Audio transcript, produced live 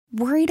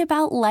Worried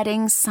about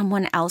letting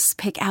someone else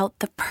pick out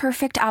the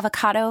perfect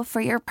avocado for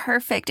your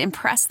perfect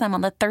impress them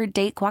on the third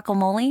date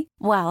guacamole?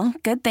 Well,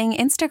 good thing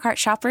Instacart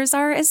shoppers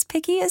are as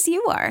picky as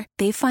you are.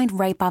 They find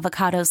ripe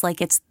avocados like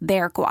it's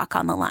their guac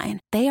on the line.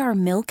 They are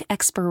milk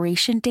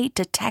expiration date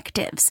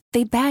detectives.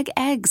 They bag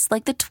eggs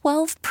like the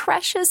 12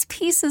 precious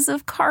pieces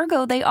of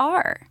cargo they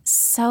are.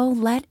 So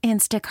let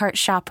Instacart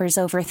shoppers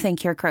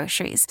overthink your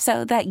groceries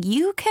so that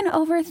you can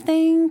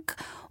overthink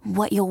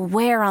what you'll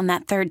wear on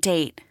that third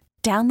date.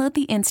 Download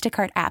the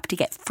Instacart app to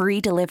get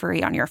free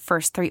delivery on your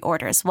first 3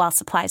 orders while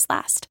supplies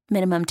last.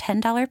 Minimum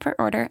 $10 per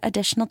order.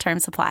 Additional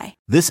terms apply.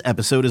 This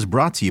episode is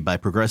brought to you by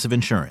Progressive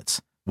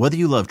Insurance. Whether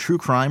you love true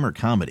crime or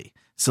comedy,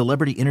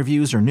 celebrity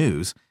interviews or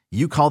news,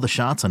 you call the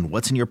shots on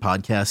what's in your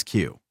podcast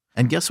queue.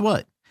 And guess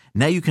what?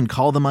 Now you can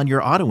call them on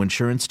your auto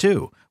insurance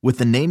too with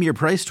the Name Your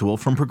Price tool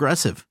from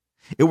Progressive.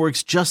 It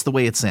works just the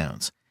way it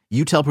sounds.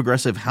 You tell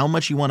Progressive how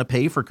much you want to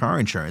pay for car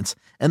insurance,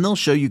 and they'll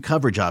show you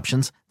coverage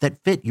options that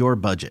fit your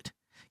budget.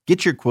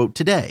 Get your quote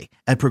today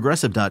at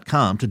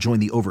Progressive.com to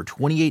join the over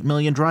 28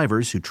 million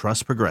drivers who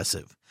trust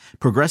Progressive.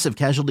 Progressive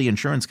Casualty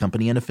Insurance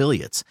Company and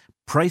Affiliates.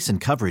 Price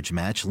and coverage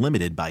match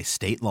limited by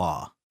state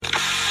law.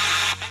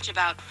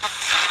 About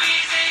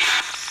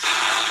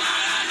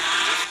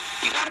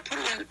you gotta put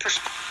it in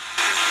perspective.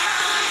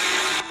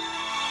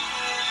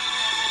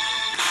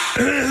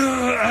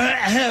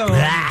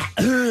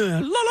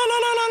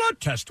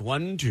 Test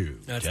 1, 2.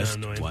 That's Test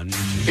annoying. 1, 2.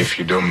 If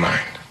you don't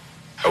mind,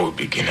 I will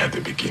begin at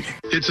the beginning.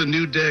 It's a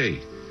new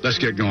day. Let's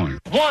get going.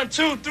 1,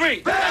 2,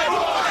 3.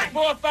 Bad boy.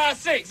 4, 5,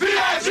 6.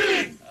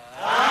 VIG.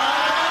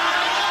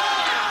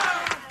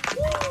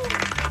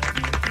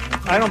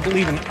 I don't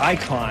believe in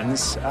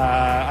icons.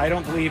 I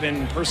don't believe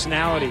in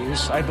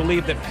personalities. I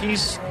believe that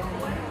peace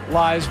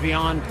lies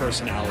beyond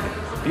personality,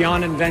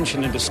 beyond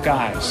invention and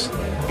disguise,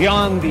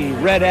 beyond the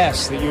red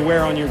S that you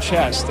wear on your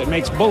chest that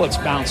makes bullets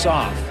bounce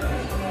off.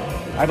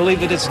 I believe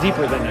that it's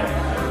deeper than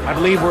that. I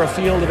believe we're a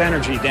field of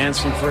energy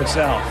dancing for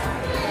itself.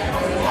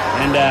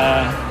 And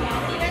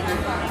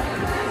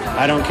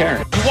I don't care.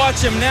 You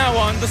watch him now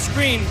on the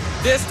screen.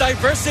 This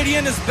diversity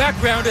in his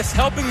background is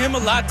helping him a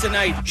lot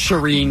tonight.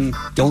 Shireen,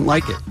 don't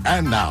like it.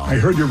 And now, I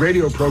heard your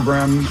radio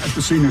program at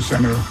the Senior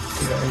Center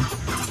today.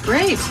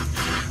 Great.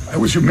 I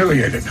was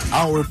humiliated.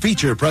 our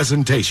feature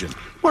presentation.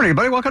 Morning,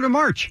 everybody. Welcome to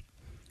March.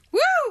 Woo!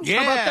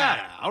 How about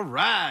that? All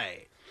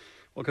right.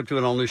 Welcome to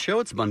an all-new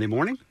show. It's Monday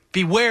morning.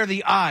 Beware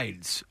the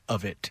Ides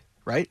of it,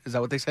 right? Is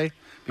that what they say?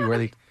 Beware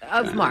the...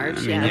 Of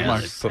March, yeah.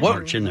 Let's put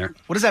March in there.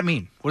 What does that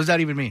mean? What does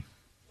that even mean?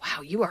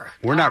 Wow, you are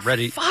We're not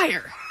ready.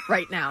 Fire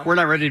right now. We're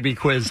not ready to be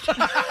quizzed. No,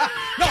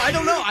 I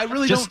don't know. I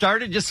really Just don't...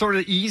 started, just sort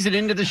of ease it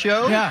into the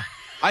show. Yeah.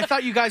 I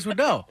thought you guys would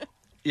know.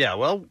 Yeah,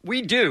 well,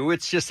 we do.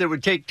 It's just it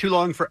would take too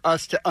long for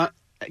us to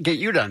get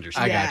you to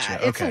understand. I gotcha.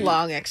 Okay. It's a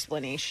long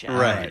explanation.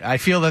 Right. All right. I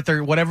feel that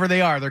they're, whatever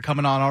they are, they're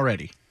coming on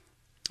already.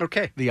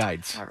 Okay. The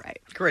Ides. All right.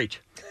 Great.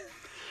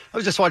 I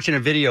was just watching a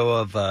video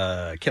of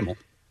Kimmel.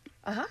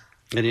 Uh-huh.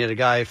 And he had a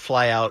guy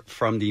fly out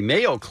from the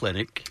Mayo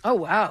Clinic Oh,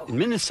 wow. in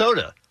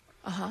Minnesota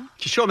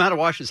to show him how to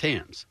wash his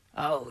hands.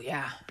 Oh,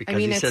 yeah. Because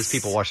he says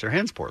people wash their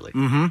hands poorly.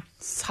 Mm-hmm.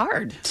 It's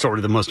hard. Sort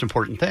of the most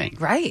important thing.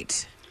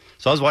 Right.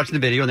 So I was watching the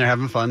video, and they're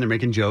having fun. They're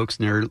making jokes,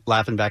 and they're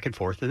laughing back and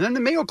forth. And then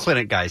the Mayo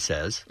Clinic guy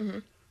says,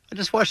 I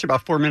just watched it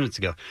about 4 minutes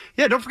ago.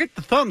 Yeah, don't forget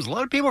the thumbs. A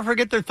lot of people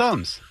forget their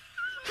thumbs.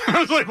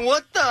 I was like,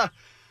 what the?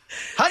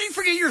 How do you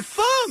forget your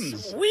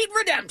thumbs? Sweet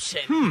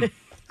redemption.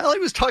 Ellie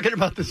was talking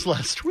about this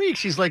last week.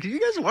 She's like, you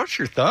guys wash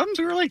your thumbs?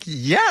 We were like,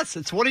 yes,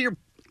 it's one of your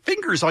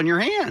fingers on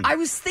your hand. I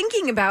was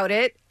thinking about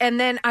it, and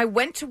then I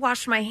went to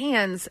wash my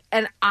hands,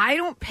 and I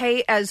don't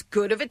pay as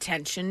good of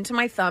attention to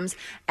my thumbs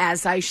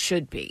as I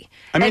should be.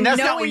 I mean, And that's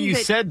not what knowing you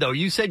that said, though.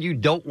 You said you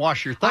don't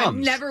wash your thumbs. I've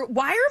never.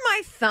 Why are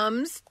my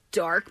thumbs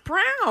dark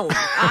brown?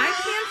 I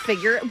can't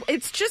figure it.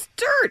 It's just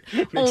dirt.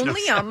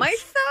 Only on my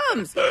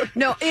thumbs.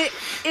 No,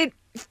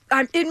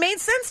 it made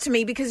sense to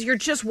me because you're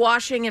just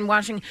washing and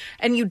washing,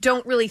 and you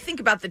don't really think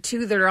about the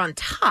two that are on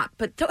top.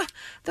 But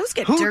those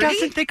get Who dirty.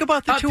 doesn't think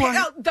about the two on...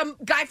 The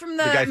guy from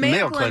the, The guy from Mayo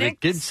Mayo Clinic Clinic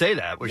did say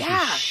that, which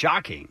Yeah. is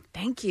shocking.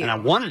 Thank you. And I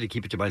wanted to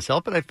keep it to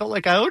myself, but I felt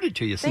like I owed it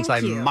to you since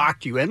Thank I you.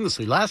 mocked you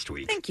endlessly last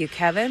week. Thank you,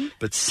 Kevin.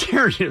 But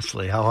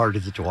seriously, how hard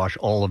is it to wash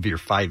all of your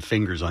 5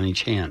 fingers on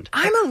each hand?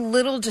 I'm a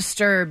little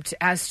disturbed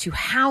as to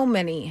how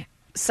many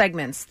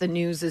segments the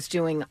news is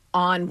doing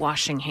on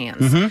washing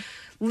hands,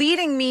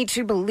 leading me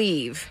to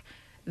believe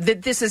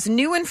that this is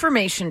new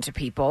information to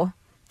people,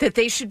 that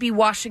they should be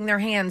washing their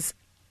hands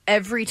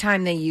every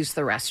time they use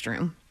the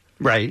restroom.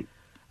 Right.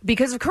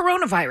 Because of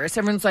coronavirus,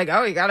 everyone's like,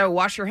 oh, you got to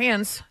wash your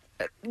hands.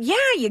 Yeah,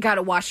 you got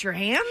to wash your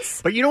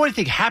hands. But you know what I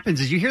think happens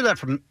is you hear that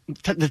from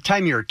the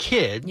time you're a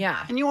kid.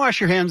 Yeah. And you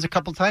wash your hands a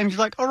couple times. You're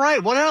like, all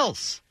right, what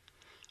else?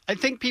 I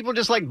think people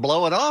just like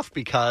blow it off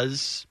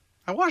because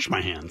I wash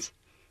my hands.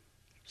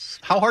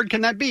 How hard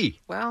can that be?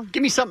 Well,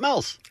 give me something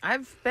else.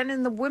 I've been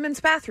in the women's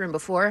bathroom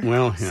before.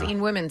 Well, yeah.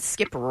 Seen women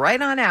skip right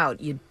on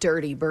out, you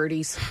dirty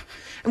birdies.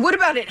 And what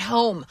about at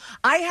home?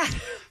 I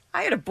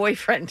had a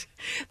boyfriend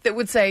that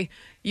would say,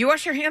 you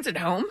wash your hands at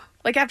home?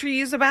 Like after you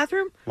use the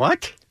bathroom?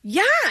 What?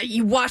 Yeah,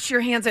 you wash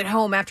your hands at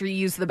home after you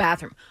use the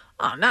bathroom.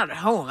 Oh, not at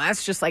home.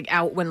 That's just like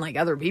out when like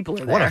other people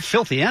are there. What a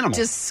filthy animal.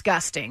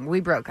 Disgusting. We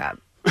broke up.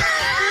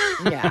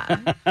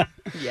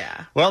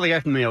 Yeah. Well, the guy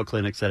from the Mayo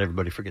Clinic said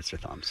everybody forgets their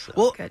thumbs. So.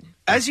 Well, Good.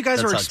 as you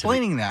guys That's were odd to me.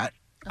 explaining that,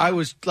 I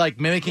was like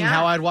mimicking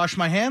how I'd wash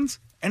my hands,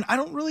 and I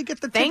don't really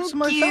get the tips of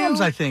my thumbs,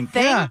 I think.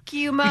 Thank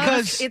you, Muggs.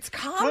 Because It's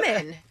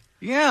common.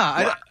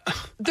 Yeah.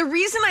 The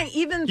reason I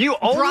even You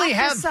only brought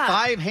have this up,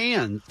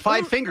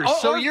 5 fingers,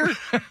 so you're...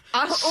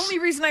 only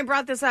reason I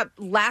brought this up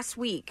last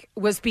week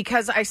was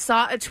because I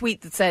saw a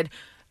tweet that said,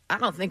 I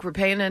don't think we're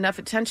paying enough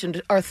attention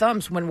to our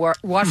thumbs when we're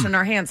washing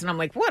our hands. And I'm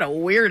like, what a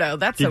weirdo.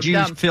 That's Did so you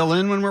dumb. fill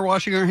in when we're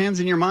washing our hands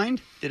in your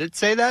mind? Did it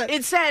say that?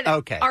 It said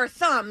Okay. our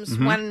thumbs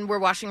when we're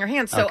washing our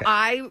hands. So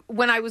Okay.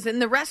 when I was in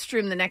the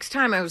restroom the next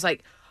time, I was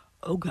like,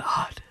 oh,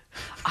 God,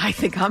 I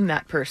think I'm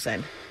that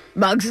person.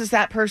 Muggs is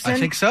that person. I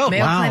think so.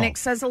 Mayo Wow. Clinic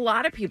says a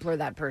lot of people are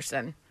that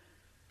person.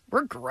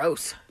 We're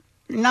gross.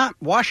 You're not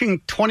washing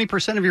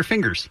 20% of your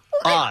fingers.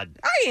 Odd.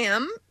 I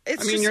am.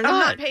 It's I mean, just you're I'm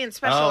not. not paying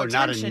special Oh,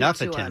 attention not enough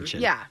to 'em.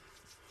 attention. Yeah.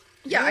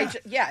 Yeah,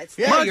 it's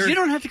Muggs, you're- you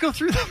don't have to go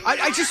through that.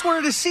 I just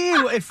wanted to see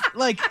if,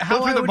 like, how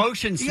Go I through the would-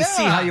 motions to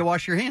see how you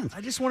wash your hands.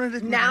 I just wanted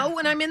to... Now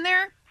when I'm in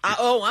there,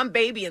 I'm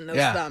babying those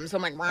Yeah. thumbs.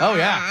 I'm like, Oh,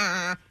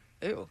 yeah.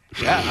 Ew.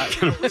 Yeah,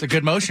 it's a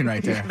good motion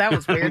right there. That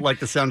was I weird. don't like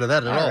the sound of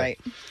that at all. All right.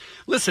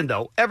 Listen,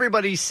 though,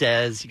 everybody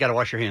says you got to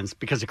wash your hands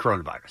because of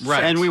coronavirus.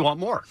 Right. And we want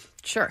more.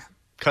 Sure.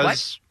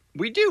 Because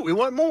we do. We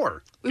want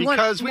more. We want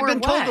because we've more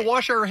been told what? to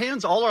wash our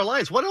hands all our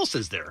lives. What else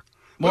is there?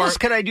 What More- else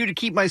can I do to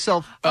keep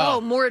myself... Oh,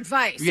 more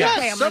advice. Yes,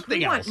 okay, I'm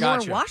something like, we else. want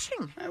Gotcha. more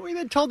washing. We've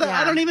been told that.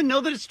 Yeah. I don't even know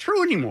that it's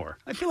true anymore.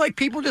 I feel like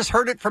people just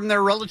heard it from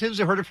their relatives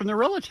who heard it from their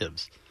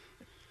relatives.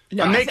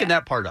 No, I'm I making thi-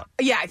 that part up.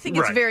 Yeah, I think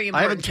it's Right. very I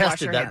important haven't to wash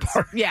tested our that hands.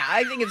 part. Yeah,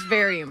 I think it's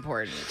very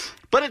important.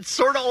 But it's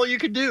sort of all you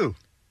could do.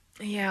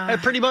 Yeah.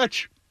 Pretty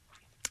much.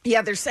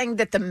 Yeah, they're saying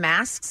that the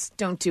masks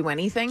don't do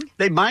anything.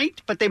 They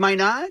might, but they might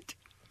not.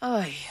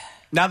 Oh,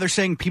 Now they're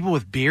saying people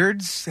with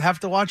beards have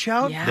to watch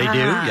out. yeah. They do,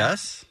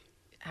 yes.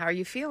 How are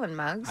you feeling,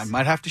 Muggs? I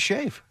might have to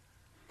shave.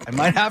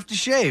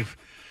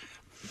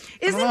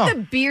 Isn't know. the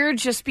beard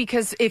just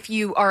because if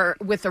you are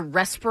with a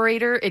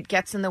respirator, it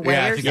gets in the way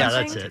Yeah, I or think something?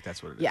 that's it.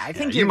 That's what it is. Yeah, I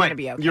think you you're might- going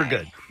to be okay. you're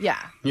good. Yeah.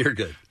 You're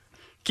good.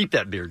 Keep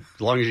that beard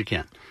as long as you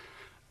can.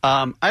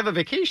 I have a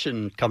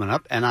vacation coming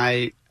up, and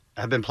I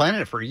have been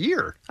planning it for a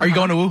year. Are you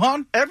going to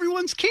Wuhan?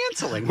 Everyone's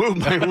canceling my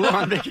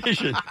Wuhan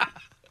vacation.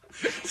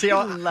 See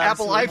how loves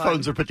Apple Wuhan.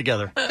 iPhones are put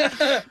together.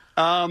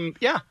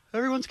 Yeah,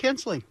 everyone's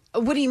canceling.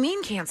 What do you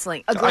mean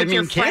canceling? Like I mean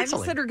your friends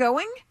canceling. that are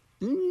going?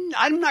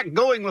 I'm not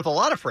going with a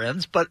lot of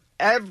friends, but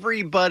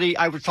everybody.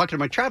 I was talking to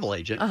my travel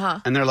agent,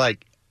 and they're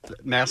like,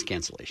 mass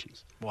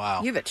cancellations.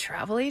 Wow. You have a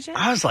travel agent?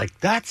 I was like,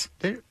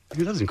 it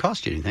doesn't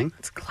cost you anything.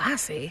 It's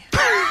classy.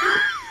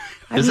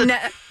 Is it?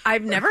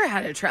 I've never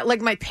had a travel.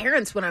 Like my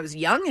parents, when I was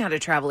young, had a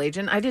travel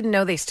agent. I didn't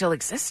know they still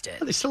existed.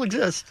 They still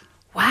exist.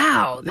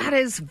 Wow, that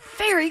is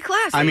very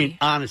classy. I mean,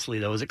 honestly,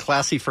 though, is it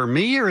classy for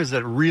me or is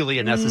it really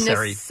a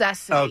necessary?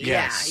 necessity.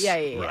 Okay.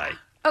 Yeah. Right.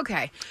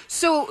 Okay,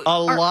 so A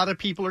lot of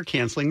people are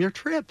canceling their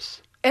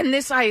trips. and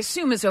this I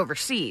assume is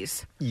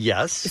overseas.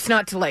 Yes. It's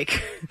not to like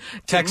Des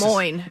Texas.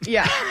 Moines.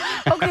 Yeah.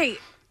 Okay.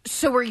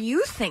 So are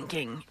you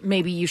thinking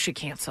maybe you should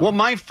cancel? Well,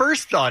 my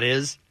first thought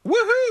is,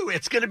 woohoo,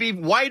 it's going to be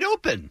wide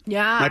open.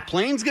 Yeah. My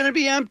plane's going to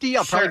be empty.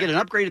 I'll probably Sure. get an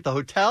upgrade at the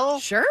hotel.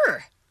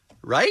 Sure.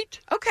 Right?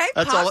 Okay.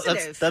 That's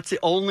positive. That's the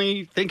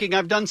only thinking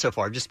I've done so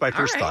far, just my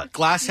first right. thought.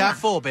 Glass half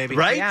full, baby.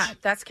 Right? Yeah,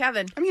 that's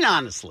Kevin. I mean,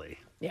 honestly.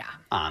 Yeah.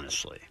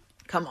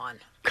 Come on.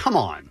 Come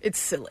on. It's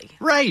silly.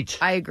 Right.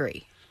 I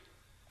agree.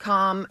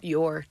 Calm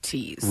your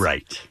tease.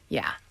 Right.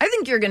 Yeah. I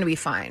think you're going to be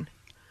fine.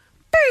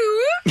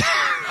 Boo!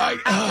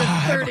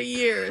 After 30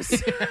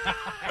 years.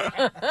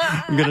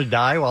 I'm going to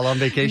die while on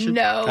vacation?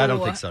 No. I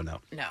don't think so, no.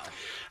 No.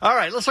 All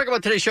right, let's talk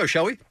about today's show,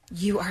 shall we?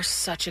 You are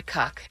such a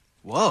cuck.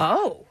 Whoa.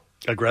 Oh.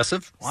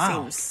 Aggressive.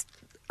 Wow. Seems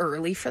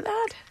early for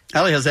that.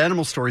 Allie has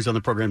animal stories on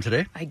the program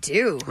today. I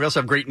do. We also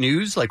have great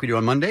news like we do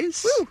on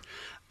Mondays. Woo.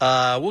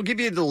 We'll give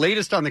you the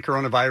latest on the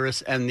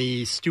coronavirus and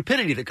the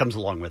stupidity that comes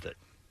along with it.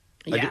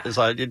 Yeah.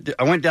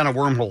 I went down a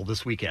wormhole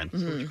this weekend.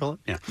 Is that what you call it?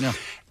 Yeah. Yeah.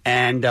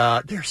 And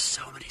there's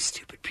so many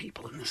stupid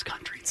people in this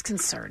country. It's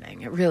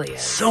concerning. It really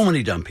is. So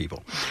many dumb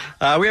people.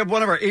 We have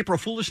one of our April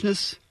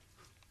Foolishness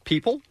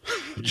people.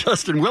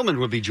 Justin Willman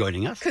will be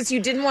joining us. Because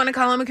you didn't want to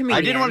call him a comedian.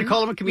 I didn't want to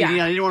call him a comedian.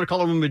 Yeah. I didn't want to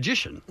call him a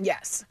magician.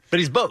 Yes. But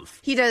he's both.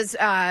 He does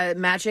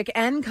magic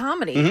and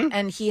comedy, Mm-hmm.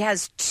 and he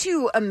has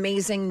 2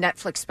 amazing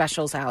Netflix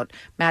specials out,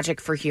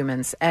 Magic for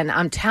Humans. And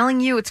I'm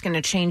telling you, it's going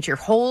to change your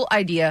whole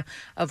idea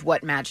of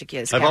what magic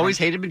is. I've Kevin. always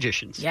hated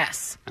magicians.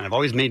 Yes. And I've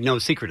always made no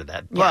secret of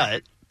that. Yeah.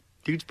 But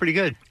dude's pretty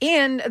good.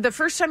 And the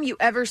first time you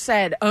ever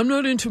said, I'm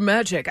not into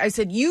magic, I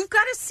said, you've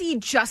got to see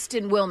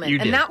Justin Willman. You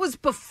and did. that was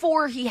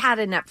before he had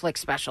a Netflix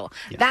special.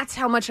 That's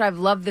how much I've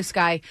loved this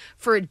guy.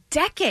 For a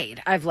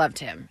decade, I've loved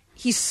him.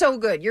 He's so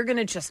good. You're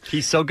going to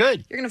He's so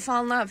good. you're going to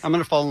fall in love. I'm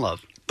going to fall in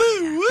love.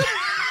 Boo!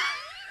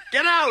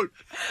 Get out!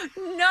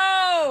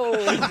 No!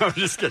 No, I'm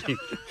just kidding.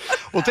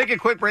 We'll take a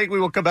quick break. We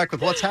will come back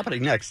with what's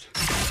happening next.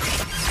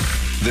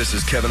 This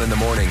is Kevin in the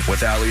Morning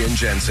with Ali and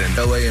Jensen.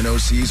 LA and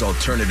OC's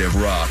alternative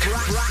rock.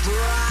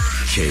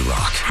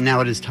 K-Rock.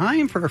 Now it is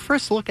time for our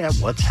first look at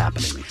what's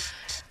happening.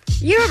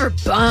 You ever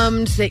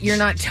bummed that you're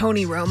not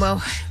Tony Romo?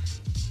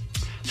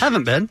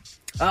 Haven't been.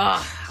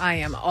 Oh, I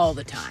am all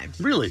the time.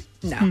 Really?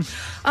 No.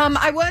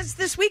 I was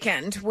this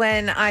weekend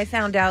when I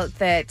found out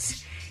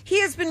that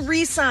he has been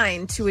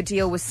re-signed to a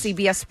deal with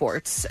CBS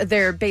Sports.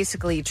 They're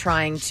basically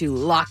trying to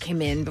lock him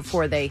in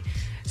before they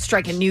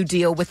strike a new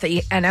deal with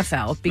the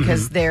NFL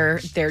because their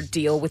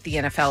deal with the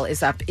NFL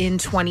is up in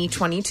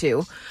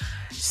 2022.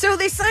 So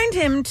they signed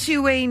him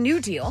to a new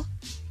deal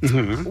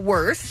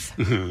worth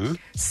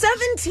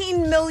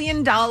 $17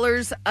 million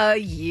a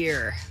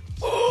year.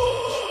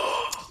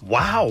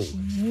 Wow.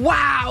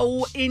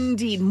 Wow,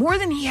 indeed. More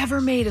than he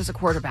ever made as a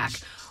quarterback,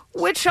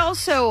 which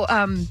also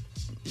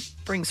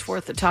brings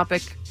forth the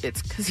topic.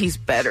 It's because he's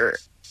better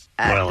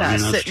at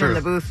sitting in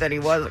the booth than he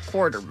was a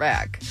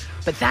quarterback.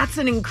 But that's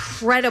an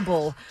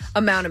incredible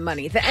amount of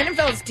money. The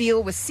NFL's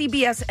deal with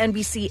CBS,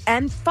 NBC,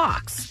 and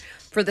Fox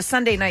for the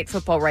Sunday Night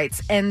Football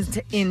rights ends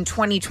in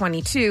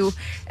 2022,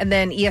 and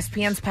then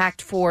ESPN's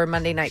pact for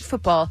Monday Night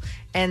Football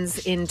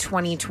ends in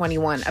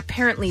 2021.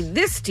 Apparently,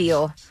 this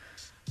deal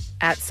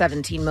at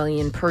 $17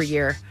 million per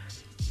year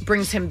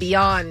brings him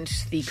beyond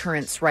the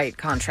current right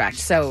contract,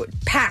 so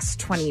past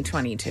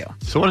 2022.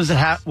 So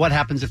what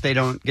happens if they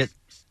don't get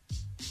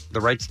the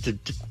rights to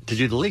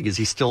do the league? Is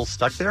he still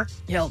stuck there?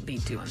 He'll be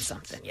doing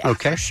something,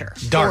 okay. For sure.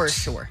 Darts. For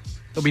sure.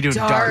 He'll be doing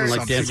darts.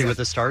 Like Dancing with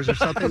the Stars or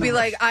something? He'll be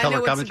like, I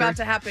know what's about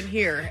to happen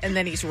here. And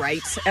then he's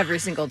right every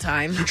single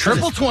time.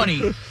 Triple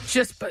 20.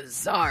 Just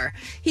bizarre.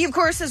 He, of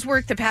course, has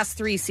worked the past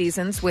 3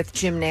 seasons with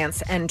Jim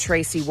Nantz and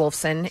Tracy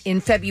Wolfson. In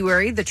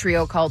February, the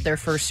trio called their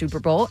first Super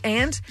Bowl.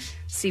 And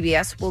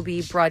CBS will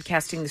be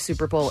broadcasting the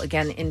Super Bowl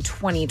again in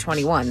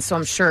 2021. So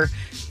I'm sure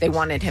they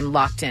wanted him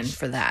locked in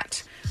for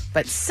that.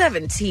 But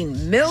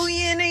 $17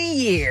 million a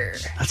year.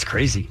 That's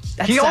crazy.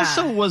 He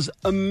also was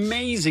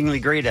amazingly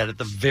great at it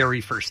the very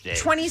first day.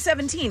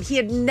 2017. He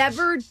had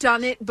never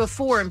done it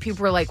before, and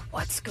people were like,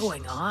 what's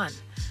going on?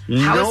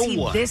 How is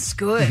he this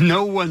good?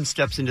 No one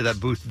steps into that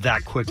booth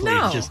that quickly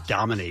and just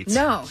dominates.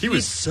 No. He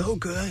was so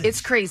good. It's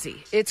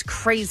crazy. It's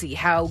crazy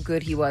how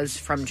good he was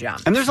from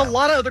jump. And there's a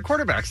lot of other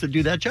quarterbacks that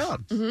do that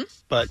job.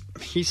 But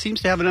he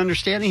seems to have an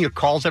understanding. He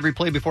calls every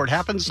play before it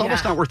happens. It's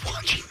almost not worth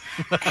watching.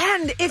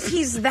 And if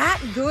he's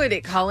that good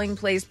at calling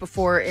plays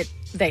before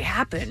they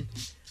happen,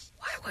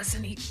 why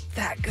wasn't he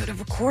that good of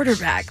a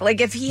quarterback?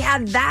 Like, if he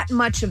had that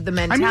much of the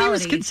mentality. I mean, he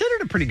was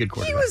considered a pretty good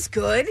quarterback. He was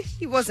good.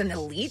 He wasn't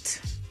elite.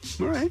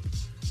 All right.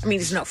 I mean,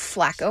 he's no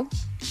Flacco.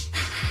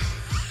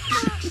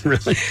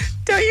 Really?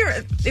 Don't you?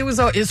 It was,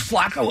 is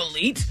Flacco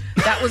elite?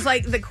 That was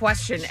like the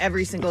question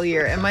every single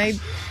year. Am I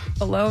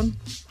alone?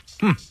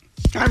 I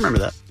remember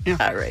that. Yeah.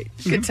 All right.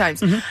 Good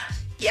times.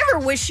 You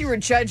ever wish you were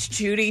Judge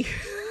Judy?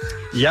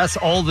 Yes,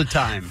 all the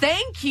time.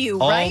 Thank you,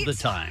 right? All the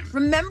time.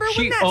 Remember when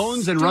she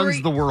owns and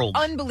runs the world.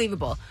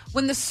 Unbelievable.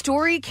 When the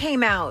story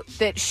came out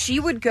that she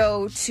would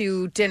go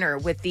to dinner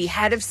with the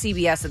head of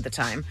CBS at the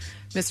time,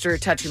 Mr.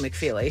 Touchy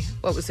McFeely.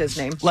 What was his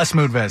name? Les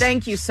Moonves.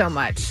 Thank you so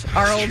much.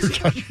 Our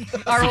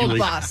old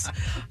boss.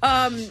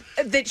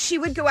 That she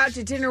would go out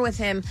to dinner with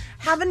him,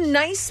 have a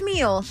nice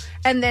meal,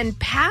 and then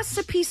pass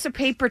a piece of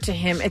paper to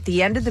him at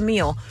the end of the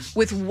meal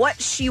with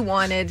what she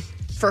wanted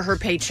for her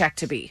paycheck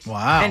to be.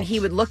 Wow. And he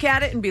would look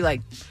at it and be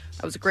like,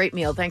 that was a great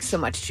meal. Thanks so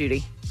much,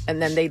 Judy.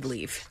 And then they'd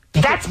leave.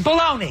 That's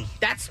baloney.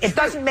 It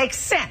doesn't make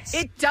sense.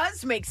 It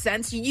does make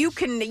sense. You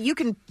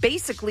can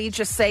basically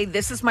just say,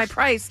 this is my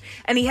price.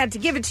 And he had to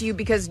give it to you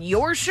because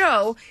your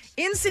show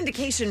in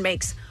syndication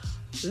makes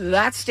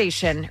that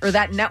station or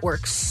that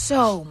network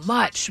so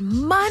much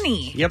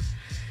money. Yep.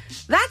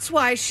 That's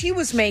why she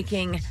was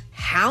making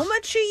how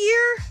much a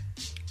year?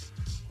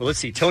 Well, let's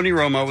see. Tony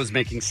Romo was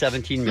making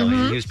 $17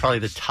 million. He was probably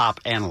the top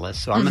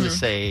analyst. So I'm going to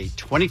say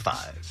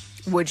 25.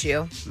 Would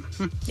you?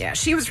 Yeah,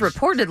 she was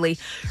reportedly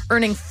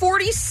earning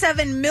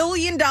 $47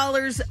 million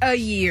a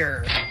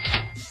year.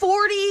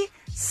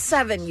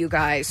 47, you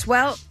guys.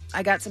 Well,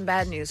 I got some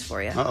bad news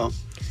for you. Uh-oh.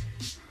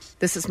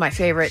 This is my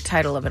favorite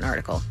title of an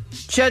article.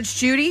 Judge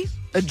Judy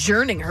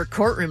adjourning her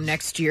courtroom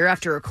next year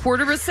after a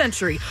quarter of a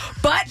century,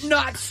 but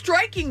not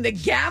striking the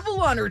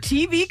gavel on her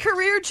TV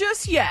career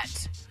just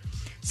yet.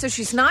 So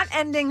she's not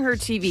ending her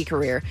TV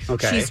career.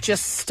 Okay. She's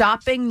just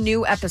stopping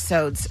new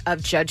episodes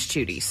of Judge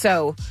Judy.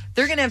 So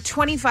they're going to have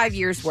 25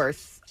 years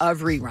worth of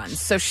reruns.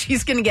 So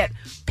she's going to get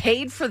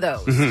paid for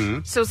those.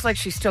 So it's like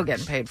she's still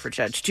getting paid for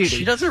Judge Judy.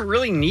 She doesn't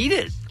really need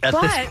it at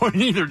this point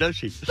either, does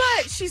she?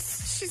 But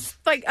she's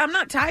like, I'm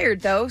not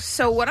tired, though.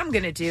 So what I'm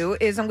going to do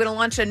is I'm going to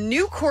launch a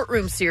new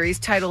courtroom series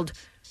titled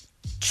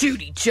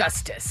Judy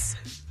Justice.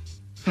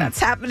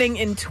 That's happening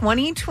in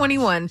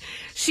 2021.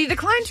 She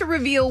declined to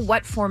reveal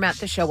what format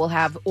the show will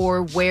have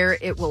or where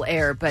it will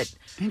air, but...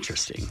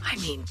 Interesting. I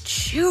mean,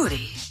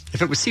 Judy.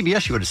 If it was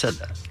CBS, you would have said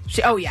that.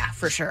 Oh, yeah,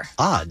 for sure.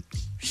 Odd.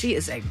 She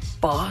is a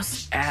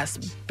boss-ass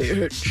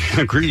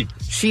bitch. Agreed.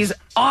 She's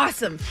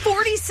awesome.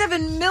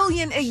 $47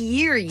 million a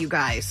year, you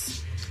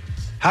guys.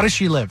 How does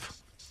she live?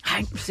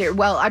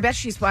 Well, I bet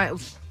she's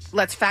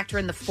let's factor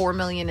in the $4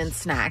 million in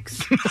snacks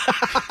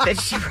that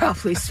she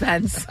probably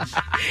spends.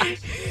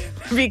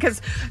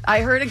 Because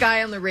I heard a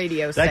guy on the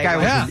radio say that guy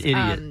was an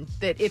idiot.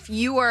 That if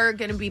you are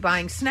going to be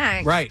buying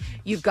snacks, right,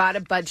 you've got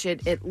to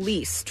budget at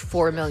least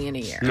 $4 million a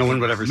year. No one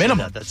would ever say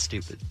that. That's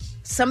stupid.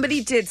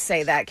 Somebody did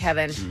say that,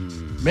 Kevin.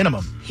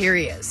 Minimum. Here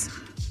he is.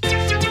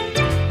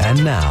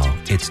 And now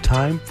it's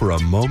time for a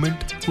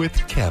moment with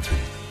Kevin.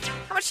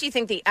 How much do you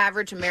think the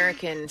average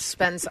American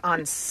spends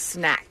on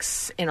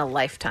snacks in a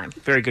lifetime?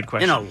 Very good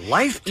question. In a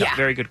lifetime? Yeah.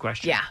 Very good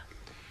question. Yeah.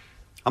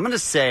 I'm going to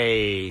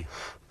say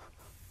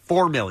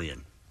 $4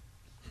 million.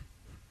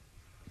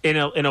 In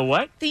a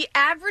what? The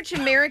average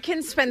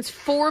American spends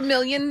 $4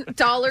 million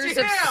of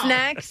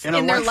snacks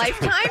in their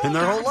lifetime? In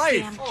their whole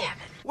life. Damn, Kevin.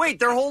 Wait,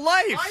 their whole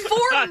life.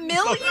 $4 million?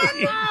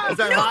 Is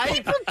that no, right?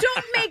 people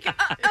don't make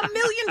 $1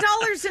 million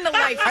in a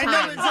lifetime. I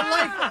know, it's a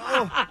life.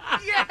 Oh.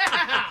 Yeah.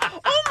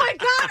 Oh, my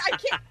God. I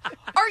can't.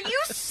 Are you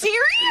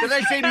serious? Did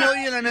I say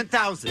million? I meant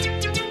thousand.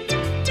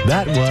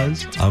 That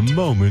was a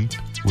moment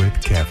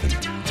with Kevin.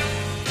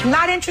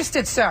 Not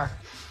interested, sir.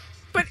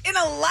 But in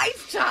a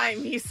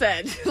lifetime, he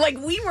said. Like,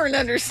 we weren't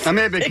understanding. I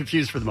may have been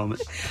confused for the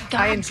moment.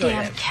 I enjoyed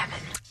it. Kevin.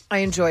 I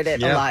enjoyed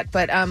it a lot.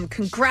 But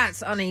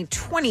congrats on a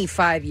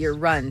 25-year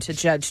run to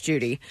Judge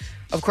Judy.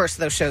 Of course,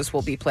 those shows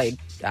will be played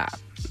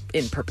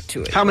in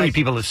perpetuity. How many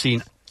people have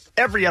seen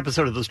every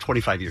episode of those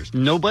 25 years?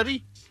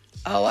 Nobody?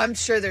 Oh, I'm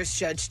sure there's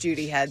Judge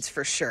Judy heads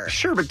for sure.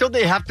 Sure, but don't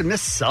they have to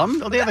miss some?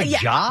 Don't they have a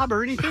job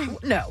or anything?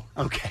 No.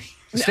 Okay.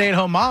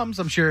 Stay-at-home moms,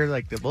 I'm sure,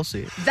 like, we'll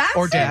see. That's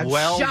or dads.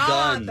 Well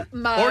job, done.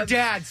 Muggs. Or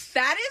dads.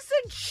 That is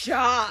a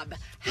job.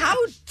 How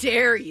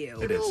dare you?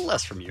 It is. A little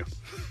less from you.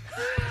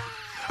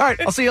 All right,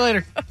 I'll see you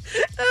later.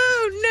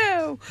 Oh,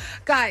 no.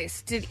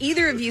 Guys, did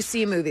either of you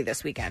see a movie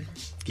this weekend?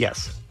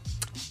 Yes.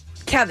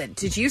 Kevin,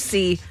 did you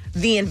see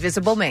The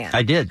Invisible Man?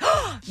 I did.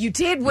 You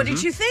did? What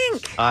did you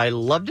think? I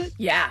loved it.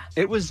 Yeah.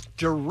 It was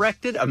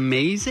directed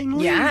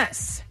amazingly.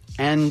 Yes.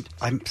 And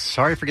I'm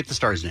sorry I forget the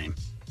star's name.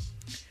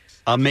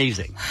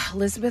 Amazing.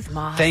 Elizabeth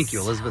Moss. Thank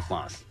you, Elizabeth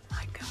Moss. Oh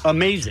my God.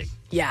 Amazing.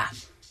 Yeah.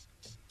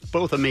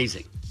 Both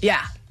amazing.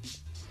 Yeah.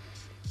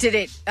 Did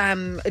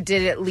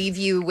it leave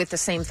you with the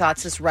same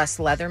thoughts as Russ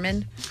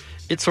Leatherman?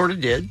 It sort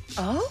of did.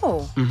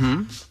 Oh.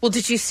 Mm-hmm. Well,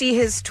 did you see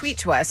his tweet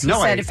to us? He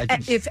No, said, I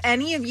didn't. if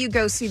any of you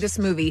go see this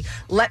movie,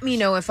 let me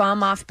know if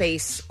I'm off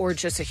base or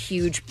just a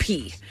huge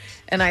P.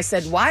 And I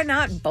said, why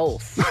not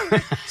both?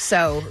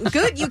 So,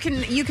 good. You can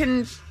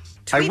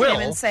tweet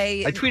him and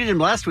say... I tweeted him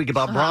last week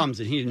about Brahms,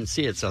 and he didn't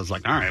see it, so I was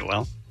like, all right,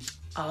 well...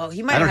 Oh,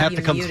 he might I don't have you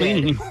to come muted. clean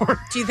anymore.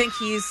 Do you think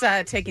he's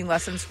taking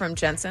lessons from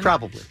Jensen?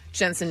 Probably.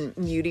 Jensen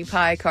Mutie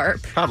Pie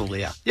Carp? Probably,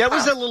 yeah. Yeah, it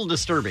was a little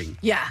disturbing.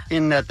 Yeah.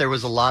 In that there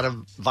was a lot of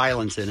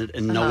violence in it,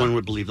 and no one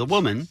would believe the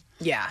woman.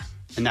 Yeah.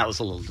 And that was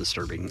a little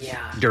disturbing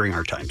Yeah. during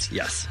our times,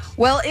 yes.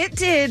 Well, it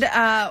did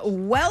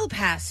well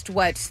past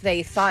what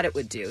they thought it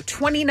would do.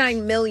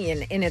 $29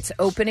 million in its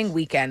opening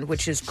weekend,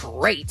 which is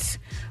great.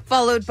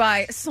 Followed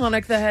by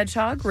Sonic the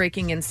Hedgehog,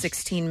 raking in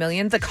 $16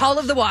 million. The Call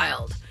of the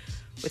Wild,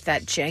 with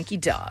that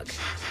janky dog,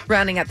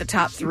 rounding at the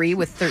top three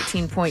with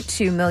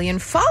 $13.2 million.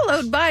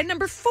 Followed by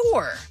number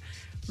 4,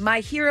 My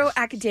Hero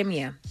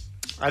Academia.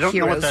 I don't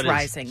know what that is.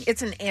 Rising.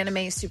 It's an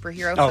anime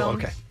superhero Oh, film.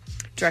 okay.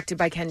 Directed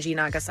by Kenji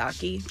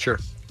Nagasaki. Sure.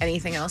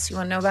 Anything else you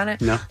want to know about it?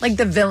 No. Like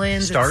the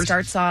villains. Stars? It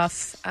starts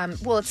off.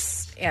 Well,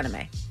 it's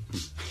anime.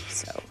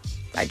 So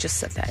I just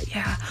said that.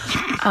 Yeah.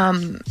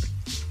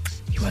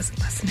 He wasn't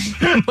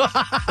listening.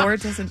 Or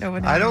doesn't know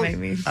what anime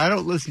means. I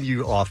don't listen to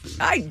you often.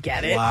 I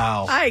get it.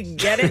 Wow. I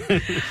get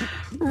it.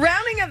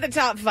 Rounding up the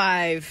top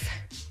 5,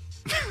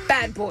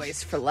 Bad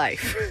Boys for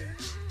Life.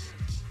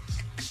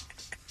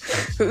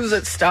 Who's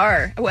it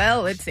star?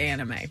 Well, it's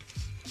anime.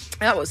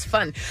 That was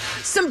fun.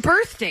 Some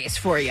birthdays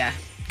for you.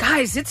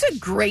 Guys, it's a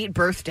great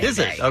birthday Is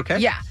day. it? Okay.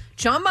 Yeah.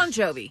 John Bon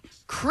Jovi,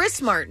 Chris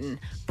Martin,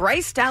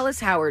 Bryce Dallas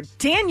Howard,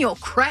 Daniel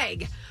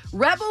Craig,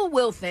 Rebel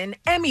Wilson,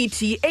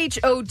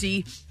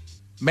 METHOD.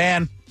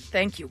 Man.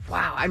 Thank you.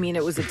 Wow. I mean,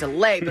 it was a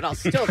delay, but I'll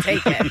still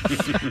take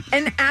it.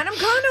 And Adam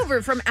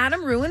Conover from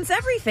Adam Ruins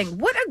Everything.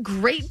 What a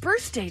great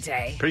birthday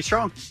day. Pretty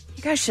strong.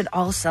 You guys should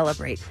all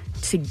celebrate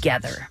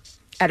together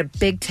at a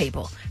big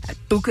table at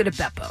Buca de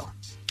Beppo.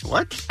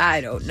 What?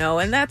 I don't know,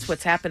 and that's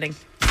what's happening.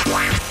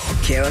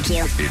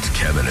 It's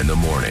Kevin in the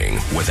Morning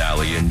with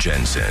Ali and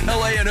Jensen.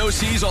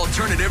 LANOC's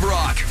Alternative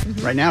Rock.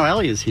 Right now,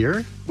 Ellie is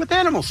here with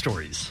animal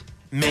stories.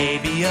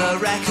 Maybe a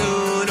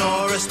raccoon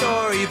or a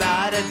story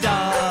about a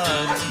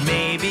dog.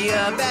 Maybe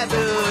a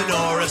baboon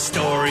or a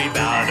story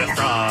about a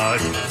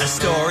frog. A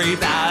story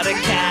about a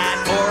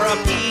cat or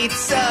a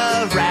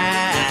pizza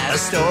rat. A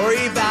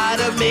story about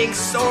a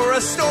minx or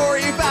a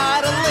story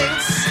about a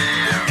lynx.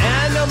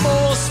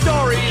 Animal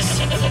stories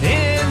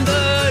in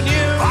the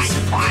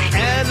news.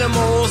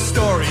 Animal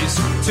stories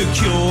to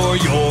cure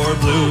your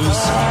blues.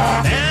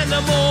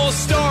 Animal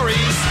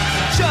stories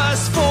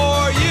just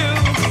for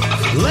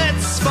you.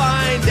 Let's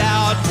find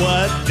out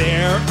what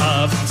they're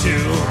up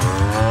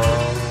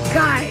to.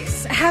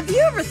 Guys, have you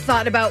ever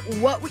thought about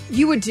what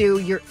you would do?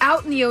 You're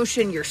out in the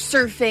ocean, you're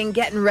surfing,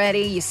 getting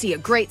ready, you see a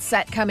great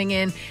set coming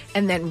in,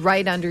 and then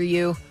right under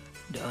you,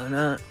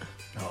 Donut.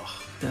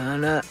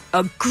 Donut.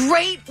 A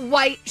great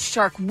white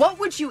shark. What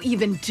would you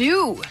even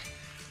do?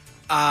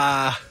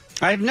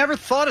 I've never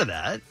thought of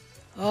that.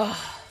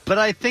 But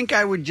I think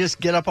I would just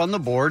get up on the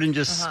board and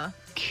just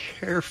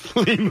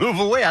carefully move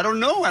away. I don't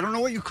know. I don't know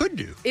what you could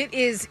do. It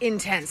is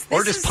intense.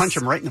 Or just punch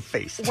him right in the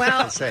face.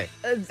 Well, say.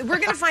 We're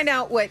going to find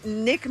out what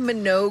Nick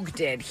Minogue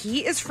did.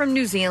 He is from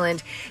New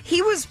Zealand.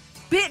 He was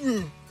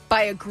bitten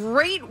by a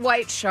great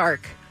white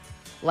shark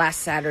last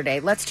Saturday.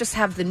 Let's just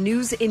have the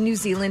news in New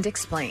Zealand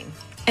explain.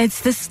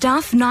 It's the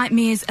stuff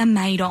nightmares are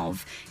made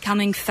of,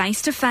 coming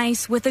face to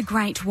face with a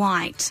great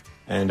white.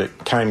 And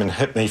it came and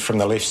hit me from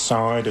the left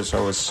side as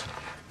I was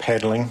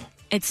paddling.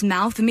 Its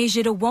mouth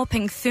measured a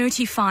whopping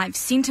 35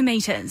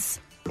 centimetres.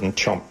 And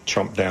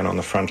chomped down on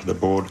the front of the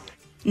board.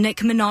 Nick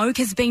Minogue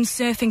has been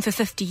surfing for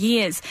 50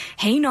 years.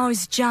 He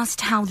knows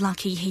just how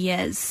lucky he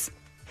is.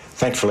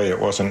 Thankfully, it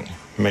wasn't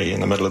me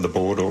in the middle of the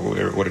board, or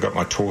it would have got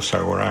my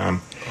torso or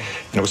arm.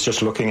 And it was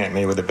just looking at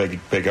me with a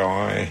big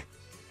eye.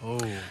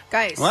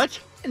 Guys. What?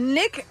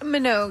 Nick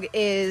Minogue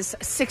is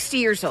 60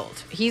 years old.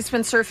 He's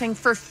been surfing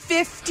for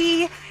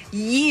 50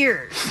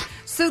 years.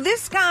 So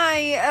this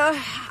guy,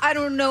 I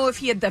don't know if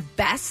he had the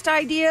best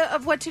idea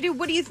of what to do.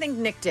 What do you think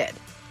Nick did?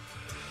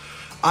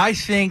 I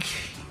think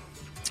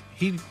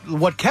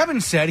what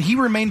Kevin said, he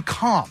remained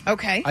calm.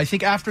 Okay. I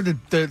think after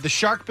the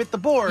shark bit the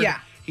board, Yeah.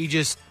 he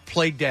just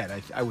played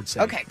dead, I would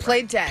say. Okay,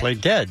 played dead.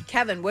 Played dead.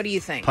 Kevin, what do you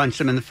think?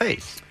 Punched him in the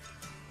face.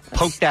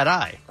 Poked that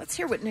eye. Let's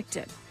hear what Nick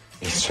did.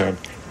 So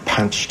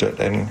punched it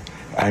and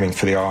aiming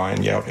for the eye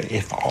and yelled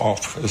F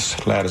off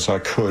as loud as I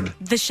could.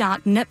 The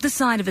shark nipped the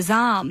side of his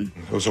arm.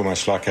 It was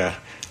almost like a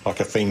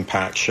theme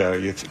park show.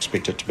 You'd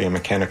expect it to be a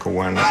mechanical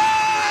one.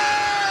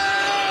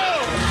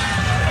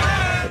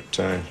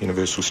 At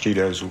Universal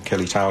Studios or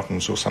Kelly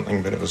Tarleton's or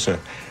something, but it was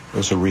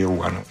a real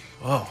one.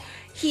 Oh.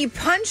 He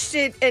punched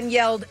it and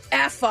yelled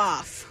F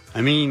off.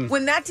 I mean,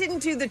 When that didn't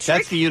do the trick,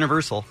 that's the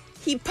Universal.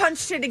 he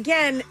punched it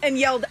again and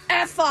yelled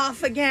F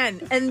off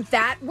again. And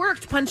that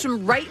worked. Punched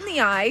him right in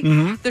the eye.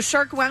 Mm-hmm. The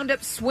shark wound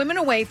up swimming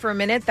away for a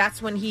minute.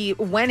 That's when he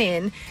went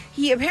in.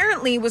 He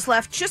apparently was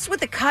left just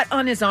with a cut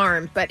on his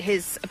arm, but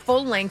his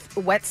full-length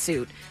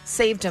wetsuit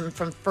saved him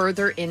from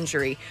further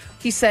injury.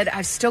 He said,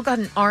 I've still got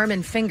an arm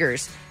and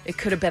fingers. It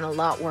could have been a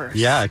lot worse.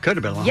 Yeah, it could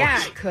have been a lot Yeah,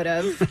 worse. it could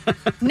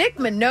have. Nick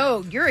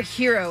Minogue, you're a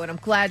hero, and I'm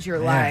glad you're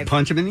alive.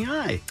 Punch him in the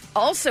eye.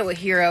 Also a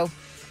hero,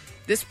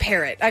 this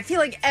parrot. I feel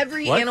like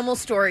every What? animal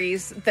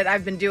stories that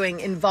I've been doing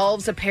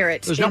involves a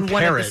parrot There's in no one of the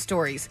parrot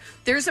stories.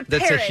 There's a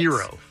That's parrot. a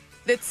hero.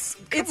 It's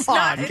Come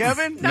not. on, it's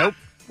Kevin. not- Nope.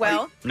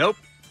 Well, Nope.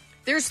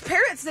 there's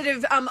parrots that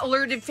have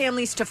alerted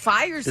families to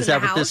fires Is in that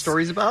the what house. this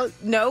story's about?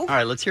 No. All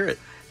right, let's hear it.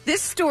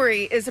 This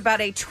story is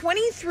about a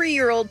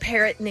 23-year-old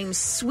parrot named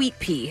Sweet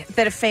Pea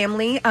that a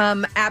family,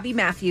 Abby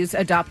Matthews,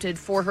 adopted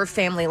for her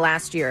family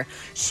last year.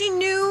 She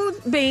knew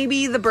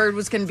maybe the bird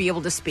was going to be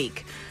able to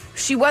speak.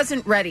 She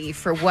wasn't ready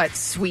for what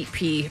Sweet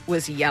Pea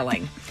was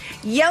yelling.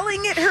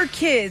 Yelling at her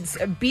kids,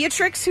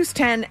 Beatrix, who's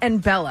 10,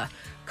 and Bella,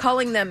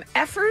 calling them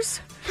effers,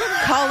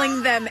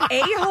 calling them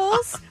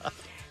a-holes,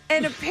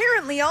 and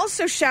apparently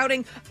also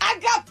shouting, I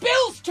got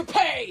bills to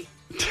pay!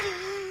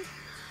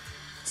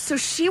 So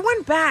she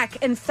went back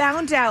and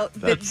found out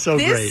that That's so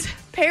this great.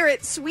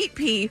 parrot, Sweet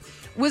Pea,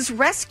 was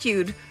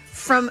rescued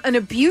from an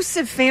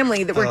abusive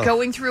family that were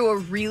going through a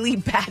really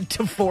bad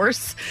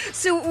divorce.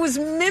 So it was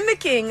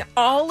mimicking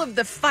all of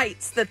the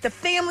fights that the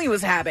family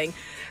was having,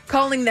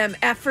 calling them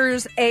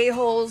effers,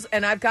 a-holes,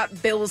 and I've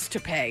got bills to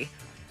pay.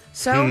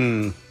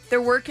 So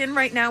they're working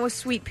right now with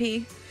Sweet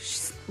Pea.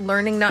 She's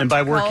learning not And by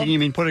to call. working, you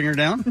mean putting her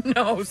down?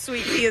 No,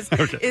 Sweet Pea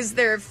is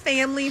their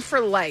family for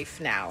life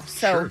now.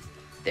 So Sure.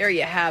 there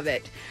you have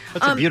it.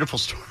 That's a beautiful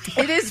story.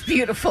 It is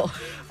beautiful.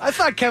 I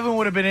thought Kevin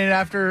would have been in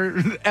after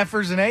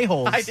effers and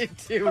a-holes. I did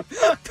too.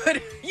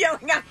 But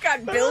yelling, I've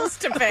got bills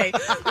to pay.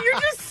 You're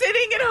just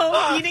sitting at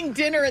home eating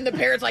dinner and the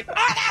parrot's like,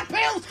 I got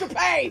bills to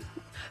pay.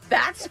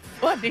 That's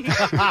funny.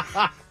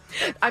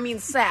 I mean,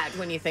 sad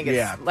when you think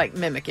it's like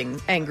mimicking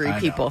angry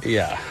people.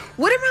 Yeah.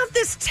 What about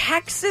this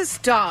Texas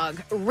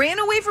dog ran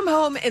away from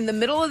home in the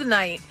middle of the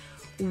night?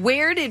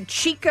 Where did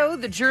Chico,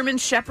 the German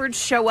Shepherd,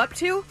 show up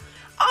to?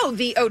 Oh,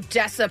 the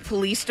Odessa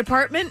Police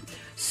Department.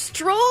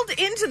 Strolled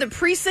into the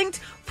precinct,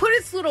 put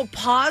its little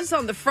paws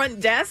on the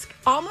front desk,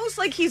 almost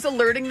like he's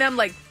alerting them,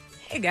 like,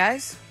 hey,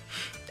 guys,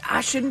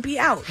 I shouldn't be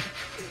out.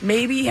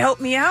 Maybe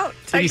help me out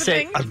type Did he of say,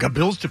 thing. I've got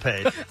bills to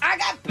pay? I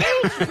got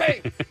bills to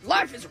pay.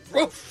 Life is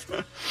rough.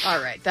 All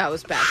right, that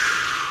was bad.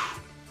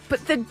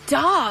 But the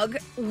dog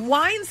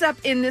winds up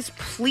in this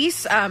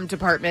police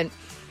department.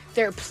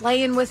 They're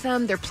playing with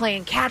him. They're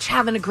playing catch,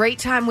 having a great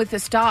time with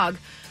this dog.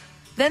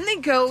 Then they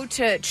go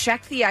to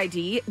check the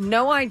ID.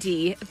 No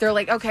ID. They're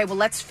like, okay, well,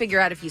 let's figure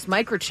out if he's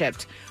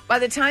microchipped. By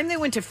the time they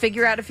went to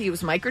figure out if he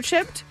was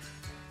microchipped,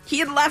 he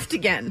had left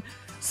again.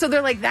 So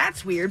they're like,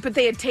 that's weird. But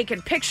they had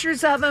taken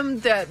pictures of him.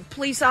 The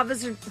police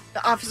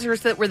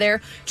officers that were there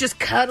just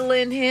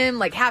cuddling him,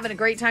 like having a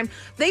great time.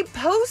 They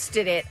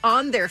posted it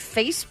on their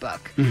Facebook.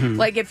 Mm-hmm.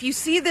 Like, if you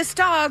see this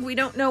dog, we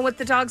don't know what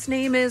the dog's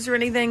name is or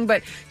anything,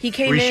 but he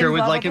came We in. sure would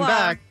blah, like blah, him blah.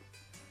 back.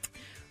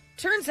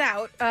 turns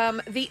out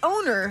the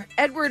owner,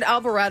 Edward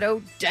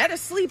Alvarado, dead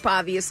asleep,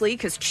 obviously,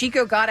 because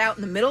Chico got out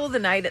in the middle of the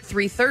night at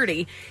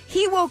 3:30.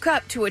 He woke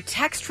up to a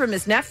text from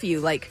his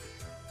nephew, like,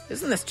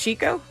 isn't this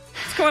Chico?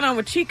 What's going on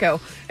with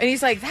Chico? And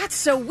he's like, that's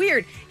so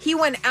weird. He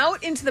went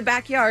out into the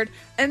backyard,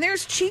 and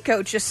there's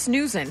Chico just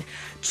snoozing.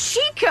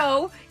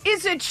 Chico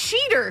is a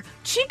cheater.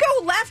 Chico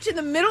left in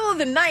the middle of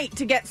the night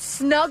to get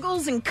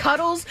snuggles and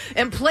cuddles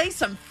and play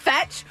some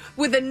fetch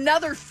with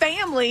another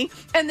family,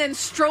 and then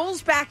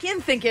strolls back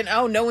in thinking,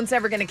 oh, no one's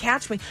ever going to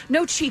catch me.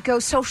 No, Chico,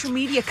 social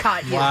media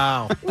caught you.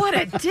 Wow. What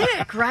a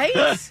dick, right?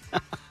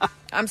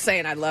 I'm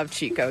saying I love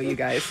Chico, you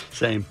guys.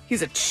 Same.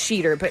 He's a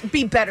cheater, but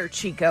be better,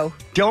 Chico.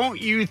 Don't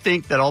you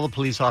think that all the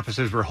police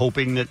officers were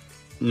hoping that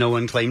no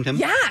one claimed him?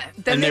 Yeah.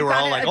 Then and they were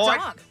all like, oh,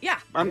 dog. Yeah.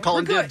 I'm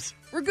calling dibs.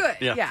 We're good.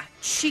 Yeah.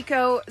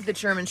 Chico, the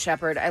German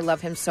Shepherd. I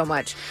love him so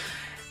much.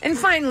 And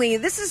finally,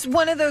 this is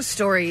one of those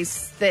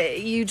stories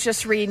that you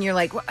just read and you're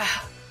like,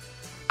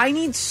 I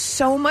need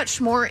so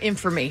much more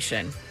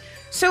information.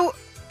 So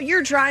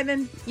you're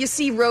driving, you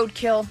see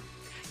roadkill.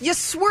 You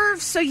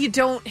swerve so you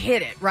don't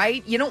hit it,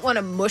 right? You don't want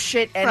to mush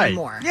it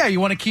anymore. Right. Yeah, you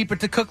want to keep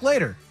it to cook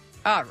later.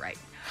 All right.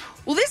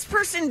 Well, this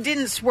person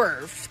didn't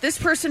swerve. This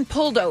person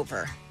pulled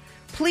over.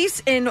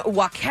 Police in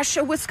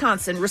Waukesha,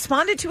 Wisconsin,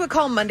 responded to a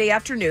call Monday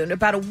afternoon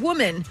about a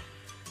woman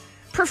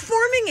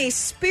performing a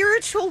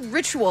spiritual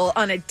ritual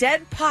on a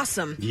dead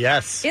possum.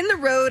 Yes. In the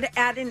road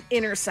at an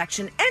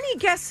intersection. Any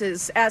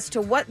guesses as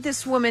to what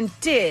this woman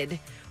did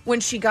when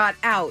she got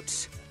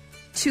out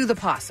to the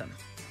possum?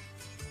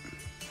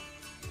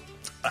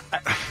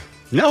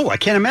 No, I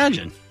can't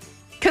imagine.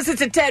 Because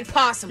it's a dead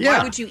possum. Yeah.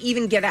 Why would you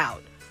even get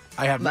out?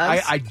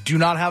 I do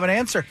not have an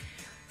answer.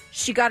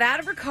 She got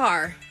out of her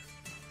car,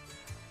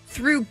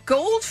 threw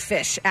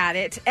goldfish at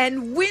it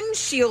and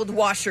windshield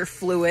washer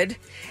fluid,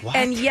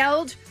 and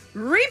yelled,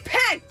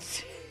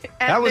 "Repent!"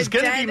 That was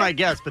going to be my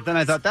guess, but then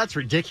I thought that's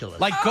ridiculous.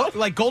 Like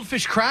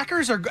goldfish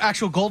crackers or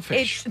actual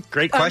goldfish?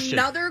 Great question.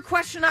 Another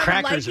question I would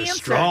Crackers like are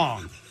answered.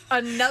 strong.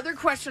 Another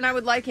question I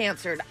would like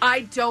answered. I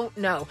don't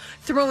know.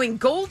 Throwing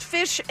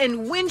goldfish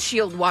and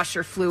windshield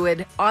washer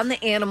fluid on the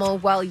animal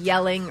while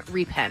yelling,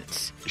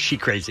 "Repent." She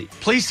crazy.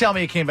 Please tell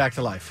me it came back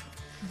to life.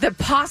 The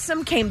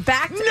possum came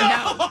back.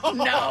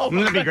 No.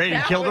 Wouldn't it be great?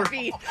 He killed her?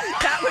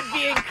 That would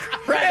be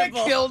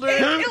incredible. It killed her.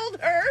 It killed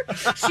her.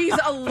 She's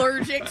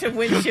allergic to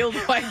windshield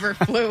wiper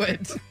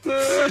fluid.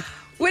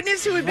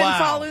 Witness who had been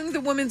following the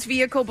woman's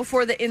vehicle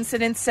before the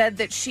incident said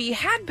that she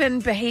had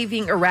been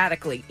behaving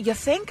erratically. You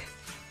think?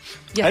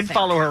 I'd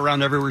follow her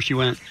around everywhere she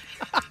went.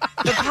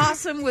 The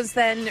possum was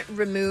then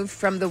removed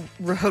from the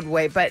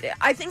roadway. But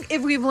I think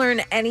if we've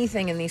learned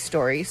anything in these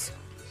stories,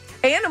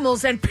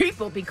 animals and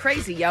people be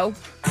crazy, yo.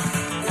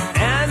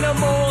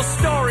 Animal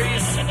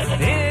stories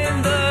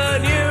in the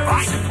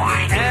news.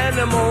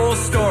 Animal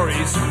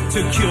stories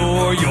to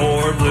cure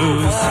your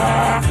blues.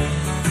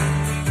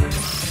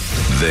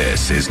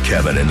 This is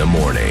Kevin in the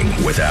Morning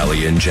with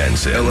Ali and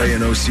Jensen.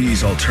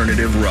 LANOC's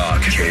Alternative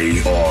Rock.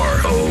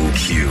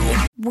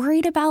 KROQ.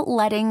 Worried about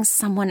letting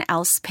someone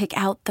else pick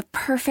out the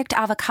perfect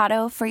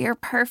avocado for your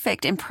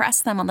perfect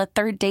impress them on the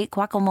third date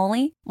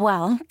guacamole?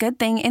 Well, good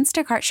thing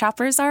Instacart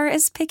shoppers are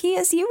as picky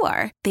as you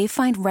are. They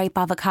find ripe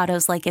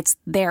avocados like it's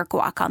their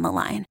guac on the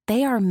line.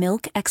 They are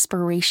milk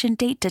expiration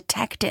date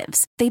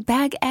detectives. They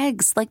bag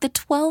eggs like the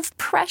 12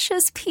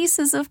 precious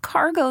pieces of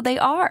cargo they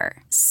are.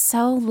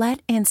 So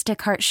let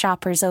Instacart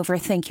shoppers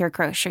overthink your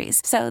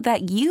groceries so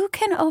that you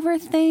can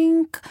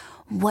overthink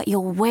what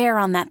you'll wear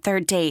on that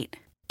third date.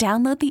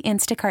 Download the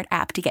Instacart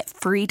app to get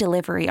free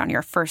delivery on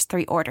your first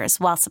 3 orders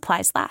while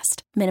supplies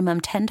last.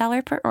 Minimum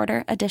 $10 per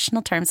order.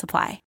 Additional terms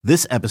apply.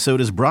 This episode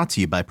is brought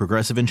to you by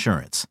Progressive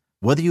Insurance.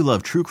 Whether you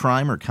love true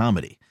crime or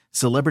comedy,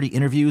 celebrity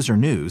interviews or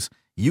news,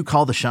 you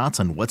call the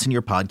shots on what's in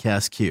your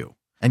podcast queue.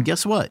 And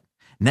guess what?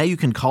 Now you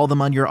can call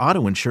them on your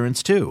auto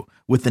insurance too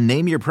with the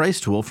Name Your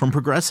Price tool from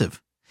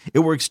Progressive.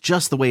 It works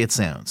just the way it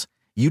sounds.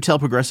 You tell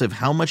Progressive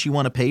how much you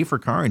want to pay for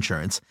car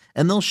insurance,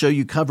 and they'll show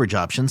you coverage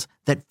options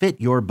that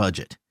fit your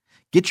budget.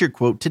 Get your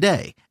quote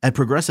today at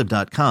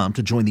Progressive.com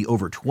to join the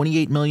over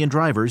 28 million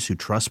drivers who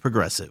trust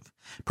Progressive.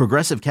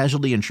 Progressive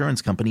Casualty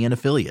Insurance Company and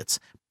Affiliates.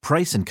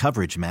 Price and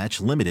coverage match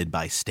limited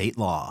by state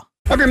law.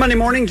 Every Monday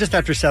morning, just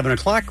after 7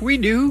 o'clock, we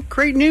do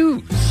Great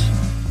News.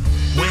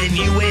 When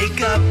you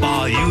wake up,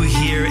 all you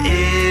hear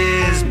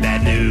is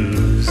bad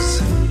news.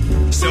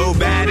 So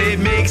bad it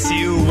makes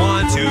you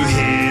want to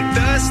hit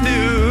the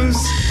snooze.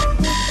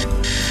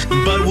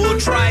 But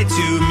we'll try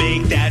to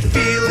make that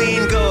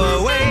feeling go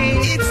away.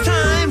 It's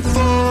time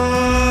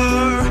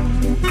for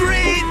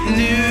Great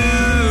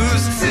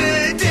News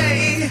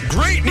today.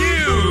 Great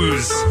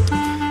News!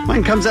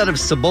 Mine comes out of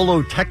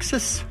Cibolo,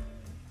 Texas.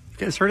 You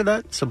guys heard of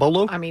that?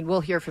 Cibolo? I mean,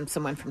 we'll hear from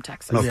someone from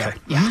Texas. Okay.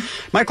 Yeah.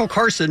 Michael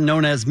Carson,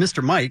 known as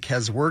Mr. Mike,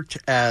 has worked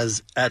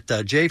at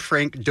J.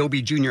 Frank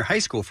Dobie Jr. High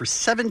School for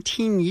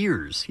 17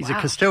 years. He's a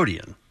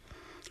custodian.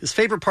 His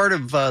favorite part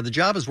of the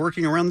job is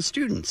working around the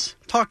students,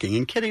 talking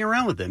and kidding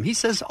around with them. He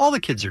says all the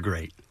kids are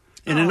great.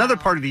 In another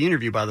part of the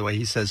interview, by the way,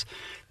 he says,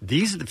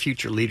 these are the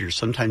future leaders.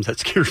 Sometimes that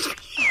scares me.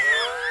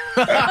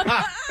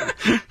 I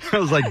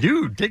was like,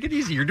 dude, take it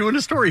easy. You're doing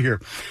a story here.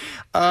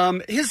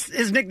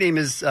 His nickname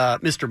is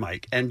Mr.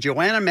 Mike. And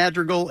Joanna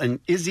Madrigal and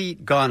Izzy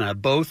Ghana,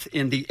 both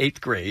in the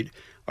 8th grade,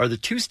 are the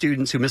two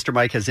students who Mr.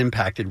 Mike has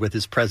impacted with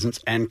his presence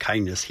and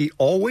kindness. He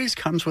always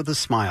comes with a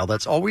smile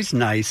that's always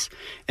nice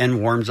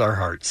and warms our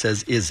hearts,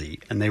 says Izzy.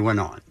 And they went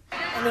on.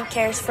 And he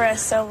cares for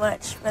us so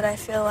much, but I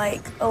feel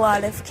like a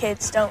lot of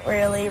kids don't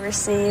really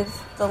receive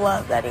the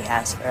love that he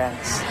has for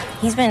us.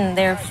 He's been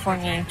there for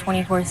me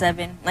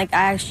 24/7. Like,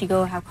 I actually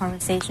go have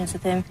conversations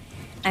with him.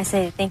 I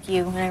say thank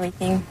you and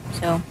everything.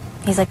 So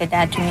he's like a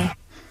dad to me.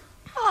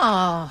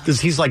 Oh.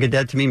 Does he's like a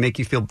dad to me make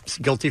you feel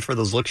guilty for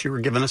those looks you were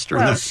giving us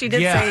during this? She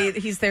did say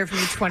he's there for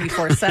me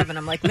 24/7.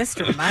 I'm like,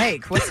 Mr.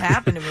 Mike, what's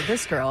happening with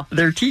this girl?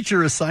 Their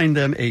teacher assigned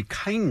them a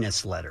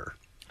kindness letter.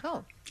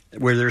 Oh.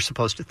 Where they're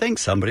supposed to thank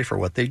somebody for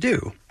what they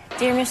do.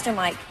 Dear Mr.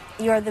 Mike,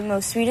 you are the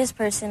most sweetest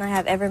person I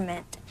have ever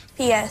met.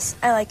 P.S.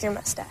 I like your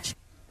mustache.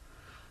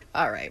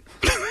 All right.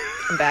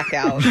 I'm back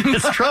out.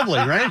 It's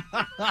troubling, right?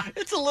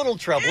 It's a little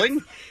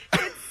troubling.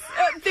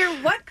 They're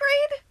what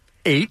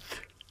grade? 8th.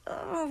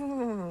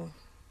 Oh.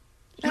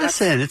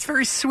 Listen, it's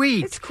very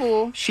sweet. It's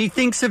cool. She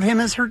thinks of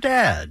him as her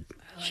dad.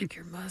 I like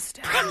your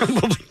mustache.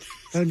 Probably.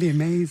 That'd be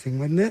amazing,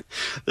 wouldn't it?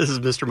 This is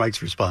Mr.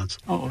 Mike's response.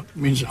 Oh, it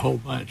means a whole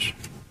bunch.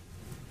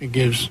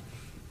 It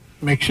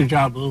makes your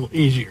job a little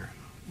easier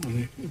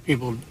when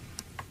people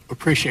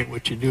appreciate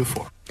what you do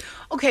for.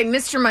 Okay,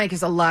 Mr. Mike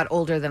is a lot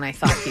older than I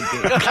thought he'd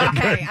be.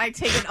 Okay, I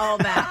take it all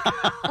back.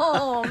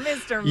 Oh,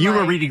 Mr. Mike. You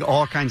were reading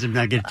all kinds of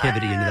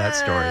negativity into that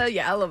story.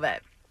 Yeah, I love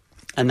it.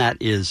 And that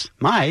is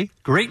my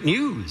great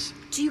news.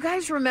 Do you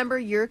guys remember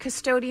your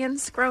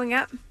custodians growing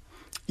up?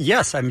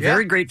 Yes, I'm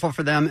very grateful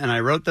for them, and I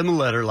wrote them a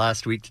letter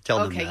last week to tell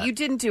them that. Okay, you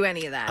didn't do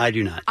any of that. I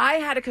do not. I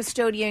had a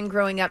custodian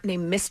growing up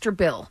named Mr.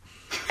 Bill,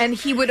 and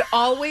he would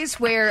always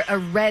wear a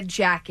red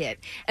jacket.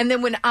 And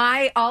then when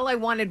all I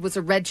wanted was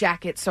a red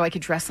jacket so I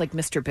could dress like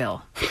Mr.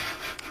 Bill.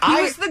 He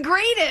was the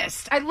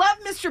greatest. I love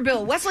Mr.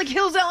 Bill. Westlake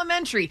Hills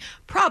Elementary.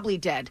 Probably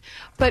dead.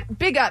 But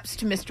big ups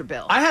to Mr.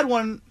 Bill. I had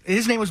one.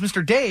 His name was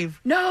Mr. Dave.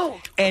 No.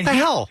 And what the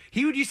hell?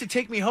 He would used to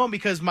take me home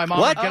because my mom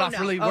would get off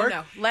early work.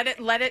 Oh, no.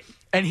 Let it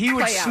And he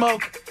would play out.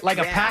 smoke like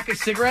a pack of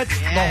cigarettes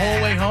the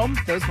whole way home.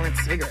 Those weren't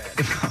cigarettes.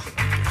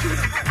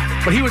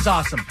 But he was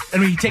awesome.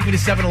 And he'd take me to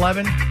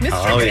 7-Eleven.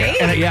 Mr. Dave?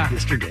 And, yeah.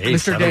 Mr. Dave.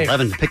 Mr. Dave.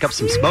 7-Eleven to pick up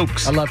some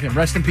smokes. I love him.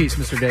 Rest in peace,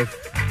 Mr. Dave.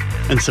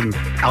 And some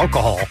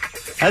alcohol.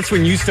 That's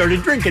when you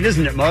started drinking,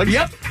 isn't it, Muggs?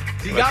 Yep.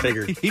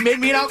 He made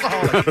me an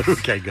alcoholic.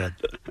 Okay, good.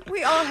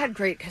 We all had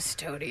great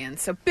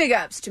custodians, so big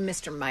ups to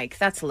Mr. Mike.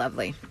 That's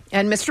lovely.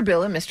 And Mr.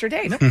 Bill and Mr.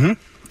 Dave. Mm-hmm.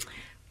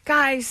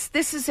 Guys,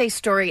 this is a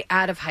story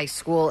out of high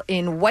school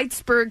in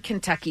Whitesburg,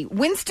 Kentucky.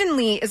 Winston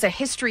Lee is a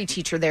history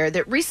teacher there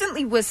that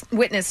recently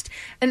witnessed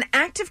an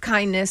act of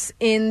kindness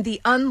in the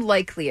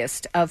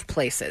unlikeliest of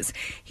places.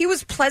 He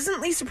was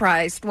pleasantly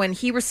surprised when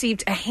he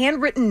received a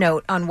handwritten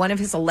note on one of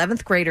his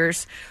 11th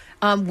graders'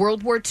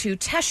 World War II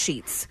test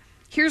sheets.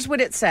 Here's what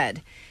it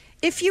said.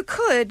 If you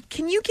could,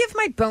 can you give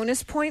my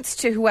bonus points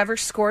to whoever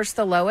scores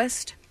the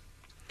lowest?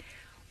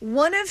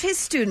 One of his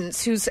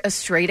students, who's a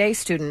straight A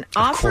student,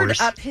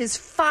 offered up his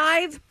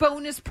 5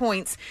 bonus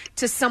points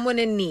to someone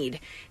in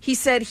need. He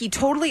said he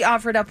totally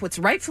offered up what's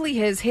rightfully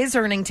his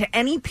earning to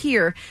any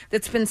peer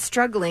that's been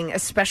struggling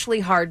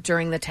especially hard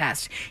during the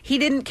test. He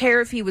didn't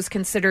care if he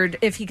considered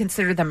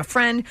them a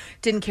friend,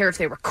 didn't care if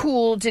they were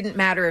cool, didn't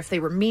matter if they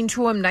were mean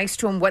to him, nice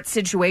to him, what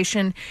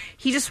situation.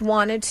 He just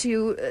wanted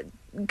to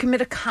commit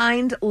a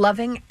kind,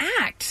 loving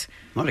act.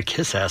 What a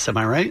kiss ass, am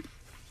I right?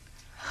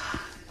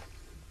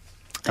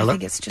 I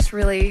think it's just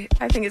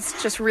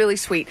really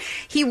sweet.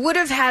 He would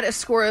have had a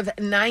score of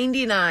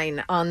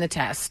 99 on the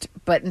test,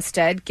 but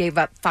instead gave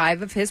up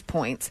 5 of his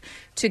points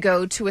to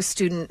go to a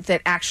student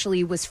that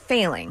actually was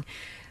failing.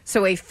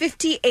 So a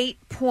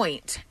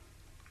 58-point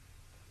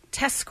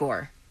test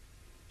score.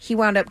 He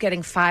wound up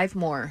getting 5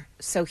 more,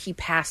 so he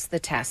passed the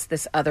test,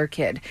 this other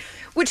kid,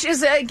 which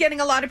is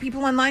getting a lot of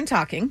people online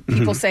talking.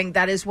 People saying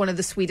that is one of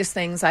the sweetest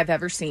things I've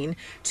ever seen,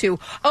 to,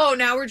 oh,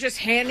 now we're just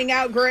handing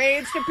out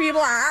grades to people.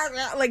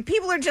 Like,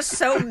 people are just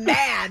so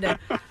mad.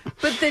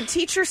 But the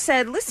teacher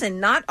said,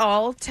 listen, not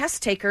all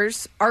test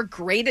takers are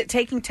great at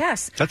taking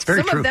tests. That's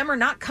very true. Some of them are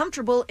not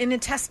comfortable in a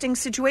testing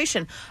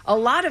situation. A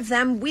lot of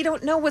them, we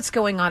don't know what's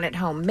going on at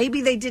home.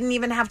 Maybe they didn't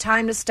even have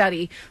time to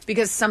study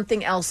because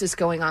something else is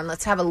going on.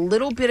 Let's have a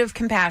little bit of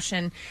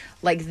compassion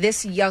like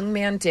this young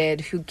man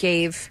did, who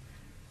gave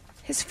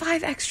his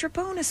 5 extra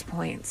bonus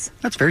points.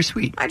 That's very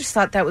sweet. I just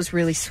thought that was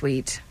really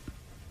sweet.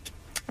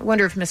 I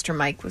wonder if Mr.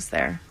 Mike was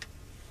there.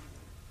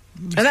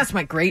 And that's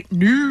my great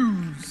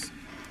news.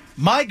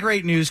 My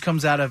great news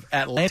comes out of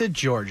Atlanta,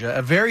 Georgia.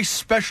 A very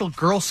special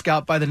Girl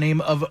Scout by the name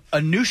of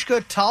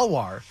Anushka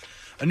Talwar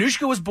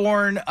Anushka was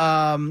born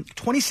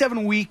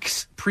 27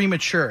 weeks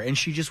premature, and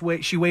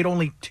she weighed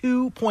only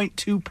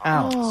 2.2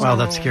 pounds. Oh. Wow,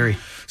 that's scary.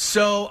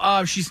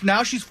 So she's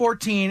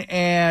 14,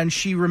 and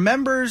she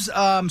remembers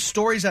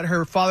stories that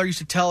her father used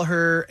to tell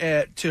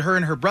her to her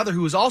and her brother,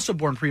 who was also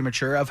born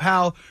premature, of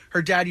how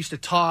her dad used to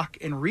talk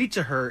and read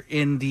to her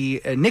in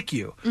the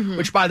NICU.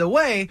 Which, by the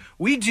way,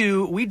 we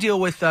deal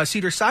with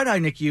Cedars-Sinai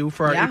NICU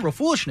for our April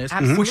Foolishness,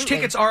 which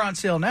tickets are on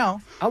sale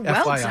now. Oh,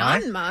 well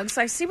FYI. done, Muggs.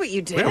 I see what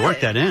you did. Way to work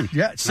that in.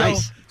 Yeah. So,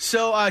 nice.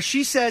 So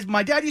she said,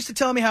 my dad used to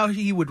tell me how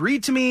he would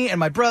read to me and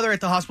my brother at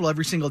the hospital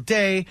every single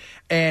day,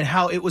 and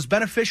how it was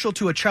beneficial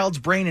to a child's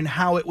brain, and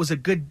how it was a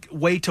good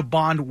way to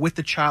bond with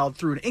the child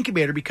through an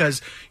incubator,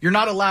 because you're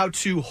not allowed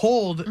to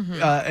hold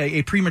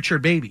a premature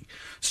baby.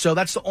 So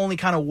that's the only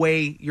kind of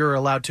way you're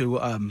allowed to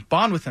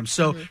bond with them.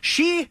 So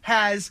she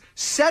has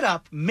set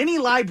up mini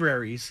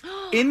libraries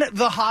in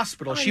the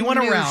hospital. She went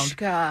around.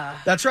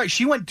 That's right.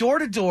 She went door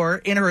to door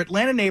in her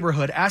Atlanta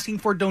neighborhood asking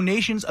for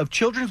donations of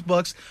children's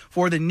books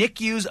for the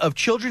NICUs of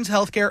Children's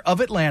Healthcare of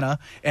Atlanta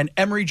and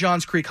Emory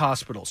Johns Creek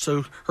Hospital.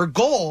 So her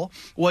goal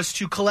was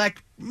to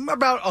collect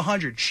about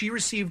 100. She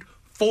received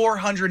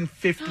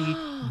 450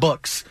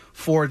 books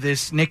for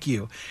this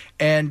NICU.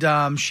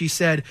 And she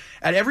said,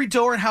 at every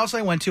door and house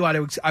I went to,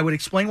 I would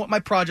explain what my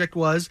project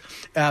was.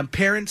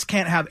 Parents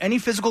can't have any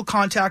physical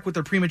contact with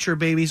their premature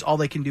babies. All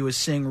they can do is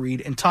sing, read,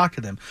 and talk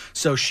to them.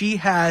 So she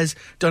has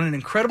done an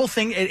incredible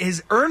thing. It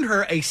has earned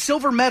her a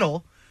silver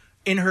medal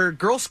in her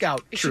Girl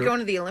Scout Is troop. she going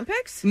to the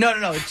Olympics? No.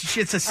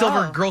 It's a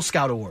silver Girl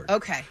Scout award.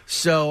 Okay.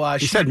 So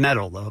she said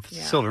medal, though.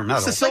 Silver medal.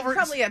 It's a silver, like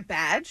probably a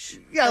badge?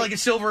 Yeah, like a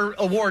silver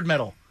award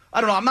medal. I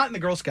don't know. I'm not in the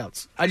Girl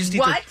Scouts. I just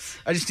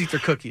eat their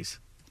cookies.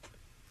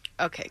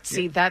 Okay.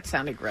 See, that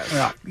sounded gross.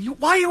 Yeah.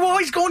 Why are you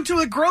always going to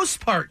the gross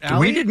part,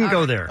 Allie? We didn't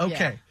go there.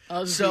 Okay.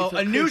 So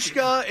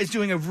Anushka is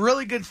doing a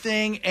really good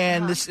thing,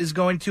 and this is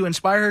going to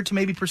inspire her to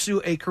maybe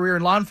pursue a career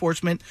in law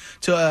enforcement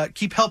to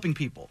keep helping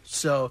people.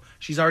 So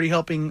she's already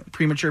helping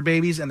premature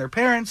babies and their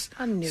parents.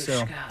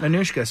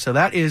 Anushka. So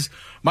that is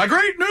my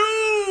great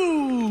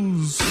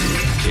news.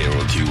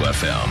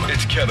 KROQ-FM.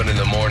 It's Kevin in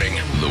the Morning.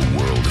 The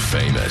world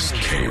famous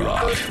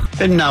K-Rock.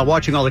 Been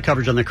watching all the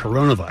coverage on the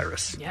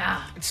coronavirus.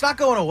 Yeah. It's not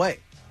going away.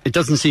 It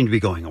doesn't seem to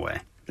be going away.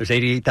 There's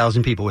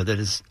 88,000 people with it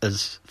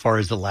as far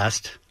as the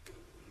last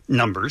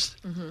numbers,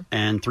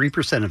 and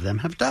 3% of them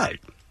have died.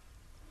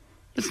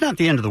 It's not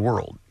the end of the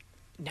world.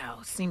 No,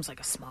 it seems like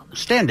a small number.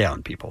 Stand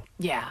down, people.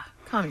 Yeah,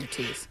 calm your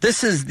teeth.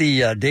 This is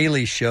the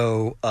Daily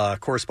Show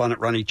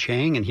correspondent Ronnie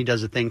Chang, and he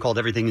does a thing called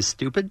Everything is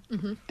Stupid,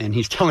 and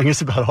he's telling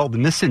us about all the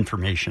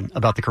misinformation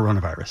about the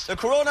coronavirus. The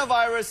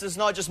coronavirus is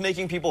not just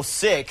making people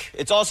sick,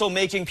 it's also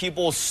making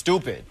people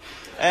stupid.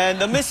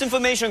 And the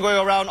misinformation going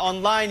around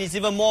online is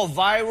even more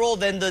viral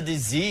than the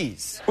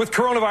disease. With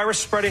coronavirus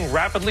spreading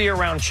rapidly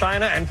around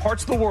China and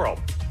parts of the world,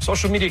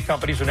 social media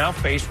companies are now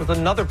faced with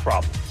another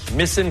problem: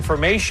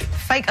 misinformation.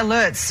 Fake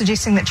alerts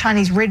suggesting that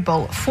Chinese Red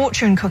Bull,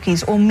 fortune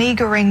cookies, or mee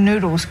goreng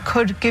noodles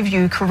could give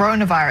you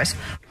coronavirus.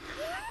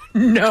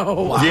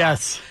 No.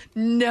 Yes.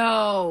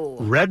 No.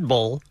 Red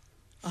Bull,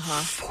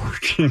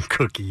 fortune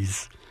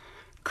cookies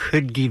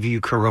could give you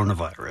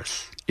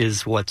coronavirus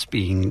is what's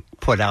being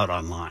put out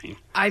online.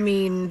 I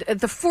mean,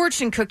 the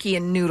fortune cookie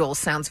and noodle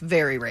sounds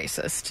very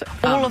racist.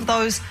 All of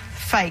those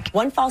fake.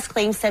 One false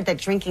claim said that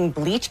drinking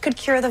bleach could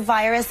cure the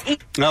virus.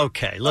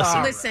 Okay,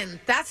 listen. Listen,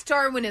 that's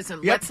Darwinism.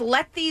 Yep. Let's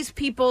let these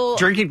people...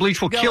 Drinking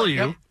bleach will go. kill you.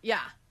 Yep.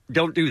 Yeah.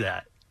 Don't do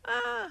that.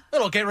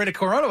 It'll get rid of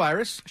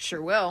coronavirus.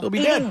 Sure will. They'll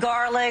be Eating dead.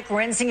 garlic,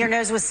 rinsing your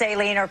nose with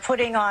saline, or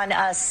putting on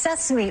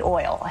sesame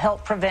oil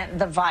help prevent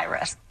the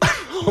virus.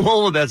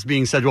 All of that's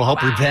being said will help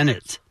prevent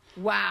it.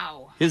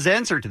 Wow. His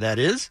answer to that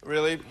is?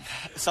 Really?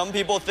 Some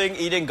people think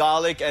eating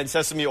garlic and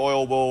sesame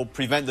oil will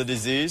prevent the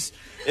disease.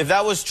 If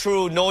that was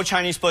true, no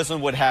Chinese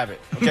person would have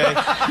it, okay?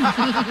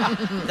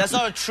 That's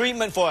not a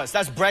treatment for us.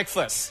 That's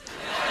breakfast.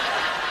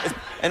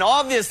 And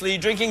obviously,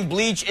 drinking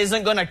bleach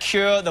isn't going to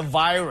cure the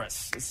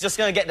virus. It's just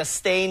going to get the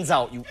stains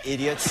out, you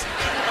idiots.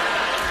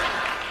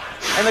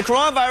 And the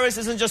coronavirus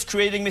isn't just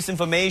creating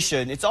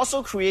misinformation. It's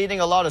also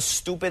creating a lot of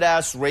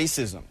stupid-ass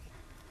racism.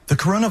 The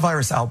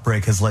coronavirus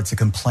outbreak has led to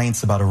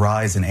complaints about a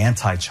rise in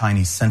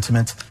anti-Chinese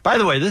sentiment. By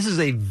the way, this is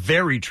a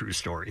very true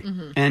story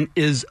and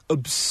is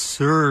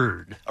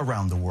absurd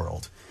around the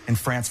world. In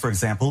France, for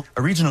example,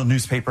 a regional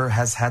newspaper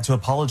has had to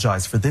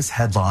apologize for this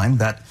headline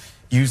that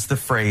used the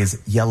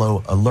phrase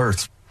yellow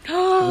alert.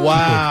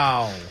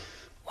 Wow.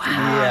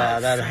 Yeah,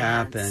 that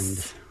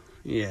happened.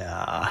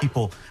 Yeah.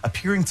 People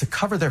appearing to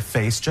cover their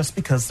face just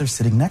because they're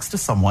sitting next to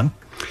someone.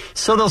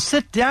 So they'll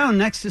sit down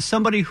next to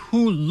somebody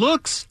who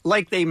looks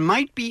like they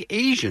might be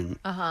Asian,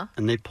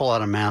 and they pull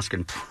out a mask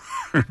and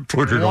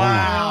put it on.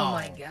 Oh,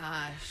 my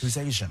gosh. Who's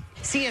Asian?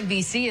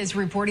 CNBC is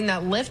reporting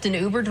that Lyft and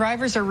Uber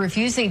drivers are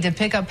refusing to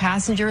pick up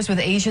passengers with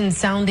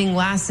Asian-sounding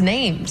last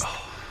names.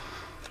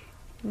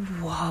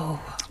 Whoa.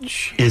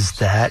 Is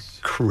that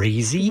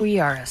crazy? We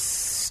are a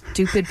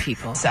stupid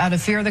people. Out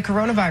of fear of the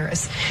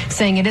coronavirus,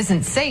 saying it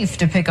isn't safe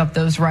to pick up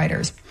those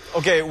riders.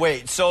 Okay,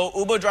 wait. So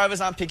Uber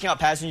drivers aren't picking up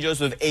passengers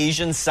with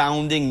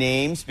Asian-sounding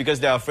names because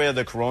they're afraid of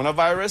the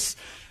coronavirus?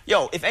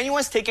 Yo, if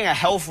anyone's taking a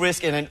health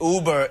risk in an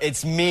Uber,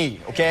 it's me,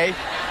 okay?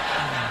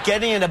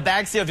 Getting in the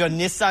backseat of your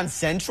Nissan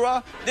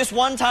Sentra? This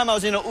one time I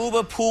was in an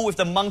Uber pool with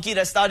the monkey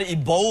that started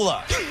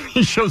Ebola.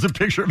 He shows a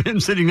picture of him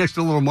sitting next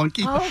to a little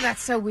monkey. Oh,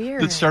 that's so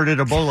weird. That started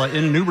Ebola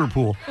in an Uber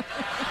pool.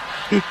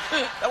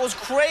 That was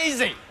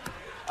crazy.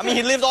 I mean,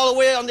 he lived all the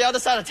way on the other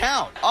side of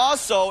town.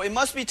 Also, it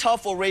must be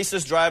tough for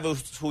racist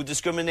drivers who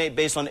discriminate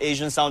based on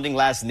Asian-sounding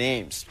last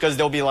names. Because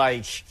they'll be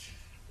like,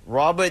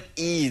 Robert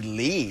E.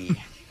 Lee.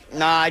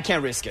 Nah, I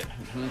can't risk it.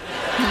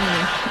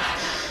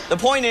 The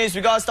point is,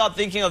 we gotta stop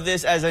thinking of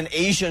this as an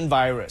Asian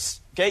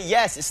virus. Okay,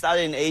 yes, it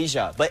started in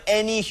Asia, but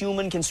any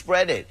human can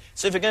spread it.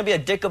 So if you're gonna be a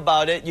dick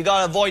about it, you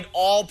gotta avoid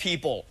all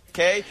people,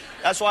 okay?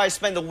 That's why I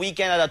spent the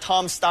weekend at a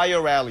Tom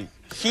Steyer rally.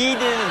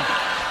 Even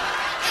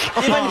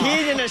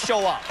he didn't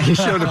show up. He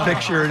showed a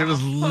picture, and it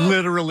was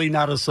literally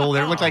not a soul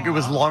there. It looked like it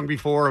was long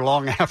before or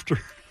long after.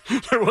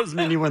 There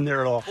wasn't anyone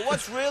there at all. But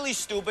what's really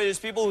stupid is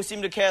people who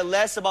seem to care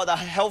less about the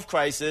health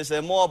crisis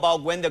and more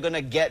about when they're going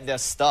to get their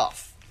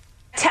stuff.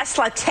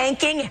 Tesla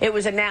tanking. It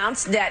was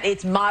announced that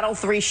its Model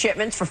 3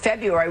 shipments for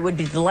February would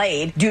be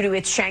delayed due to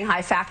its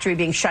Shanghai factory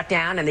being shut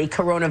down and the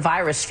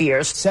coronavirus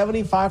fears.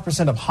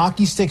 75% of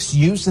hockey sticks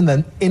used in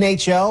the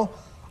NHL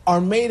are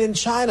made in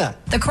China.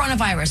 The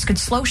coronavirus could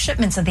slow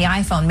shipments of the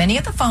iPhone. Many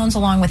of the phones,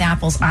 along with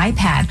Apple's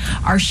iPad,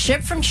 are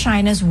shipped from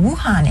China's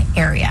Wuhan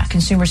area.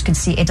 Consumers could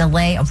see a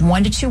delay of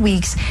 1 to 2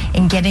 weeks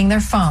in getting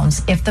their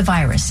phones if the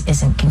virus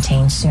isn't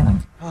contained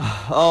soon.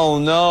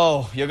 Oh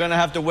no, you're gonna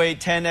have to wait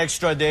 10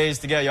 extra days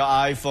to get your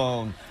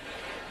iPhone.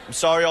 I'm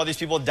sorry all these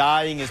people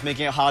dying is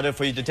making it harder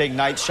for you to take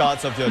night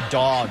shots of your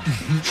dog.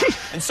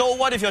 And so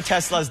what if your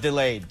Tesla's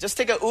delayed? Just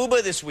take an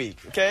Uber this week,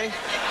 okay?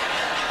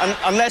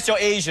 Unless you're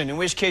Asian, in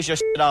which case you're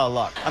shit out of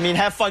luck. I mean,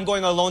 have fun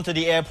going alone to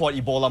the airport,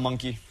 Ebola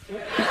monkey.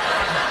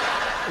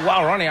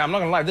 Wow, Ronnie, I'm not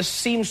gonna lie, this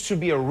seems to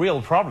be a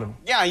real problem.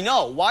 Yeah, I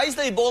know. Why is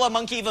the Ebola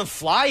monkey even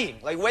flying?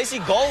 Like, where's he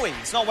going?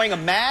 He's not wearing a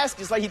mask.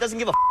 It's like he doesn't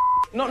give a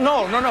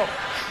No.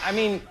 I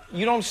mean,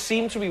 you don't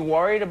seem to be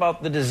worried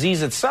about the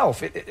disease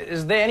itself.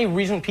 Is there any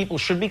reason people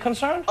should be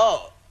concerned?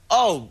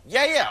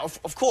 Yeah,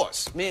 of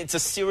course. I mean, it's a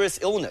serious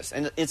illness,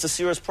 and it's a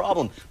serious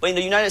problem. But in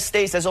the United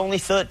States, there's only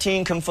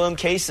 13 confirmed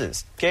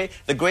cases, okay?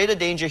 The greater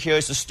danger here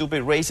is the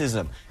stupid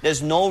racism.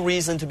 There's no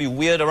reason to be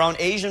weird around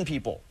Asian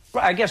people.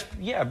 Right, I guess,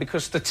 yeah,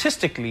 because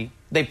statistically,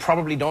 they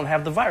probably don't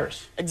have the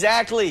virus.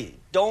 Exactly.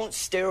 Don't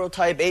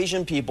stereotype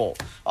Asian people.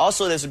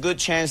 Also, there's a good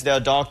chance they're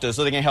doctors,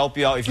 so they can help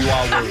you out if you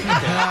are worried,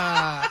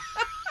 okay?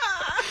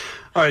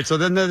 All right, so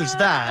then there's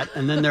that,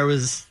 and then there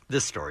was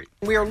this story.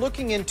 We are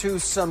looking into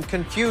some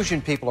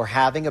confusion people are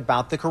having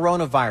about the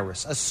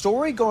coronavirus. A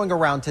story going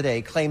around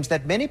today claims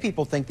that many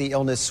people think the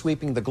illness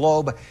sweeping the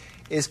globe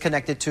is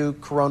connected to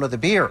Corona the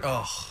beer.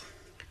 Oh.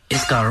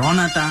 It's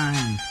Corona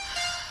time.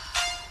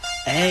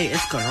 Hey,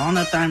 it's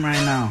Corona time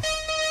right now.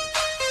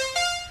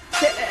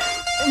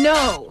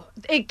 No,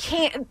 it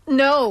can't.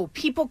 No,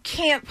 people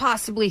can't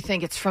possibly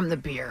think it's from the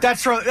beer.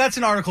 That's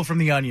an article from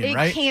The Onion,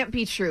 right? It can't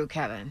be true,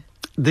 Kevin.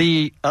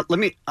 I'm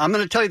going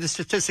to tell you the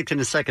statistics in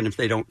a second if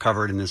they don't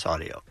cover it in this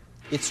audio.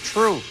 It's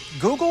true.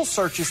 Google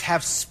searches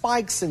have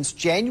spiked since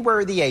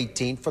January the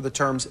 18th for the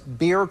terms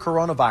beer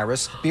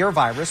coronavirus, beer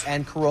virus,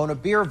 and corona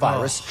beer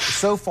virus.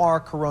 So far,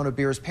 Corona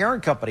Beer's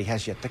parent company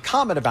has yet to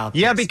comment about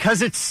this. Yeah,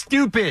 because it's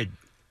stupid.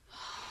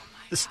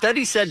 The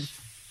study said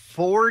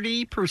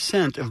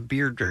 40% of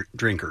beer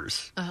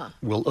drinkers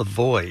will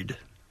avoid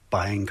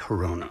buying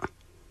Corona.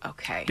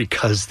 Okay.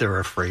 Because they're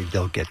afraid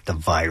they'll get the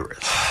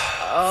virus.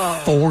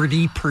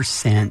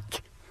 40%.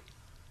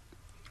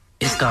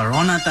 It's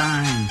Corona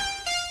time.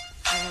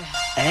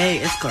 Hey,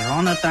 it's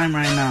Corona time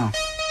right now.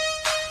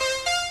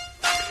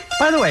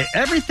 By the way,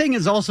 everything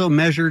is also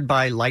measured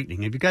by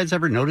lightning. Have you guys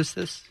ever noticed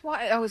this?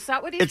 Why? Oh, is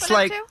that what he's It's been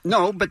like, up to?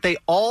 no, but they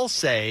all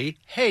say,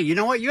 hey, you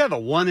know what? You have a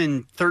 1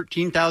 in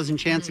 13,000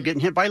 chance of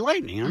getting hit by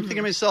lightning. And I'm thinking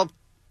to myself,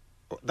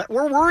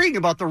 we're worrying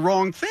about the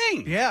wrong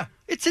thing. Yeah.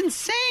 It's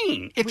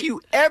insane. If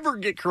you ever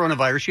get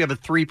coronavirus, you have a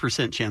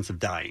 3% chance of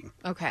dying.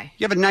 Okay.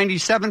 You have a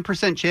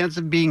 97% chance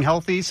of being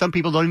healthy. Some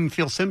people don't even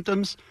feel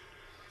symptoms.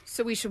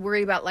 So we should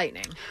worry about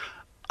lightning.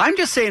 I'm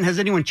just saying, has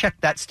anyone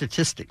checked that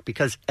statistic?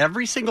 Because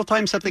every single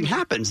time something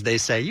happens, they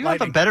say, you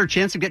have a better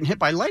chance of getting hit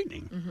by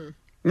lightning.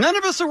 None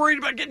of us are worried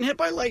about getting hit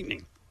by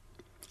lightning.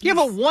 You have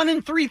a 1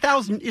 in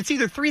 3,000. It's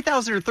either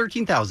 3,000 or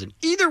 13,000.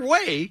 Either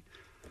way,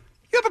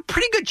 you have a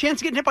pretty good chance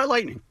of getting hit by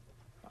lightning.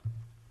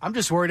 I'm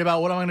just worried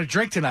about what I'm going to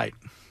drink tonight.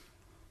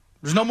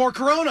 There's no more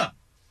Corona.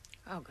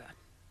 Oh, God.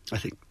 I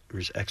think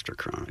there's extra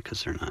Corona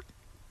because they're not.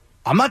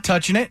 I'm not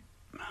touching it.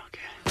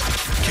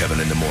 Kevin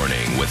in the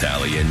Morning with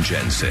Ali and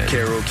Jensen.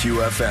 Carol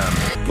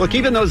QFM. Look,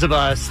 even those of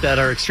us that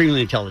are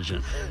extremely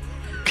intelligent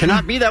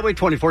cannot be that way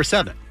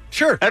 24/7.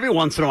 Sure. Every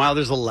once in a while,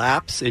 there's a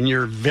lapse in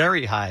your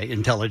very high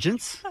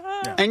intelligence,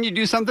 and you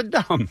do something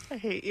dumb. I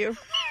hate you.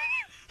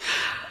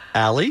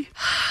 Allie?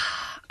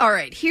 All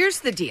right,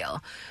 here's the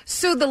deal.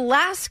 So the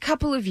last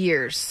couple of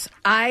years,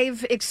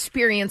 I've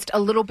experienced a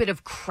little bit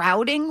of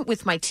crowding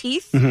with my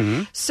teeth.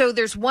 Mm-hmm. So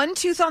there's one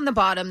tooth on the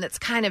bottom that's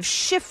kind of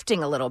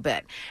shifting a little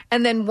bit,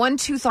 and then one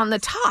tooth on the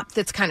top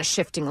that's kind of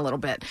shifting a little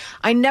bit.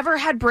 I never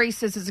had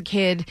braces as a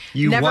kid.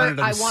 Wanted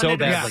them I so wanted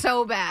them badly.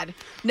 so bad.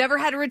 Never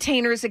had a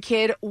retainer as a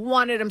kid.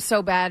 Wanted them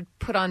so bad.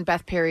 Put on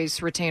Beth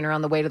Perry's retainer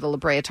on the way to the La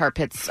Brea Tar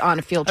Pits on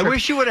a field I trip.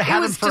 wish you would have It had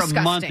them was for a month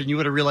disgusting. and you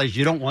would have realized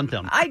you don't want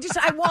them. I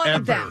wanted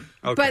Ever. them.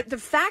 Okay. But the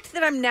fact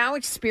that I'm now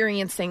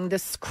experiencing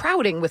this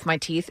crowding with my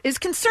teeth is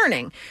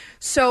concerning.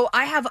 So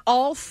I have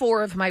all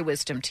 4 of my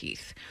wisdom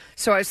teeth.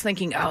 So I was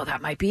thinking, oh,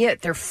 that might be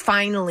it. They're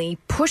finally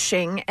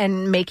pushing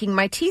and making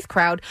my teeth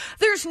crowd.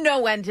 There's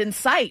no end in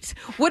sight.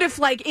 What if,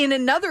 like, in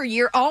another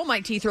year, all my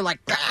teeth are like,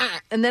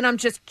 and then I'm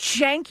just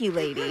janky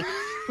lady?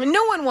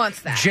 No one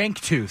wants that. Jank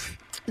tooth.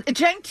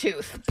 Jank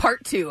Tooth,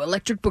 Part 2,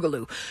 Electric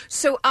Boogaloo.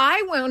 So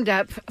I wound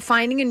up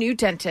finding a new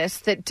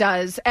dentist that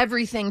does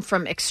everything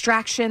from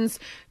extractions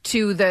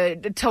to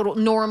the total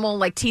normal,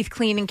 like teeth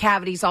cleaning,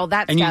 cavities, all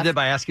that And stuff. you did it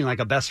by asking like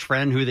a best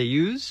friend who they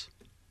use?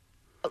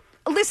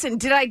 Listen,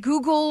 did I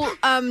Google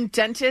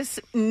dentists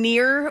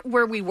near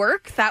where we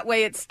work? That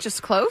way it's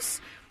just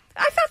close.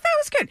 I thought that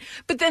was good.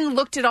 But then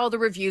looked at all the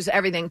reviews,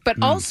 everything.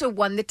 But also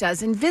one that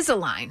does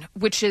Invisalign,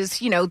 which is,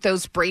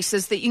 those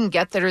braces that you can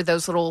get that are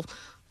those little...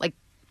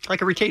 Like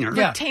a retainer.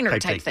 Retainer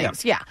type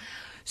things, yeah.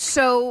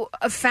 So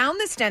I found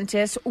this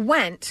dentist,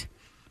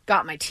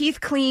 got my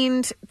teeth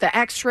cleaned, the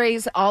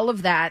x-rays, all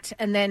of that.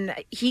 And then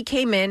he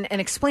came in and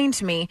explained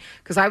to me,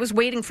 because I was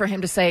waiting for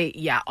him to say,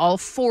 yeah, all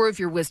 4 of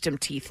your wisdom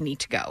teeth need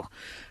to go.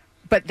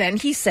 But then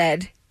he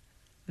said,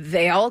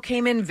 they all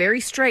came in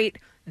very straight.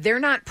 They're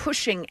not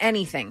pushing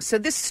anything. So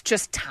this is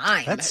just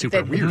time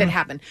that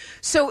happened.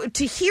 So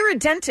to hear a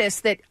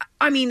dentist that,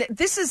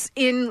 this is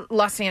in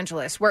Los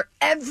Angeles where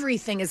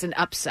everything is an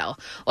upsell.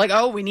 Like,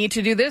 oh, we need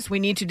to do this. We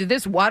need to do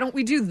this. Why don't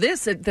we do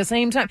this at the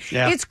same time?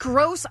 Yeah. It's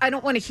gross. I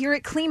don't want to hear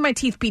it. Clean my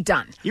teeth, be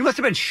done. You must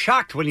have been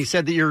shocked when he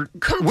said that your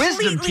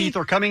wisdom teeth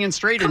are coming in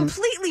straight.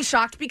 Completely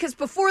shocked, because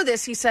before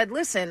this he said,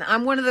 listen,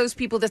 I'm one of those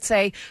people that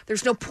say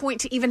there's no point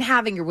to even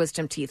having your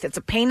wisdom teeth. It's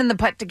a pain in the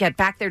butt to get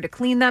back there to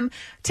clean them.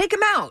 Take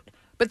them out.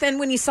 But then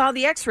when he saw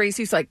the x-rays,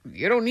 he's like,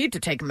 you don't need to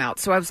take them out.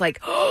 So I was like,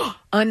 oh,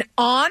 an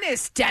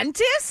honest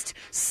dentist?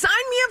 Sign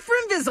me up for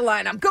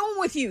Invisalign. I'm going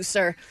with you,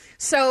 sir.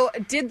 So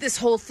did this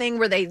whole thing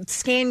where they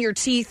scan your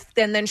teeth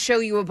and then show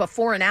you a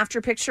before and after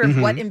picture of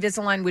what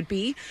Invisalign would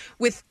be.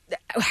 With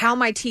how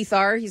my teeth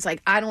are, he's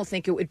like, I don't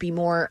think it would be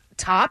more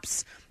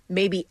tops,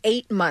 maybe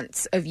 8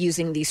 months of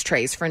using these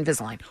trays for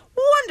Invisalign.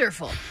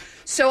 Wonderful.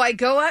 So I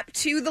go up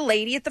to the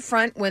lady at the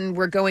front when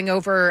we're going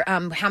over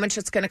how much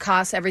it's going to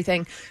cost,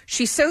 everything.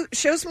 She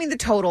shows me the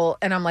total,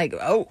 and I'm like,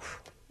 oh,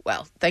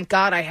 well, thank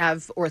God I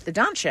have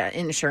orthodontia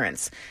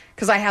insurance,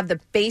 because I have the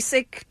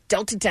basic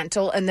Delta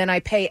Dental, and then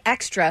I pay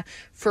extra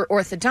for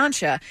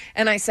orthodontia.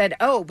 And I said,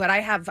 oh, but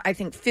I have, I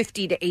think,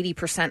 50 to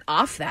 80%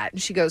 off that.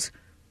 And she goes,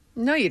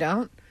 no, you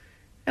don't.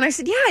 And I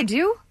said, yeah, I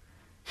do.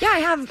 Yeah, I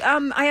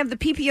have the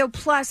PPO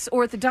Plus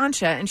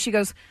orthodontia. And she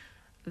goes,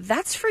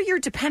 that's for your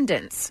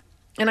dependents.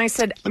 And I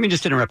said... Let me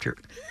just interrupt here.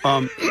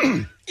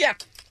 Yeah.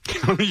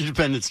 How many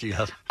dependents do you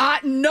have?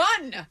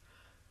 None.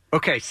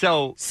 Okay,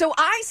 so... So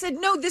I said,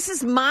 no, this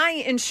is my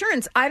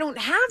insurance. I don't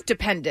have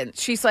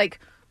dependents. She's like,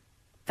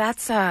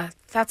 that's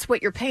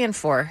what you're paying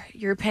for.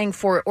 You're paying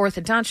for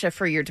orthodontia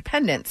for your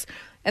dependents.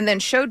 And then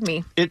showed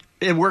me... It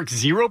works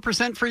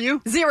 0% for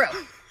you?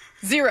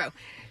 Zero.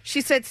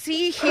 She said,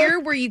 see here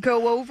where you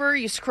go over,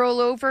 you scroll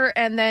over,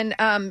 and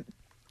then...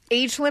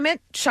 age limit,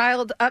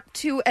 child up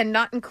to and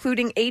not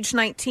including age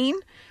 19.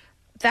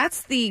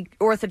 That's the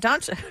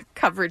orthodontia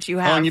coverage you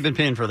have. How long you been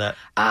paying for that?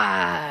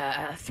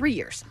 3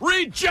 years.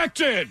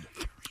 Rejected!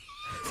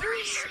 3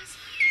 years.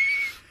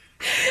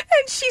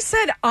 And she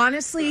said,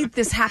 honestly,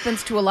 this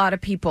happens to a lot of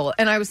people.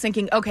 And I was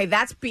thinking, okay,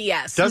 that's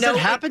BS. Does it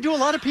happen to a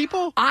lot of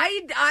people?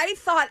 I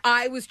thought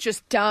I was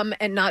just dumb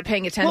and not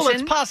paying attention. Well,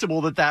 it's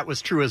possible that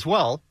was true as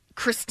well.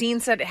 Christine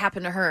said it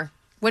happened to her.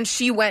 When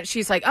she went,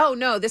 she's like, oh,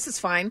 no, this is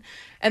fine.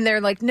 And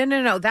they're like,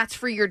 no, that's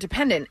for your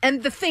dependent.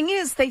 And the thing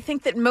is, they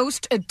think that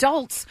most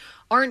adults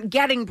aren't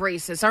getting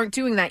braces, aren't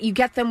doing that. You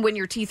get them when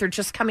your teeth are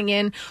just coming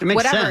in,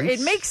 whatever. Sense.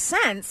 It makes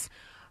sense.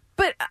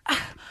 But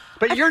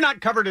you're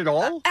not covered at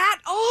all? At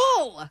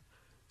all.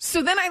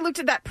 So then I looked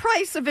at that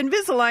price of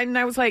Invisalign, and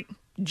I was like,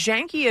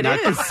 janky it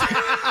is.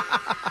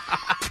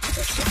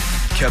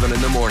 Kevin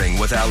in the Morning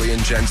with Ali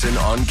and Jensen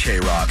on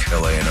K-Rock,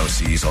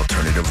 LANOC's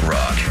alternative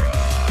rock.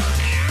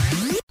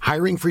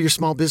 Hiring for your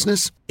small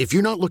business? If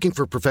you're not looking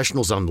for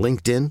professionals on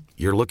LinkedIn,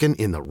 you're looking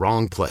in the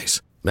wrong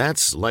place.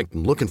 That's like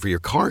looking for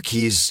your car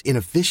keys in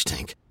a fish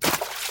tank.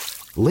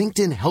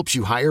 LinkedIn helps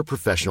you hire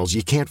professionals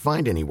you can't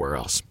find anywhere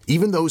else,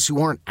 even those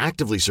who aren't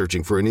actively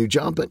searching for a new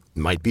job but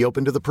might be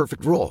open to the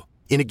perfect role.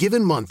 In a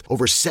given month,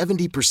 over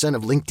 70%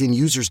 of LinkedIn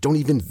users don't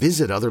even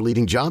visit other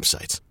leading job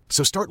sites.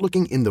 So start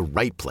looking in the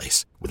right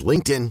place. With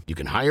LinkedIn, you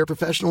can hire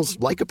professionals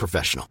like a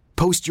professional.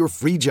 Post your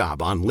free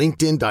job on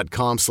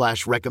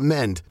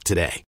linkedin.com/recommend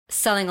today.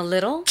 Selling a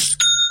little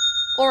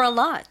or a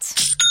lot?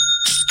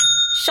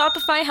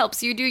 Shopify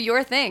helps you do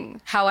your thing,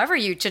 however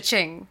you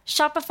cha-ching.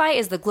 Shopify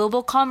is the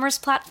global commerce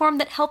platform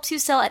that helps you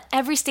sell at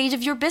every stage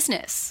of your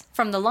business.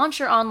 From the launch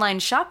your online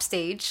shop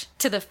stage,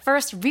 to the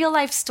first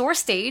real-life store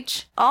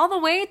stage, all the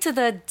way to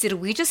the did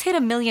we just hit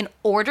 1 million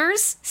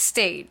orders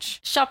stage.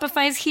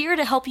 Shopify's here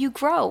to help you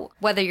grow.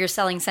 Whether you're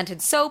selling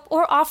scented soap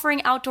or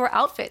offering outdoor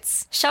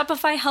outfits,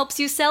 Shopify helps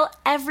you sell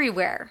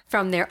everywhere.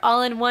 From their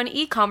all-in-one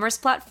e-commerce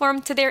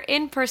platform to their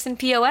in-person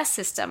POS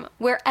system,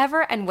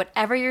 wherever and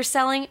whatever you're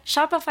selling,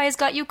 Shopify's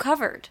got you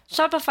covered.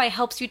 Shopify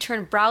helps you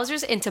turn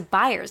browsers into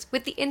buyers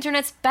with the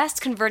internet's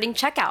best converting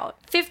checkout.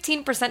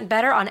 15%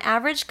 better on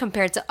average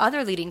compared to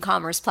other leading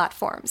commerce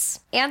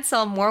platforms. And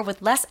sell more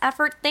with less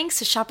effort thanks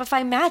to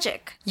Shopify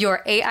Magic,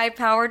 your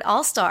AI-powered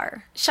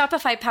all-star.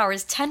 Shopify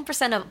powers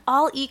 10% of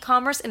all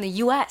e-commerce in the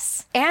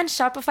U.S. And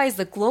Shopify is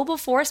the global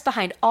force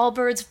behind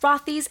Allbirds,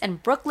 Rothy's,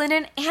 and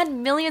Brooklinen,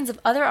 and millions of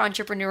other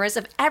entrepreneurs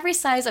of every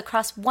size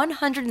across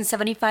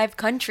 175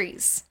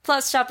 countries.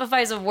 Plus,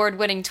 Shopify's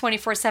award-winning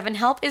 24/7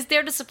 help is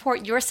there to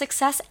support your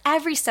success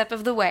every step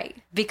of the way.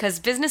 Because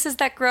businesses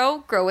that grow,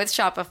 grow with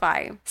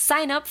Shopify.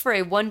 Sign up for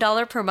a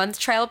 $1 per month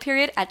trial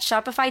period at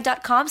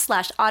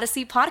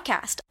shopify.com/Odyssey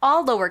Podcast,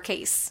 all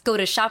lowercase. Go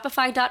to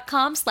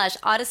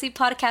shopify.com/Odyssey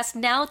Podcast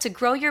now to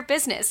grow your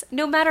business,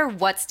 no matter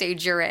what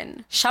stage you're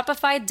in.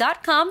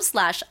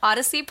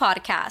 Shopify.com/Odyssey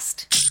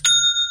Podcast.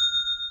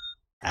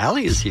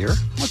 Allie is here.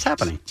 What's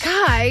happening?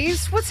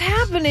 Guys, what's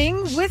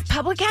happening with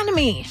Public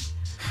Enemy?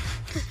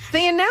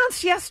 They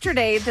announced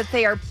yesterday that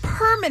they are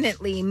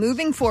permanently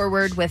moving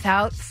forward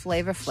without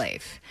Flavor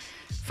Flav,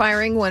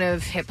 firing one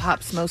of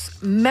hip-hop's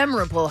most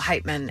memorable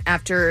hype men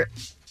after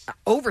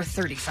over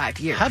 35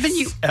 years. Haven't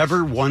you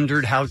ever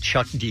wondered how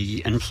Chuck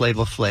D and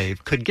Flavor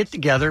Flav could get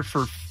together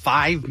for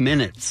 5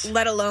 minutes?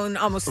 Let alone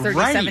almost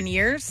 37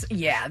 years?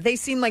 Yeah, they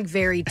seem like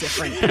very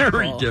different people.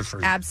 Very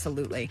different.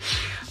 Absolutely.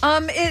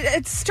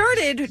 It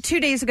started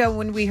 2 days ago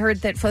when we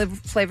heard that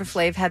Flavor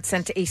Flav had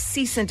sent a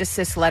cease and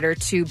desist letter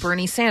to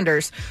Bernie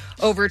Sanders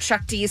over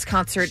Chuck D's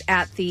concert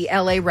at the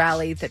LA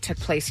rally that took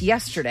place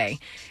yesterday.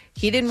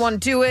 He didn't want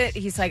to do it.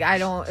 He's like,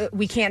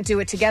 we can't do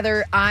it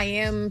together. I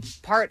am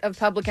part of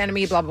Public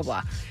Enemy, blah, blah,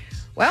 blah.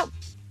 Well,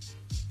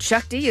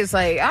 Chuck D is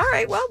like, all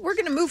right, well, we're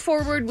going to move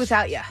forward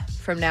without you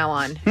from now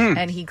on.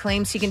 And he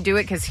claims he can do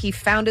it because he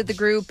founded the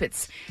group.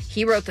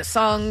 He wrote the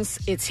songs.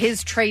 It's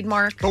his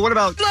trademark. But what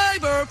about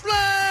Flavor Flav?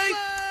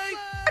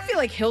 I feel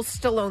like he'll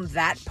still own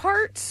that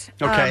part.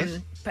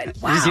 Okay. But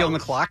wow. Is he on the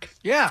clock?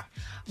 Yeah.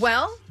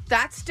 Well,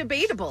 that's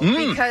debatable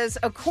because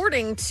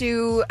according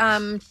to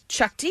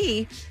Chuck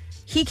D,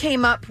 he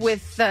came up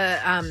with their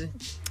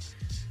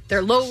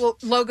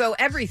logo,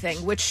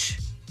 everything, which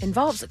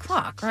involves a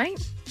clock,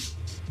 right?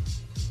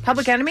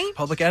 Public Enemy?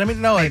 Public Enemy?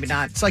 No, maybe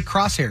not. It's like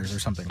Crosshairs or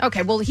something.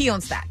 Okay, well, he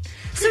owns that.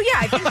 So, yeah,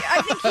 I think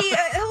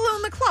he'll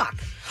own the clock.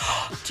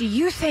 Do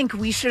you think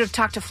we should have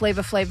talked to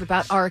Flavor Flav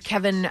about our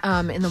Kevin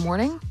in the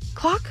Morning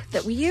clock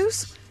that we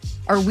use?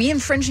 Are we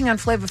infringing on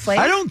Flavor Flav?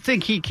 I don't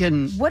think he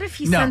can. What if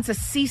he sends a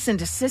cease and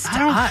desist to us? I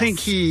don't think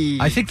he.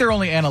 I think they're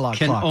only analog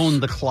can clocks.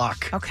 own the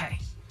clock. Okay.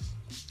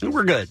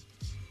 We're good.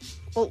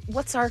 Well,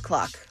 what's our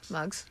clock,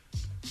 Muggs?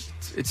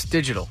 It's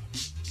digital.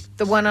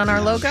 The one on our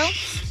logo?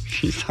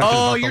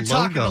 Oh, you're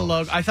talking about the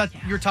logo. I thought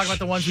you were talking about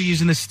the ones we use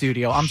in the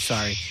studio. I'm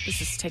sorry.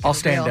 This is taking I'll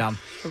stand down.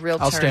 A real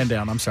I'll turn. stand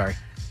down. I'm sorry.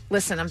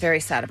 Listen, I'm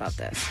very sad about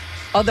this.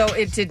 Although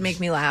it did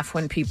make me laugh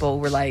when people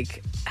were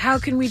like, how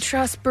can we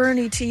trust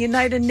Bernie to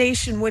unite a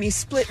nation when he's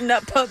splitting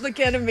up Public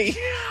Enemy?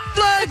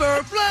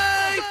 Flavor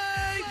Flav!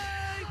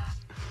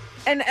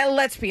 And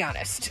let's be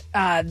honest,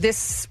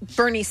 this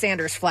Bernie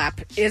Sanders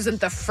flap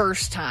isn't the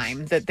first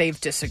time that they've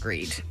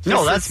disagreed.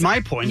 No, that's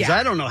my point. Yeah.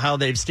 I don't know how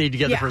they've stayed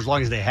together for as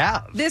long as they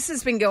have. This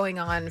has been going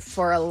on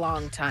for a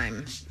long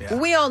time. Yeah.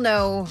 We all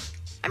know,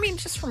 I mean,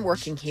 just from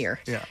working here,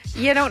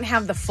 you don't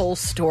have the full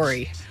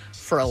story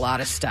for a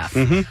lot of stuff.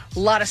 A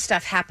lot of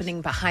stuff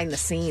happening behind the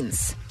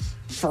scenes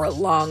for a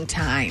long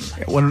time.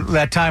 When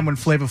that time when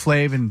Flavor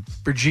Flav and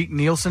Brigitte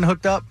Nielsen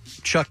hooked up,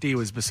 Chuck D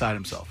was beside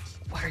himself.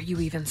 What are you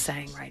even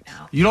saying right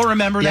now? You don't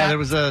remember that? Yeah, there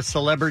was a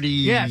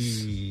celebrity The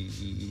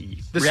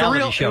reality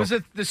surreal show. It was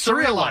the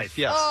Surreal Life.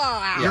 Yes.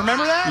 Oh, You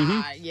remember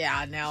that?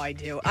 Yeah, now I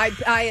do. I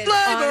had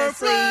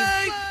honestly,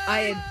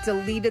 I had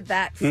deleted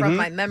that from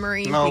my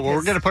memory. Oh, well, we're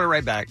because going to put it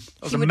right back.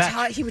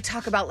 he would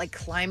talk about like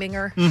climbing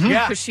her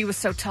Yeah. because she was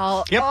so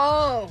tall. Yep.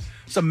 Oh,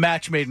 It's a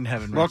match made in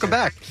heaven. Welcome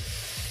back.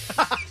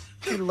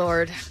 good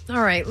Lord.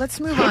 All right, let's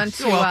move on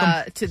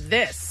to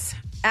this.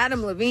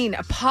 Adam Levine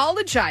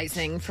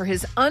apologizing for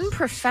his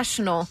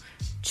unprofessional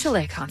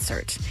Chile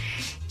concert.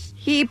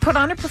 He put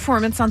on a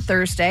performance on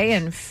Thursday,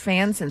 and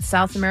fans in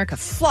South America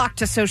flocked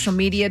to social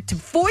media to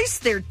voice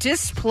their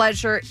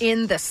displeasure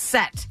in the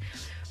set.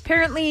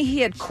 Apparently,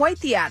 he had quite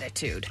the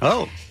attitude.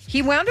 Oh.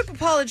 He wound up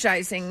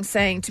apologizing,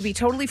 saying, to be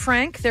totally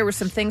frank, there were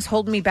some things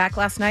holding me back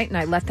last night, and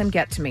I let them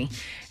get to me.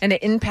 And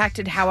it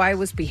impacted how I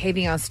was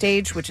behaving on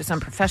stage, which is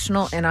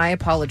unprofessional, and I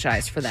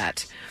apologize for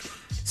that.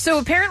 So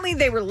apparently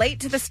they were late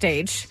to the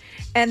stage,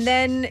 and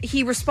then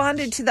he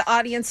responded to the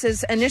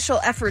audience's initial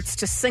efforts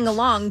to sing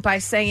along by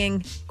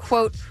saying,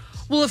 quote,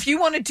 Well, if you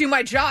want to do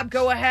my job,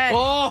 go ahead.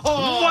 Oh,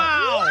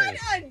 wow. What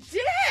a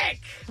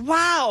dick.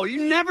 Wow,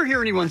 you never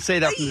hear anyone say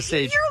that from the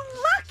stage. You're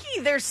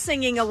lucky they're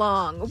singing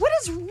along. What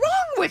is wrong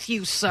with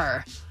you,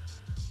 sir?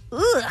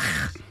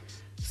 Ugh.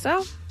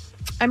 So,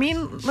 I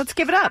mean, let's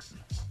give it up.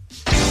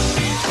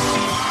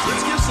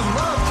 Let's give some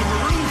love to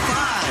Maroon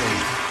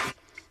 5.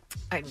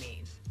 I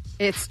mean,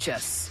 it's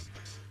just...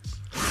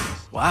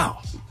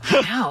 Wow.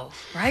 No,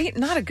 right?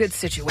 Not a good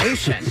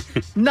situation.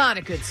 Not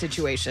a good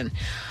situation.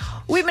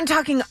 We've been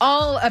talking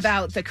all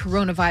about the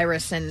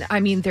coronavirus, and I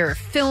mean, there are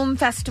film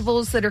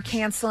festivals that are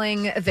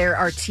canceling. There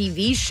are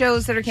TV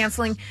shows that are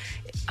canceling.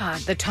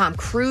 The Tom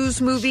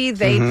Cruise movie,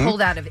 they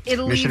pulled out of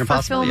Italy Mission for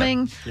Impossible,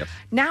 filming. Yep.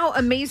 Now,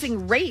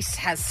 Amazing Race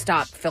has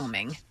stopped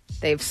filming.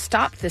 They've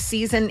stopped the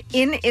season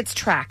in its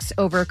tracks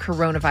over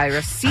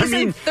coronavirus.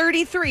 Season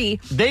 33.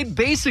 They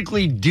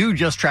basically do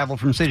just travel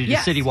from city to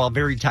city while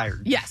very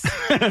tired. Yes,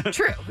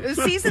 true.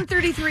 Season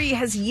 33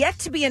 has yet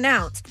to be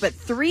announced, but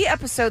 3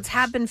 episodes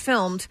have been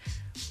filmed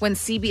when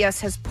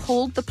CBS has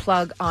pulled the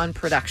plug on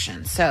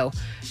production. So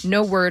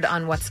no word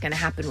on what's going to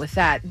happen with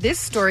that. This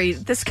story,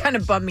 this kind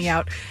of bummed me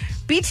out.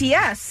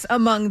 BTS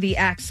among the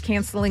acts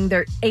canceling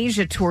their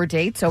Asia tour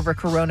dates over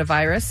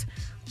coronavirus.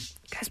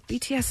 Guys,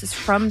 BTS is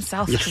from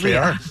South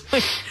Korea. They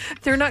are.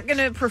 They're not going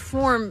to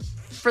perform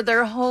for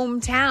their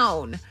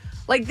hometown.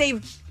 Like,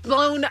 they've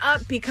blown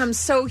up, become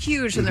so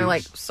huge, and they're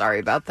like, sorry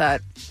about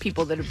that.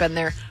 People that have been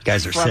there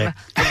guys are from sick.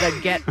 the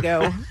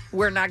get-go,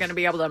 we're not going to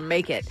be able to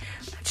make it.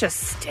 That just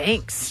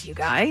stinks, you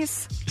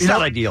guys. It's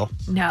not ideal.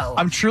 No.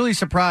 I'm truly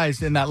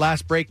surprised in that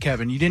last break,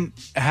 Kevin, you didn't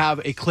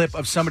have a clip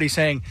of somebody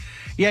saying,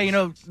 yeah, you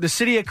know, the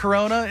city of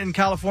Corona in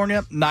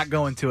California, not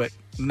going to it.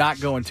 Not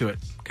going to it.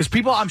 Because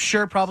people, I'm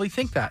sure, probably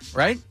think that,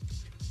 right?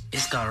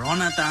 It's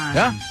Corona time.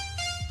 Yeah.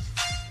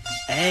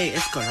 Hey,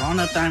 it's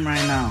Corona time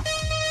right now.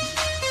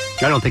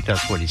 I don't think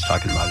that's what he's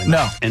talking about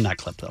in that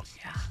clip, though.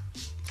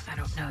 I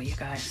don't know, you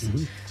guys.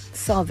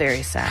 It's all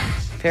very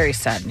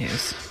sad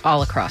news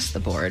all across the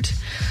board.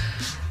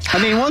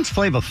 I mean, once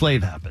Flava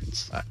Flav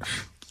happens,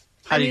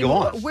 how do you go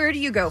on? Where do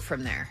you go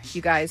from there,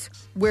 you guys?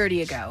 Where do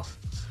you go?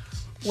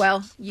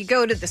 Well, you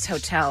go to this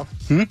hotel.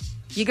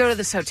 You go to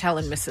this hotel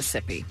in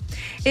Mississippi.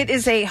 It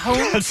is a home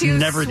That's to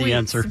never the suites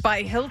answer.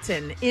 by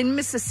Hilton in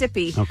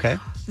Mississippi. Okay.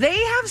 They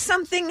have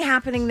something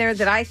happening there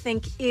that I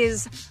think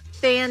is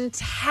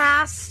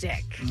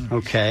fantastic.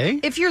 Okay.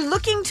 If you're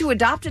looking to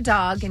adopt a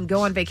dog and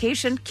go on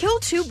vacation, kill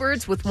 2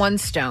 birds with 1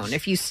 stone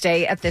if you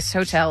stay at this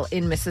hotel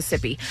in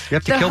Mississippi. You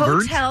have to kill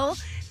birds? The hotel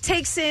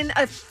takes in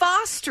a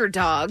foster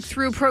dog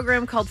through a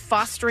program called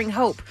Fostering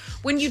Hope.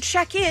 When you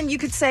check in, you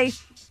could say,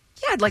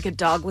 yeah, I'd like a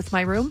dog with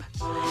my room.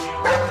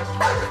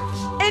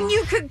 And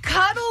you could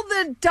cuddle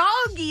the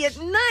doggy at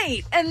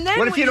night. And then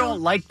what if you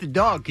don't like the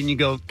dog? Can you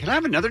go, can I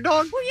have another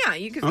dog? Well, yeah,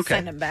 you could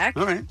send him back.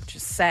 All right. Which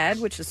is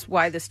sad, which is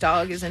why this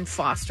dog is in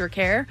foster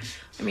care.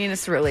 I mean,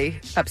 it's really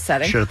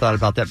upsetting. Should have thought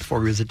about that before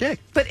he was a dick.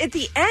 But at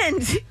the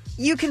end,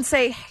 you can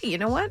say, hey, you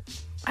know what?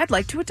 I'd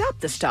like to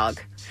adopt this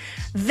dog.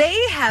 They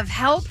have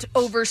helped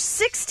over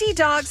 60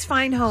 dogs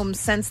find homes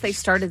since they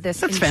started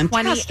this in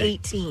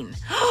fantastic. 2018.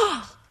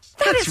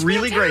 That's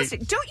really fantastic.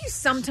 great. Don't you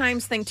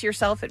sometimes think to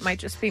yourself, it might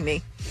just be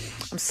me?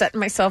 I'm setting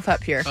myself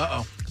up here.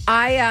 Uh-oh.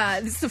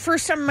 This is the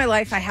first time in my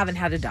life I haven't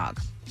had a dog.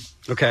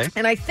 Okay.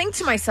 And I think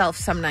to myself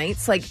some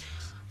nights, like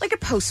a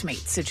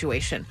Postmate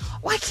situation.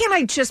 Why can't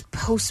I just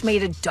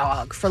Postmate a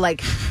dog for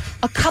like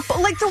a couple,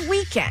 like the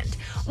weekend?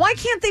 Why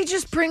can't they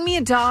just bring me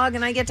a dog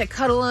and I get to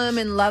cuddle him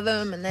and love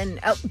him and then...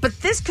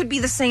 but this could be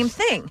the same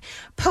thing.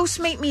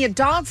 Postmate me a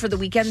dog for the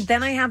weekend,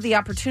 then I have the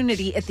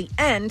opportunity at the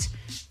end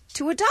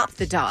to adopt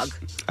the dog.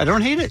 I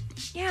don't hate it.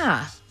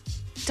 Yeah.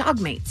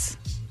 Dog mates.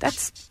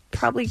 That's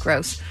probably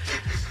gross.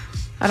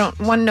 I don't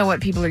want to know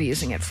what people are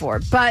using it for,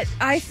 but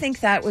I think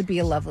that would be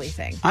a lovely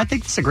thing. I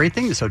think it's a great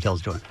thing this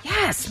hotel's doing.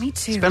 Yes, me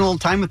too. Spend a little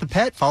time with the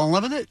pet, fall in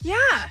love with it.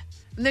 Yeah.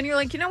 And then you're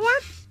like, you know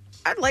what?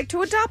 I'd like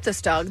to adopt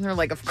this dog. And they're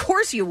like, of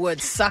course you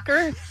would,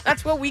 sucker.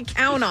 That's what we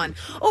count on.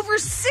 Over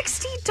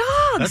 60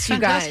 dogs, That's you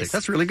fantastic. guys.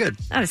 That's really good.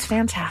 That is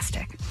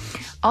fantastic.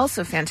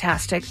 Also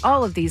fantastic,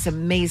 all of these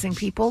amazing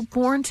people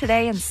born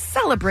today and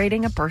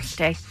celebrating a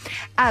birthday.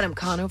 Adam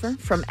Conover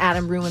from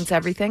Adam Ruins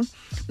Everything.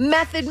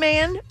 Method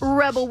Man,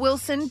 Rebel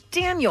Wilson,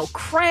 Daniel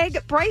Craig,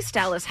 Bryce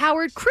Dallas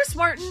Howard, Chris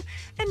Martin,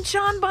 and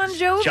John Bon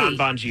Jovi. John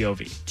Bon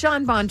Jovi.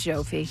 John Bon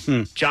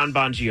Jovi. John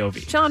Bon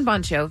Jovi. John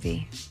Bon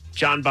Jovi.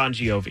 John Bon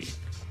Jovi.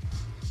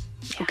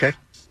 Okay.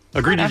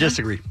 Agree to Whatever.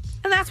 disagree.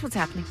 And that's what's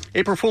happening.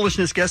 April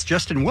Foolishness guest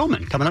Justin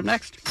Willman coming up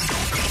next.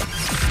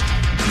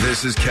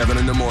 This is Kevin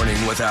in the Morning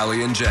with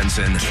Ali and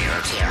Jensen.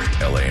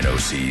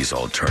 LANOC's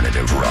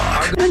Alternative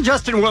Rock. And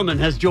Justin Willman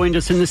has joined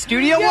us in the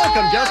studio. Yay!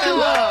 Welcome, Justin.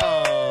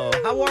 Hello.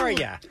 How are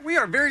you? We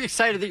are very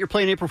excited that you're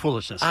playing April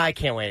Foolishness. I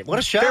can't wait. What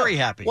a show. Very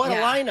happy. What a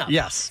lineup.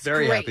 Yes,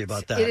 very Great. happy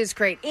about that. It is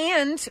great.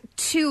 And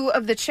 2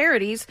 of the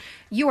charities,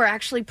 you are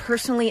actually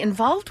personally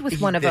involved with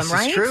one of them,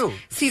 right? This is true.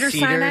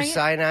 Cedar-Sinai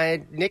Sinai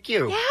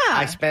NICU. Yeah.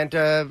 I spent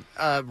a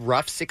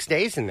rough 6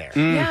 days in there.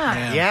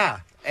 Yeah. Yeah.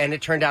 and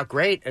it turned out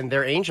great, and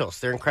they're angels.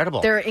 They're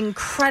incredible. They're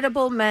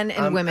incredible men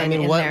and women. I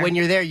mean, in there. when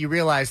you're there, you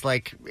realize,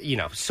 like,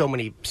 so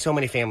many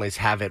families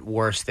have it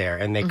worse there,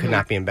 and they could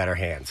not be in better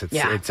hands.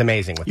 It's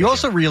amazing. What you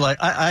also realize,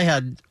 I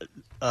had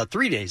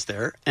 3 days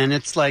there, and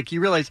it's like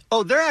you realize,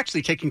 they're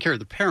actually taking care of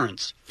the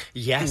parents.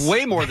 Yes,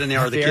 way more than they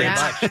are the very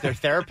kids. Much. They're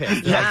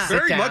therapists. Yeah, like,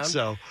 very much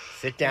so.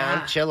 Sit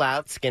down, chill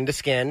out, skin to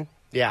skin.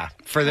 Yeah,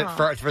 for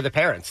the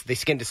parents, they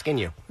skin to skin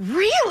you.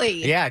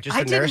 Really? Yeah, just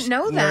I a nurse. didn't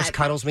know that. Nurse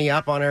cuddles me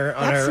up on her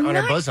That's on her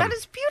nice. bosom. That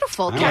is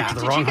beautiful. I went to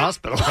the wrong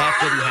hospital. That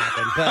didn't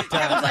happen. But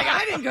I was like,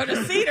 I didn't go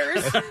to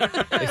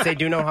Cedars. they say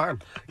do no harm.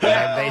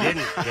 Yeah, they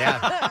didn't.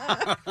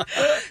 Yeah.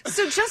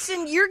 So,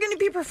 Justin, you're going to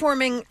be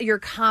performing your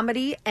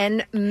comedy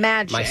and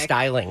magic. My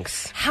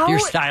stylings. Your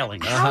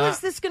styling. How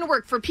is this going to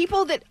work for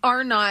people that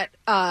are not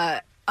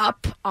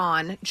up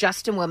on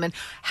Justin Willman?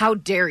 How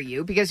dare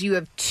you? Because you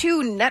have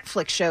 2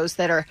 Netflix shows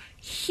that are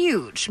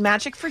huge.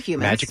 Magic for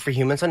Humans. Magic for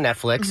Humans on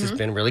Netflix has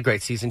been really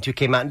great. Season 2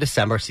 came out in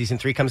December. Season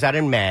 3 comes out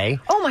in May.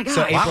 Oh my God!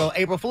 So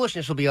April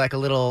Foolishness will be like a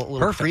little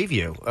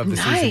preview of the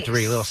season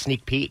 3, a little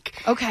sneak peek.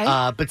 Okay.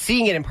 But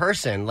seeing it in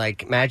person,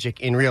 like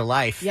magic in real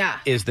life,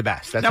 is the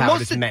best. That's how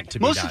it's meant to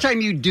be. Most of the time,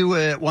 you do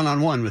it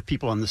one-on-one with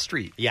people on the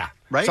street. Yeah.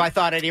 Right? So I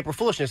thought at April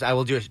Foolishness, I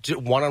will do it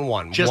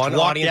one-on-one. Just one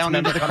walk audience down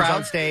member into the comes crowd?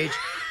 on stage.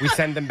 We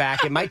send them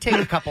back. It might take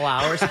a couple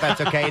hours, if that's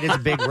okay. It is a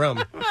big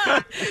room.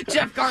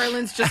 Jeff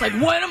Garland's just like,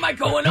 when am I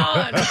going on?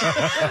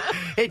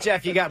 Hey,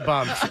 Jeff, you got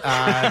bumped.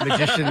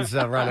 Magician's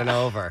running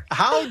over.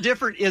 How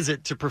different is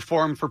it to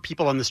perform for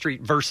people on the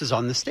street versus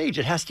on the stage?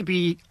 It has to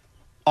be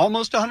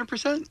almost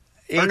 100%?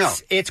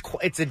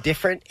 It's a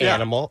different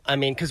animal. I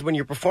mean, because when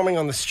you're performing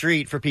on the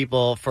street for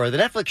people for the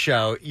Netflix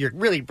show, you're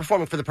really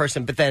performing for the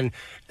person, but then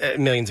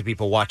millions of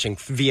people watching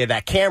via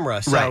that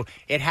camera. So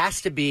it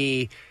has to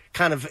be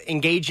kind of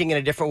engaging in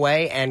a different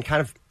way and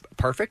kind of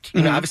perfect.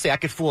 You know, obviously I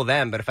could fool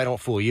them, but if I don't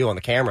fool you on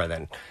the camera,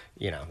 then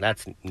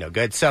that's no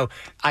good. So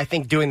I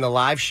think doing the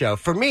live show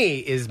for me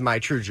is my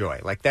true joy.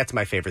 Like, that's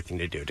my favorite thing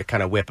to do, to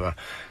kind of whip a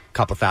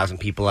couple thousand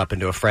people up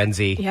into a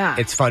frenzy. Yeah.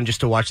 It's fun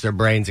just to watch their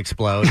brains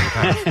explode and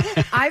kind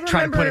of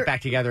try to put it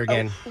back together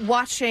again.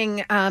 Watching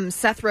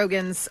Seth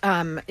Rogen's,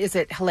 is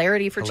it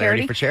Hilarity for Charity?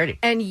 Hilarity for Charity.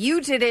 And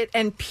you did it,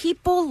 and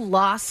people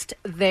lost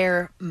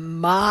their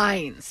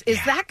minds.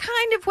 Is that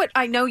kind of what,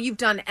 I know you've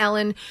done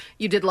Ellen,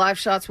 you did live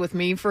shots with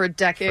me for a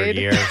decade.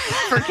 For years.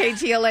 For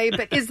KTLA,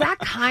 but is that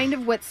kind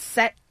of what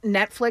set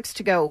Netflix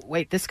to go,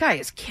 wait, this guy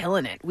is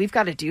killing it. We've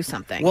got to do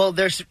something. Well,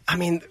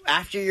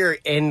 after you're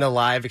in the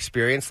live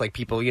experience, like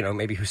people,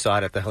 maybe who saw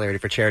it at the Hilarity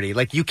for Charity,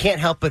 like you can't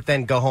help but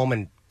then go home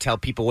and tell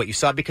people what you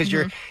saw because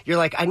you're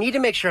like, I need to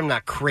make sure I'm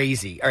not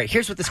crazy. All right,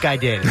 here's what this guy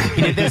did.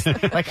 He did this.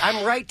 Like,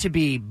 I'm right to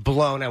be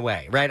blown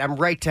away, right? I'm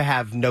right to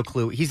have no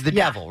clue. He's the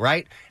devil,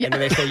 right? And then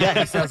they say,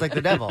 he sounds like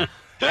the devil.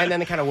 And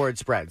then the kind of word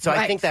spread. So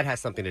I think that has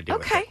something to do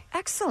with it. Okay,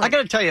 excellent. I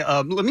got to tell you,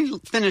 let me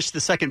finish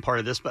the second part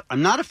of this, but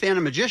I'm not a fan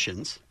of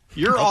magicians.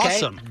 You're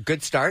awesome.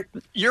 Good start.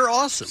 You're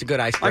awesome. It's a good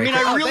icebreaker.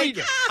 I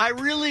mean, I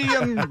really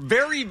am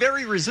very,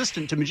 very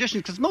resistant to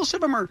magicians because most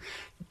of them are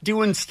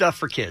doing stuff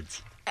for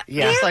kids.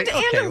 Yeah, and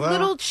a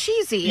little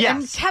cheesy. Yes.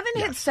 And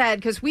Kevin had said,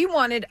 because we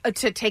wanted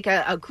to take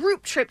a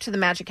group trip to the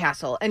Magic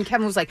Castle, and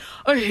Kevin was like,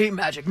 I hate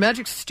magic.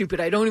 Magic's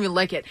stupid. I don't even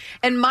like it.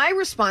 And my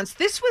response,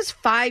 this was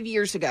 5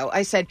 years ago,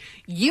 I said,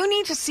 you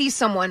need to see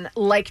someone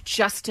like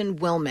Justin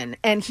Willman,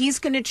 and he's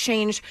going to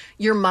change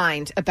your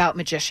mind about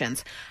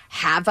magicians.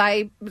 Have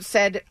I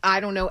said, I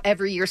don't know,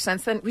 every year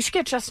since then, we should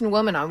get Justin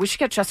Willman on. We should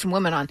get Justin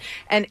Willman on.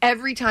 And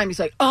every time he's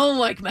like, I don't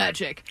like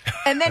magic.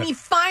 And then he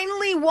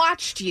finally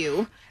watched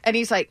you, and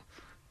he's like,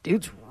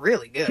 dude's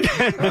really good.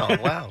 Oh,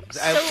 wow.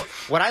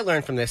 What I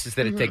learned from this is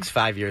that it takes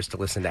 5 years to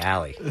listen to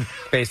Allie.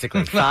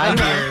 Basically, 5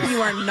 years.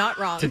 You are not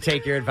wrong. To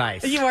take your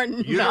advice. You are not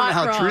wrong. You don't know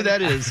how true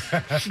that is.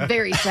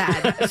 Very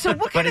sad. So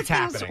what kind of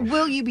things happening.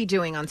 will you be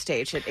doing on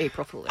stage at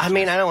April Foolishness? I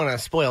mean, I don't want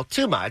to spoil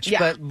too much,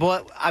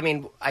 but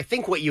I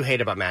think what you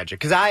hate about magic,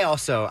 because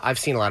I've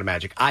seen a lot of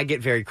magic. I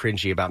get very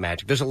cringy about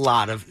magic. There's a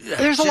lot of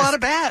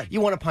bad. You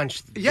want to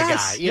punch the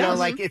guy. You know,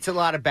 like it's a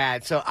lot of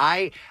bad. So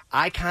I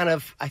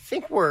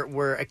think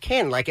we're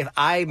akin. Like if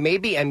I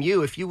maybe am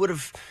you, if you would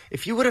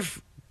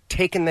have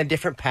taken the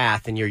different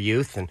path in your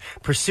youth and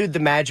pursued the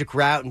magic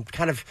route and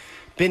kind of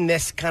been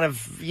this kind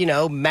of,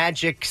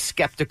 magic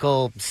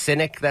skeptical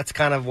cynic, that's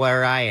kind of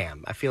where I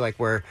am. I feel like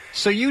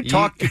So you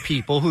talk to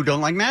people who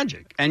don't like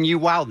magic and you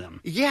wow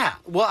them. Yeah.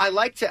 Well,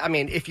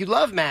 if you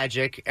love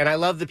magic, and I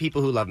love the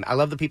people who love I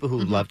love the people who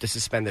love to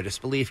suspend their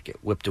disbelief, get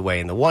whipped away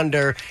in the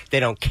wonder. They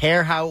don't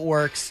care how it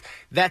works.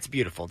 That's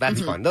beautiful.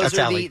 That's fun. That's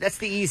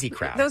the easy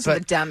crowd. Those are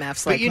the dumb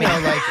Fs like me.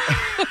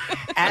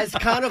 As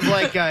kind of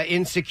like an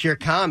insecure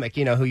comic,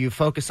 who you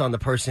focus on the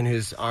person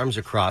whose arms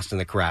are crossed in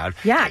the crowd.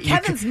 Yeah,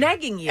 Kevin's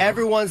negging you.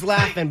 Everyone's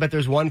laughing, but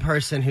there's one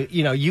person who,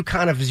 you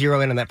kind of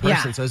zero in on that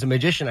person. Yeah. So as a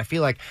magician, I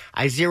feel like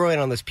I zero in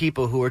on those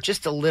people who are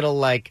just a little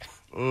like,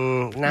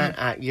 I'm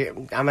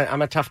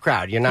a tough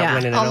crowd. You're not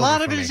winning it over A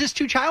lot of for it me. is just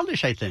too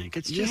childish, I think.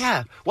 It's just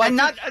Well,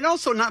 and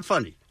also not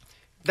funny.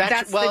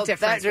 That's the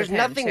difference. There's with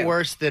him, nothing too.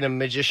 worse than a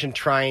magician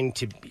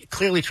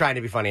clearly trying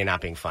to be funny and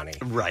not being funny.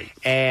 Right.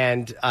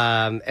 And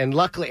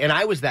luckily, and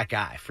I was that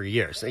guy for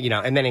years,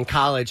 and then in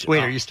college.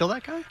 Wait, are you still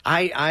that guy?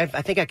 I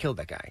think I killed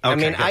that guy. Okay, I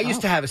mean, good. I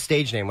used to have a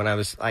stage name when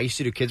I used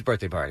to do kids'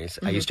 birthday parties.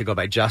 I used to go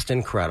by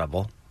Justin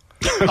Credible.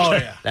 Oh,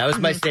 yeah. That was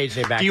my stage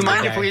name back Do you in the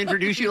mind day. if we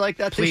introduce you like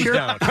that Please this year?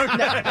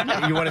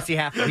 don't. You want to see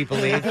half the people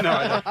leave? No,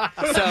 I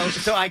don't.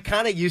 So I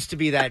kind of used to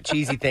be that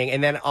cheesy thing,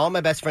 and then all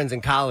my best friends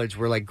in college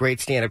were like great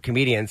stand-up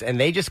comedians, and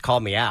they just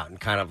called me out and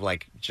kind of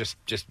like just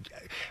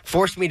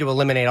forced me to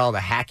eliminate all the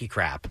hacky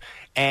crap.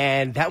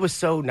 And that was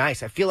so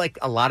nice. I feel like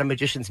a lot of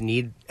magicians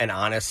need an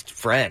honest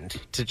friend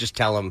to just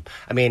tell them.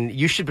 I mean,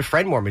 you should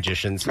befriend more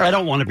magicians. I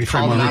don't want to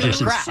befriend more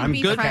magicians. I'm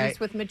I'm good. friends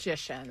with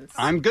magicians.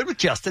 I'm good with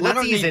Justin. Let's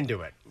I don't ease need-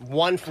 into it.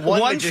 One friend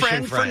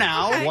magician for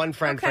now. Okay. One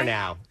friend for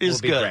now is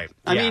will be good. great.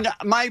 I Yeah.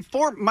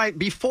 mean,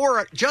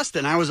 before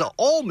Justin, I was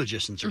all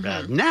magicians are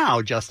bad.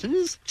 Now Justin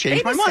has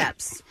changed Baby my mind.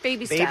 steps.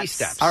 Baby Baby steps.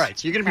 steps. All right,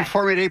 so you're going to be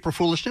performing at April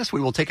Foolishness.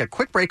 We will take a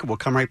quick break and we'll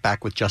come right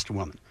back with Just a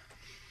Woman.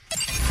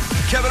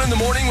 Kevin in the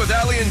Morning with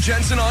Ali and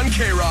Jensen on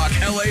K-Rock,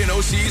 LA and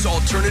OC's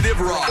Alternative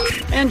Rock.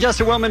 And Just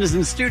a Woman is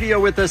in studio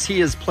with us.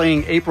 He is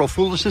playing April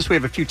Foolishness. We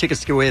have a few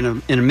tickets to go in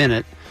a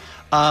minute.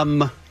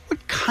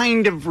 What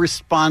kind of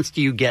response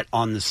do you get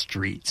on the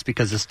streets?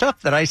 Because the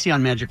stuff that I see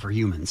on Magic for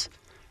Humans,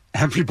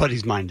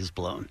 everybody's mind is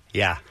blown.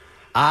 Yeah.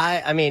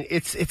 I mean,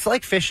 it's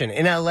like fishing.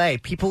 In L.A.,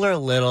 people are a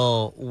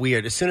little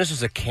weird. As soon as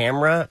there's a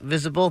camera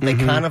visible, they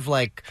kind of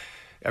like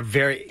are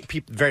very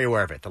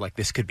aware of it. They're like,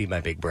 this could be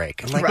my big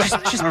break. I'm like,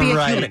 just be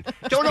a human.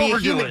 Don't Just be a overdo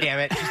human, it. damn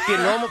it. Just be a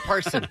normal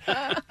person.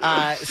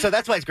 So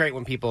that's why it's great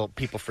when people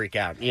freak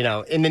out. You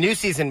know, in the new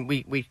season,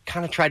 we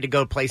kind of tried to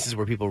go places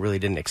where people really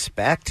didn't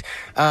expect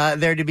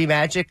there to be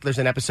magic. There's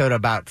an episode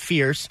about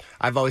fears.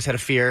 I've always had a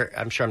fear.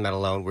 I'm sure I'm not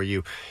alone. Where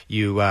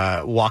you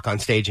walk on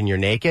stage and you're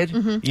naked.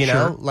 You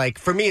know, like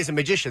for me as a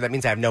magician, that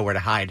means I have nowhere to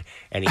hide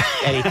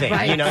anything.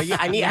 Right. You know,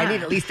 I need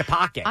at least a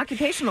pocket.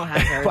 Occupational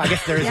hazard. Well, I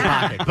guess there is a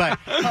pocket,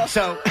 but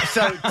so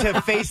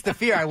to face the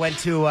fear, I went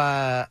to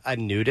a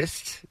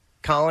nudist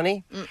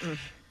colony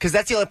because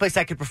that's the only place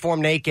I could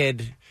perform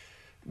naked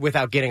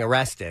without getting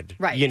arrested.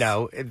 Right. You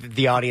know,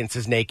 the audience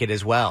is naked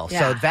as well,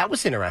 Yeah. so that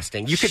was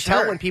interesting. You could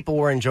tell when people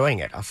were enjoying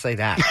it. I'll say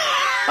that.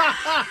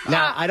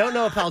 Now, I don't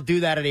know if I'll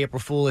do that at April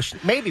Foolish.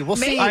 Maybe we'll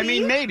see. I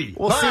mean, maybe.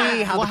 We'll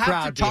see how we'll the have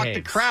crowd to talk the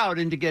behaves. crowd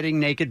into getting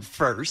naked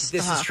first.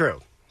 This is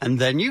true. And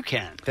then you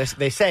can.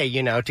 They say,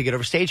 you know, to get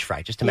over stage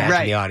fright, just imagine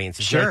Right. the audience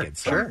is Sure, naked.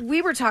 So. sure.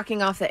 We were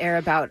talking off the air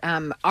about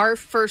our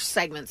first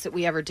segments that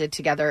we ever did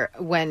together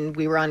when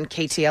we were on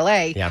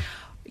KTLA. Yeah.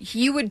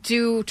 You would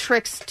do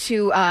tricks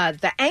to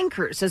the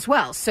anchors as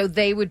well, so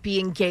they would be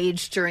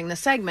engaged during the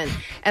segment.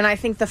 And I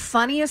think the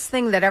funniest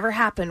thing that ever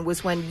happened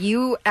was when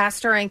you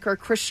asked our anchor,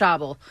 Chris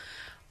Schabel,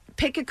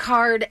 pick a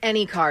card,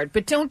 any card,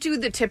 but don't do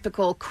the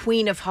typical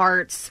Queen of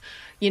Hearts.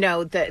 You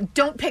know,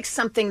 don't pick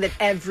something that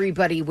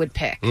everybody would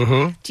pick.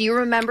 Mm-hmm. Do you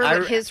remember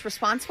what his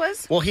response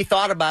was? Well, he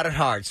thought about it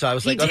hard, so I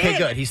was He like, okay, did.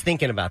 good. He's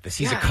thinking about this.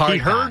 He's Yeah. a card He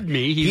heard guy.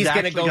 me. He's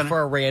going to actually go gonna-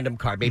 for a random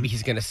card. Maybe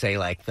he's going to say,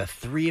 like, the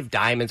 3 of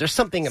diamonds or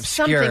something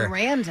obscure. Something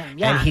random,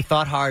 yeah. And he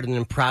thought hard and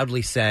then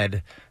proudly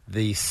said,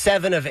 the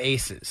 7 of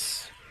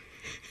aces.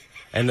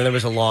 And then there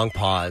was a long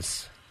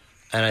pause.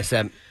 And I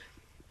said,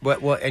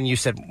 what? And you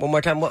said, one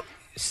more time, what?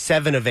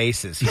 7 of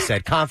aces, he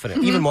said,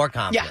 confident, even more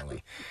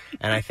confidently.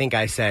 And I think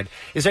I said,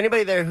 is there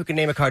anybody there who can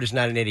name a card who's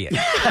not an idiot?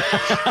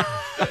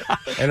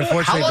 And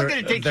unfortunately, How long did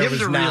it take there him was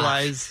to not.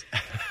 realize?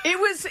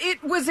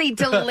 It was a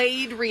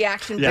delayed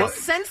reaction. Yeah. But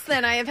since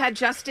then, I have had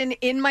Justin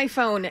in my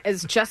phone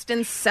as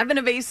Justin 7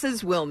 of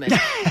Aces Willman.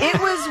 It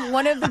was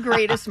one of the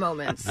greatest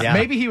moments. Yeah.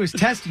 Maybe he was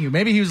testing you.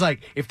 Maybe he was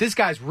like, if this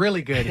guy's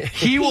really good,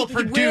 he will He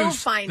will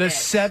produce find the it.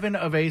 7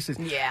 of aces.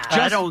 Yeah.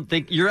 I don't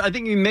think I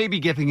think you may be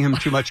giving him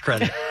too much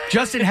credit.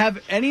 Justin,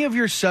 have any of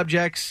your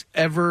subjects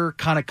ever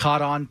kind of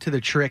caught on to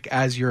the trick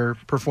as you're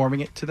performing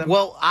it to them?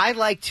 Well, I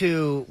like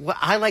to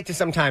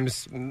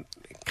sometimes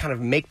kind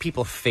of make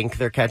people think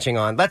they're catching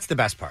on. That's the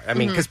best part. I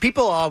mean, because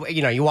people all,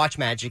 you know, you watch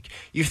magic,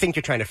 you think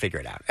you're trying to figure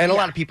it out. And a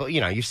lot of people,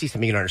 you know, you see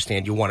something you don't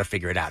understand, you want to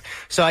figure it out.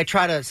 So I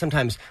try to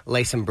sometimes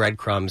lay some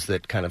breadcrumbs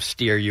that kind of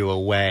steer you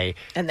away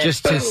And then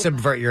just boom. to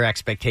subvert your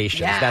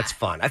expectations. Yeah. That's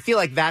fun. I feel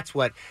like that's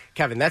what,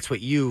 Kevin, that's what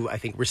you, I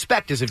think,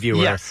 respect as a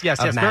viewer. Yes, of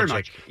very magic.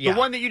 much. Yeah. The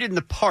one that you did in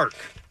the park,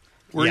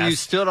 where you Yes.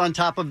 stood on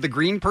top of the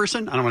green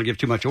person. I don't want to give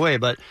too much away,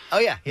 but Oh,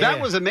 yeah.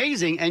 that was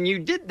amazing. And you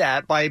did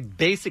that by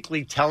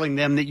basically telling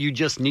them that you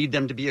just need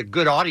them to be a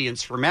good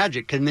audience for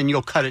magic, and then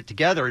you'll cut it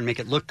together and make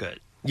it look good.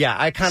 Yeah,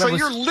 I kind So of was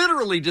you're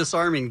literally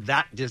disarming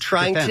that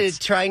trying defense.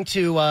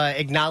 to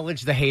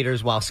acknowledge the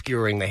haters while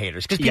skewering the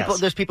haters, because Yes.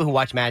 there's people who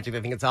watch magic,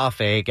 they think it's all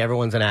fake,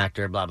 everyone's an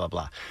actor, blah blah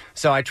blah.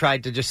 So I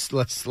tried to just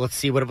let's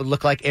see what it would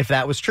look like if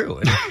that was true,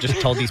 and just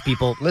told these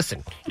people,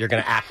 listen, you're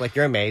going to act like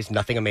you're amazed,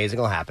 nothing amazing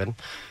will happen.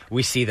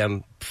 We see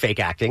them fake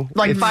acting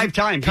Like It's 5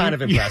 times. kind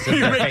of impressive. You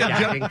They're make fake them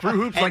jump acting. through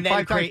hoops and like then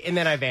 5 times. and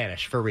then I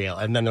vanish for real,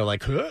 and then they're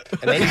like, huh?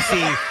 And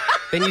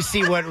then you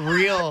see what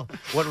real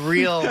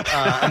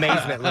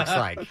amazement looks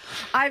like.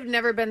 I've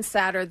never been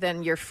sadder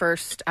than your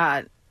first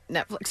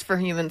Netflix for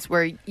Humans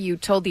where you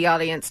told the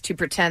audience to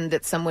pretend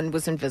that someone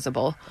was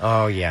invisible.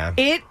 Oh, yeah.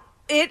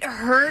 It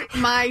hurt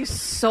my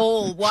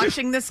soul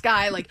watching this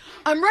guy like,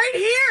 I'm right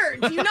here.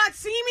 Do you not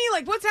see me?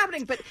 Like, what's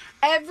happening? But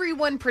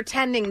everyone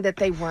pretending that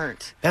they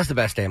weren't. That's the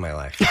best day of my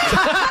life.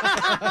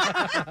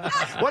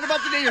 What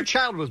about the day your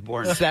child was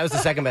born? So that was the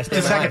second best day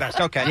of my life. The second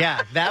best, okay.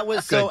 Yeah, that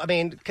was so, I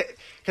mean,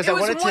 because it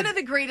was one of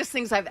the greatest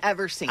things I've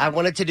ever seen. I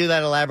wanted to do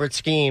that elaborate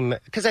scheme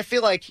because I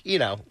feel like,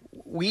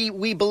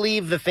 we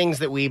believe the things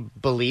that we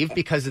believe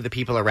because of the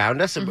people around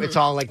us. Mm-hmm. It's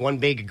all like one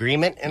big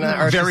agreement in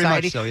our Very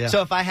society. much so, yeah.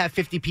 So if I have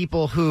 50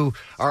 people who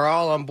are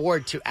all on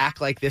board to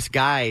act like this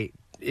guy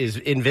is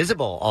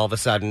invisible all of a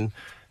sudden,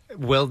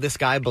 will this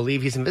guy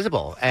believe he's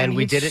invisible? And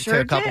we did it to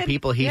a couple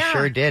people. He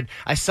sure did.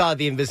 I saw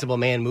the Invisible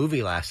Man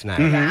movie last night.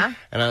 Yeah.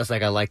 And I was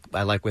like, I like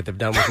what they've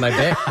done with my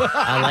bit.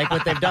 I like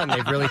what they've done.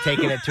 They've really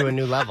taken it to a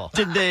new level.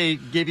 Did they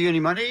give you any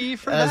money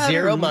for that?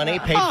 Zero money.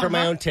 Paid for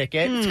my own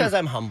ticket. It's because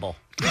I'm humble.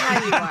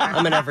 Yeah, you are.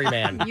 I'm an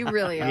everyman. You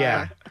really are.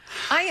 Yeah.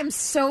 I am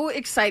so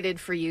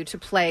excited for you to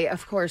play,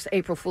 of course,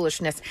 April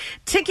Foolishness.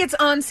 Tickets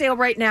on sale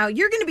right now.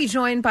 You're going to be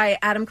joined by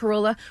Adam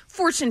Carolla,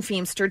 Fortune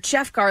Feimster,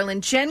 Jeff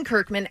Garland, Jen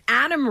Kirkman,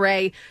 Adam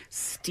Ray,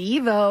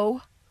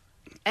 Steve-O,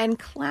 and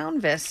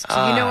Clownvis. Do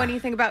you know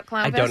anything about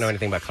Clownvis? I don't know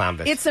anything about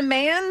Clownvis. It's a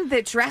man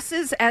that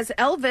dresses as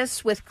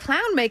Elvis with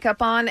clown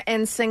makeup on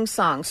and sings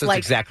songs. So it's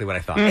exactly what I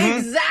thought.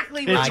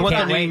 Exactly what It's I what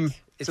thought. the name...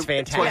 It's It's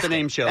fantastic. what the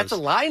name shows. That's a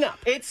lineup.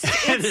 It's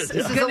This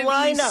is going a to be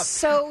lineup.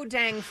 so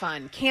dang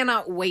fun.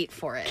 Cannot wait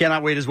for it.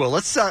 Cannot wait as well.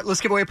 Let's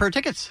give away a pair of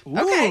tickets.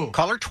 Okay.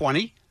 Caller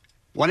 20,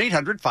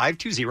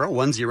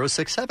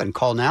 1-800-520-1067.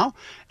 Call now,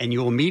 and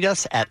you will meet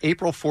us at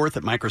April 4th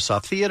at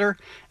Microsoft Theater.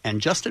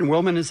 And Justin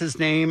Willman is his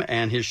name,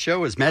 and his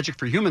show is Magic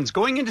for Humans,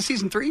 going into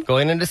season 3.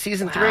 Going into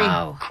season 3.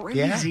 Wow.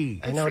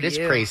 Crazy. Yeah, I know it is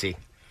you. crazy.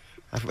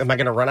 Am I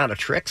going to run out of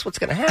tricks? What's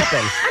going to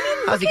happen?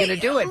 How's he going to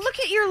do it? Look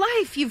at your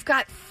life. You've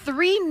got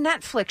 3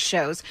 Netflix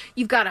shows.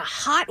 You've got a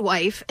hot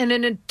wife and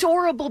an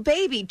adorable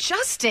baby.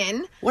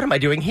 Justin. What am I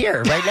doing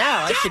here right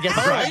now? I should get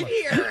home. Right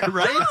here.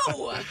 Right?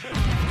 Go.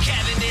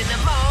 Kevin in the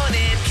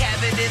morning,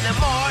 Kevin in the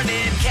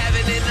morning,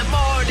 Kevin in the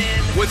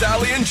morning. With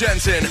Ali and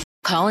Jensen.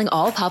 Calling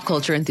all pop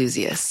culture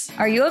enthusiasts.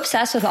 Are you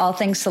obsessed with all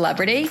things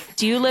celebrity?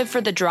 Do you live for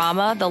the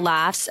drama, the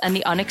laughs, and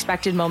the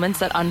unexpected moments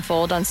that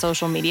unfold on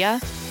social media?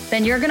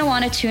 Then you're going to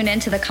want to tune in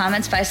to the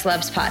Comments by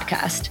Celebs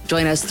podcast.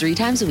 Join us 3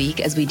 times a week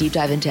as we deep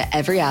dive into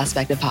every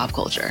aspect of pop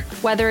culture.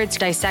 Whether it's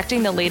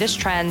dissecting the latest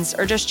trends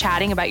or just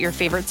chatting about your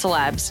favorite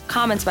celebs,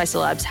 Comments by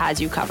Celebs has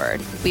you covered.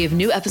 We have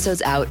new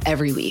episodes out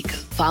every week.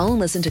 Follow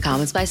and listen to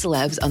Comments by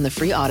Celebs on the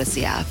free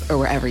Odyssey app or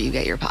wherever you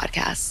get your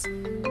podcasts.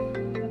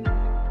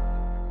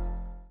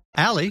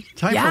 Allie,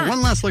 time for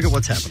one last look at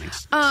what's happening.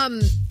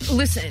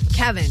 Listen,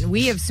 Kevin,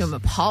 we have some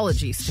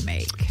apologies to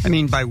make. I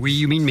mean, by we,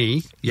 you mean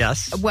me.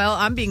 Yes. Well,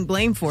 I'm being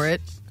blamed for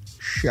it.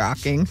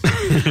 Shocking.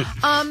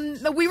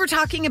 We were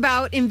talking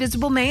about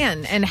Invisible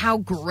Man and how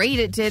great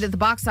it did at the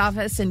box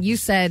office, and you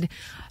said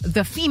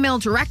the female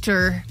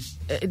director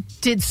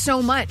did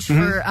so much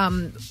for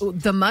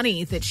the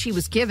money that she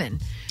was given.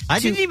 I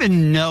didn't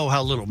even know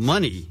how little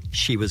money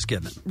she was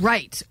given.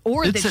 Right.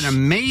 Or it's an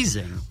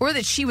amazing... Or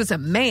that she was a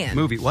man.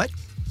 Movie. What?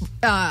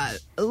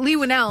 Leigh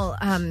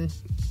Whannell,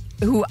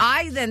 who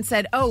I then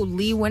said,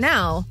 Leigh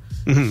Whannell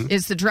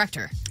is the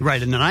director.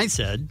 Right, and then I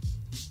said...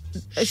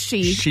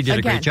 She did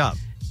a great job.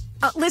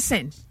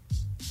 Listen,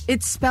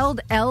 it's spelled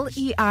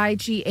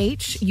Leigh.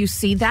 You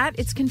see that?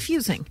 It's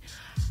confusing.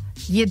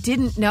 You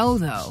didn't know,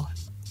 though,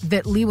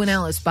 that Leigh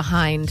Whannell is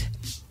behind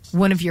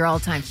one of your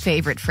all-time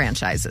favorite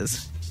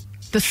franchises,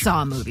 the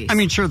Saw movies. I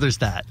mean, sure, there's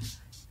that.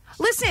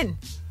 Listen,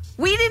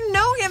 we didn't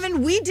know him,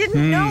 and we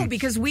didn't know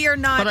because we are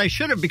not... But I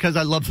should have, because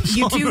I love the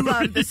Saw movies. You do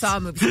love the Saw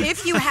movies.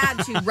 If you had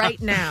to right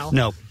now...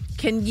 No.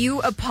 Can you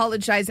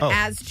apologize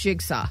as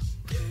Jigsaw?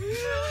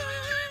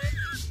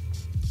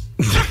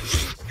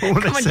 What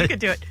would Come I on, say? you can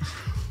do it.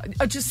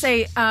 Just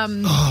say,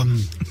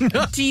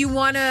 do you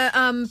want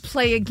to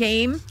play a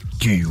game?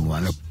 Do you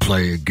want to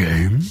play a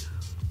game?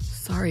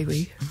 Sorry,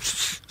 Lee.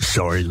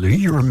 Sorry, Lee,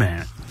 you're a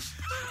man.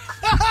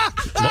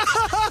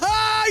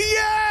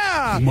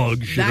 Yeah!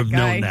 Mug should have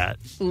known that.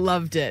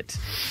 Loved it.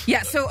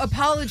 Yeah, so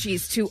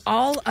apologies to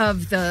all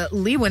of the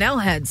Leigh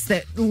Whannell heads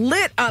that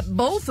lit up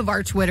both of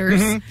our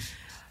Twitters.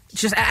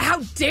 Just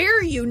how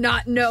dare you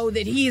not know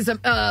that he's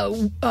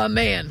a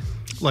man?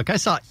 Look, I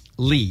saw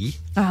Lee.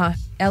 Leigh.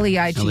 Leigh.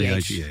 I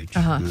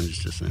was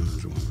just saying,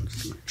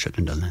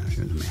 shouldn't have done that.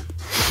 She was a man.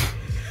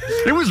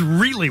 It was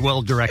really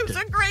well directed. It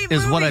was a great movie.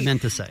 Is what I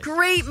meant to say.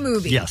 Great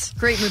movie. Yes.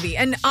 Great movie.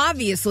 And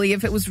obviously,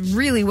 if it was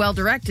really well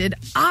directed,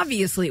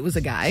 obviously it was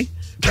a guy,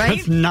 right?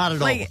 That's not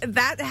at all. Like,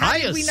 that, how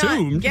I did we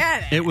assumed not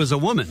get it was a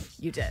woman.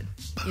 You did.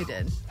 You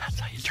did. That's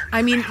how you turn it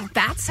I mean, around.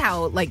 that's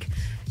how,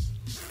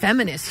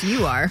 feminist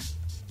you are.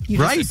 You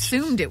Right. just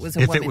assumed it was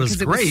a If woman it was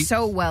because great, it was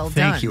so well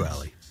done. Thank you,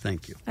 Allie.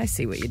 Thank you. I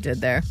see what you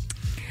did there.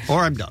 Or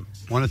I'm dumb.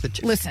 One of the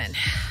two. Listen,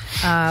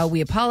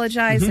 we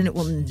apologize, and it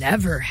will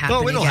never happen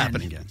Oh, it'll again.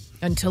 happen again.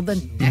 Until the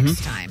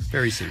next time.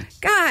 Very soon.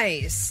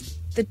 Guys,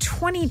 the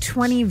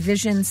 2020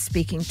 Vision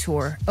Speaking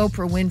Tour.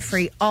 Oprah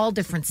Winfrey, all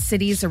different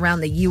cities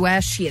around the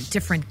U.S. She had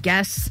different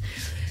guests.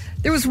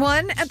 There was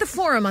one at the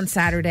Forum on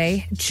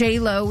Saturday.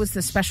 J-Lo was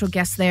the special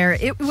guest there.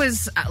 It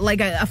was like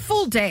a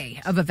full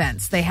day of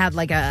events. They had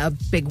like a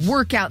big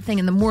workout thing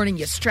in the morning.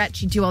 You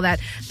stretch, you do all that.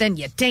 Then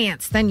you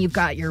dance. Then you've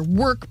got your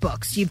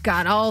workbooks. You've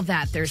got all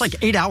that. There's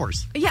like 8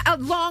 hours. Yeah, a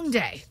long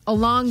day. A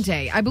long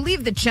day. I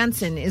believe that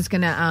Jensen is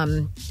going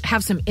to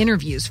have some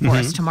interviews for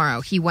us tomorrow.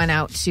 He went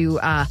out to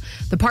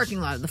the parking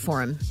lot of the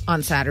Forum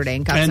on Saturday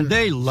and got some... And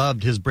they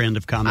loved his brand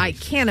of comedy. I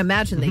can't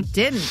imagine they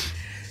didn't.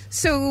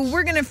 So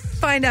we're going to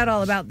find out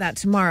all about that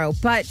tomorrow.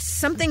 But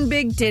something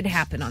big did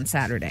happen on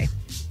Saturday.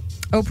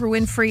 Oprah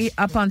Winfrey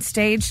up on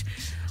stage,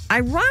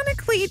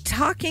 ironically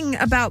talking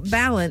about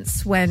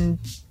balance when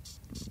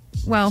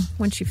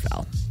she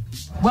fell.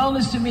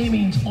 Wellness to me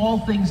means all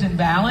things in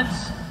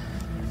balance.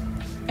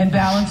 And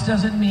balance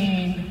doesn't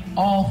mean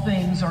all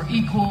things are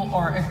equal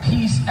or at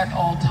peace at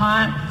all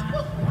times.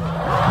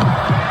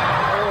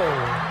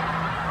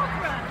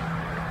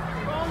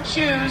 Wrong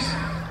shoes.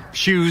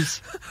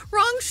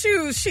 Wrong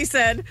shoes, she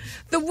said.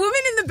 The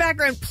woman in the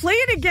background, play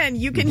it again.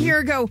 You can hear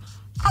her go,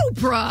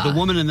 Oprah. The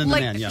woman and then the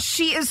man, yeah.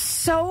 She is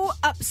so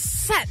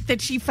upset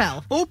that she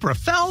fell. Oprah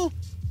fell?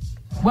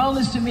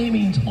 Wellness to me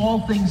means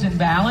all things in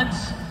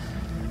balance.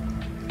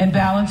 And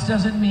balance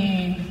doesn't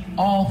mean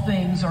all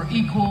things are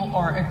equal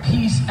or at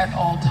peace at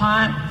all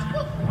times.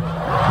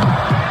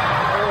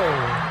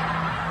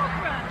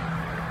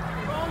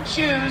 Wrong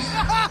shoes.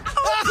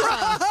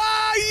 Oprah.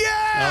 Yeah!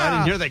 Oh, I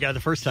didn't hear that guy the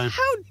first time.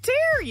 How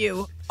dare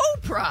you?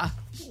 Oprah.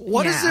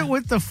 What is it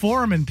with the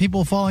Forum and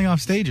people falling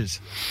off stages?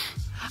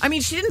 I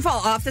mean, she didn't fall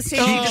off the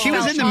stage. She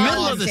was in the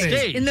middle of the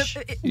stage.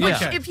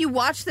 Which, if you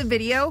watch the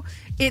video,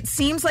 it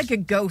seems like a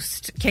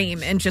ghost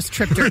came and just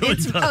tripped her.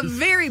 It's a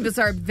very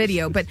bizarre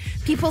video, but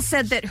people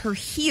said that her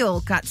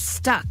heel got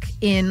stuck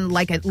in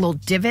like a little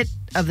divot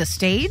of the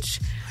stage.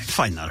 I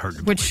find that hard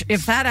to Which,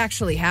 if that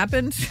actually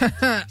happened,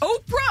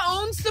 Oprah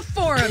owns the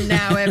Forum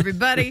now,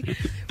 everybody.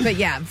 But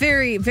yeah,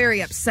 very,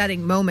 very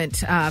upsetting moment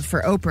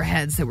for Oprah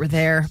heads that were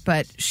there.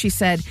 But she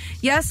said,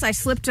 yes, I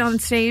slipped on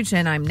stage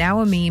and I'm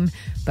now a meme,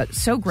 but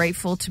so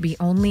grateful to be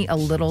only a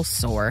little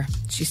sore.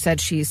 She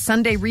said she's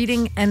Sunday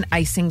reading and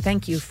icing.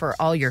 Thank you for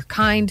all your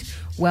kind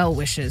well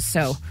wishes.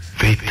 So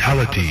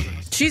fatality.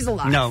 She's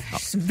alive. No.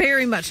 She's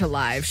very much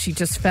alive. She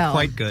just fell.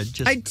 Quite good.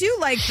 I do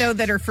like, though,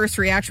 that her first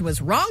reaction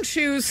was wrong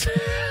shoes.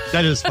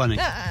 That is funny.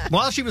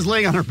 While she was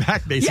laying on her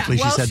back, basically,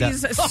 she said that.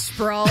 While she's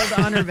sprawled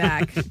on her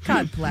back.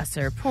 God bless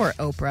her. Poor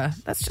Oprah.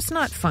 That's just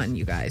not fun,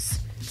 you guys.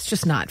 It's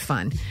just not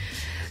fun.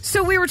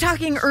 So we were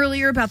talking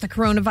earlier about the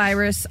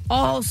coronavirus,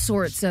 all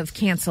sorts of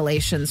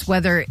cancellations,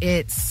 whether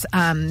it's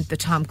the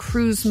Tom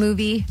Cruise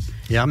movie.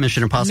 Yeah,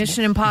 Mission Impossible.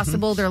 Mission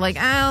Impossible. They're like,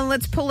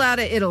 let's pull out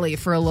of Italy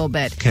for a little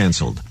bit.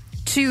 Canceled.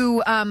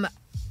 To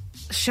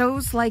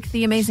shows like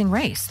The Amazing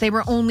Race. They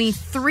were only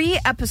 3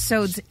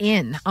 episodes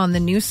in on the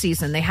new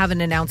season. They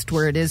haven't announced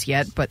where it is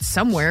yet, but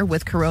somewhere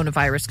with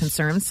coronavirus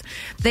concerns.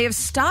 They have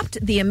stopped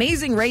The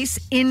Amazing Race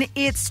in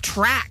its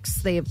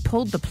tracks. They have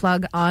pulled the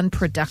plug on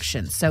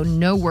production, so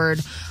no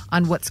word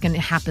on what's going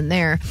to happen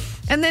there.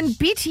 And then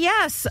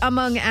BTS,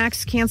 among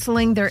acts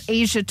canceling their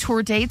Asia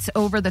tour dates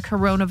over the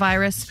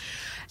coronavirus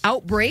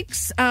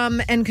outbreaks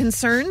and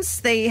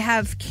concerns. They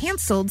have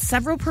canceled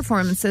several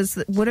performances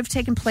that would have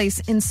taken place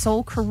in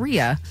Seoul,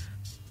 Korea,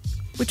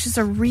 which is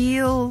a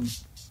real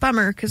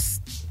bummer because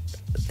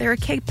they're a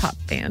K-pop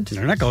band.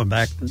 They're not going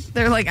back.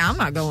 They're like, I'm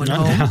not going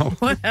home.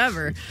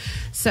 Whatever.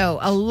 So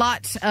a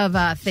lot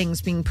of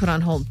things being put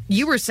on hold.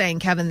 You were saying,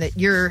 Kevin, that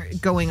you're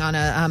going on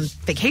a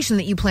vacation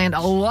that you planned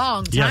a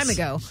long time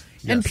ago,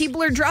 and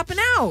people are dropping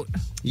out.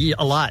 Yeah,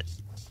 a lot.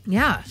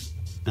 Yeah.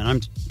 And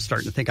I'm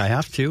starting to think I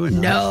have to. And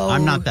no.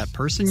 I'm not that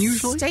person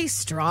usually. Stay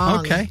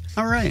strong. Okay.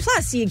 All right.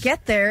 Plus, you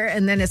get there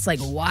and then it's like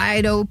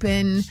wide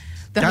open.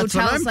 That's hotel's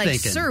what I'm like,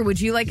 thinking. Sir, would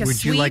you like a suite?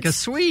 Would you like a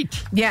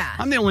suite? Yeah.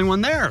 I'm the only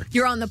one there.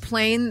 You're on the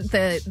plane.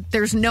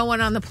 There's no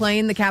one on the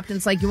plane. The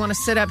captain's like, you want to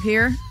sit up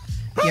here?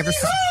 You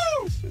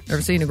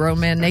ever seen a grown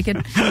man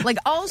naked? Like,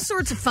 all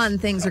sorts of fun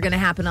things are going to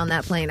happen on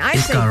that plane.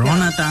 It's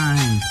Corona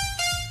time.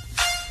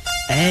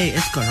 Hey,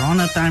 it's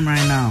Corona time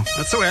right now.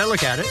 That's the way I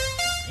look at it.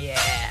 Yeah.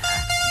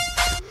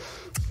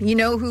 You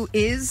know who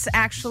is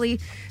actually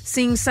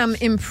seeing some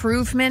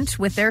improvement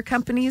with their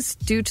companies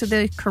due to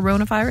the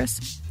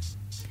coronavirus?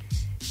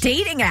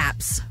 Dating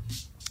apps.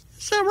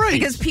 Is that right?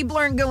 Because people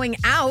aren't going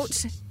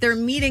out. They're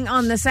meeting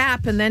on this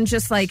app and then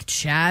just like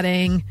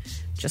chatting,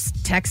 just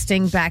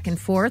texting back and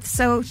forth.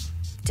 So,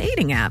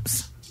 dating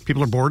apps.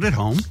 People are bored at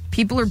home.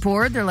 People are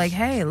bored. They're like,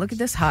 hey, look at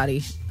this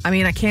hottie. I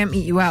mean, I can't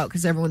meet you out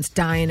because everyone's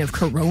dying of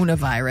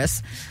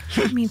coronavirus.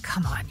 I mean,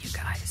 come on, you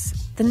guys.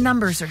 The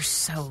numbers are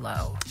so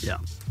low. Yeah.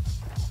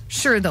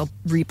 Sure, they'll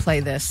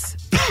replay this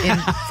in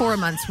 4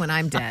 months when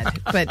I'm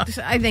dead. But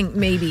I think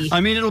maybe...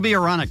 I mean, it'll be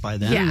ironic by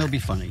then. Yeah. And it'll be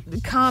funny.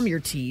 Calm your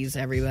teas,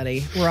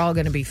 everybody. We're all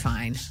going to be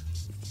fine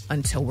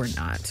until we're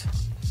not.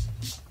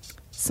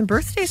 Some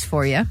birthdays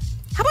for you.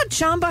 How about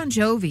John Bon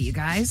Jovi, you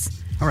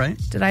guys? All right.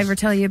 Did I ever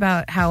tell you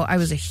about how I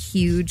was a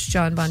huge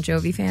John Bon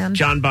Jovi fan?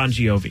 John Bon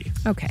Jovi.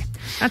 Okay.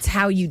 That's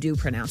how you do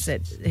pronounce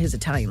it, his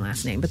Italian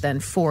last name. But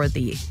then for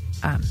the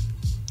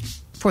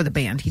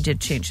band, he did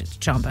change it to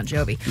John Bon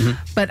Jovi.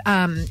 But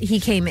he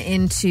came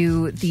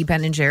into the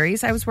Ben &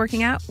 Jerry's I was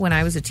working at when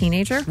I was a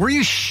teenager. Were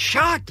you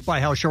shocked by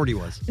how short he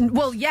was?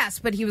 Well, yes,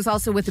 but he was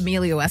also with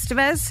Emilio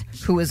Estevez,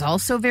 who is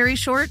also very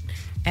short.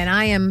 And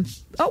I am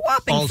a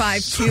whopping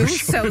 5'2",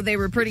 so they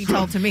were pretty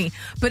tall to me.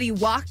 But he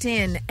walked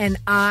in, and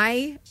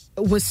I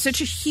was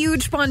such a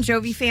huge Bon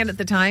Jovi fan at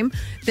the time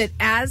that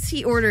as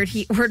he ordered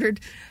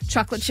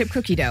chocolate chip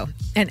cookie dough.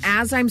 And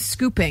as I'm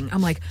scooping,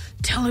 I'm like,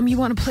 tell him you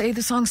want to play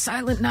the song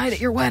Silent Night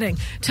at your wedding.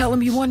 Tell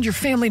him you wanted your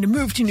family to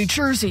move to New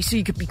Jersey so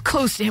you could be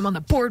close to him on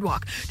the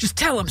boardwalk. Just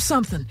tell him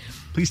something.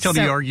 Please tell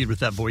me you argued with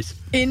that voice.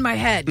 In my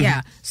head,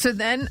 yeah. So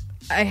then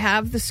I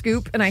have the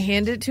scoop, and I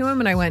handed it to him,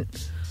 and I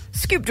went...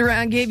 Scooped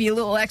around, gave you a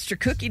little extra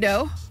cookie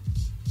dough.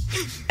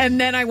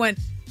 And then I went,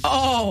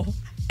 oh,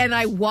 and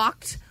I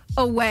walked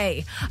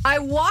away. I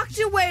walked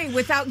away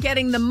without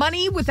getting the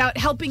money, without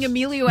helping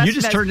Emilio Estevez. You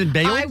just turned and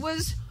bailed? I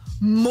was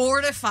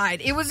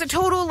mortified. It was a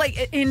total,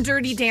 like, in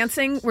Dirty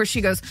Dancing, where she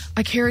goes,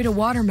 I carried a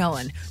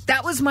watermelon.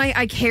 That was my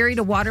I carried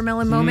a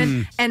watermelon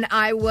moment, and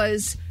I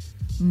was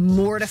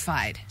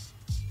mortified.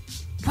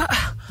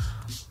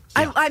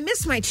 I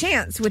missed my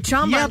chance with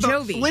John Bon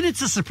Jovi. But when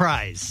it's a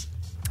surprise.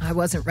 I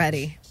wasn't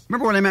ready.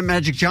 Remember when I met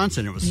Magic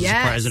Johnson? It was a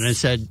surprise, and I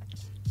said,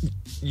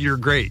 you're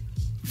great.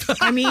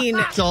 I mean...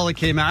 That's all that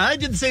came out. I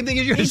did the same thing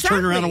as you. I just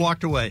turned around and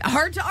walked away.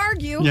 Hard to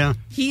argue. Yeah.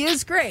 He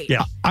is great.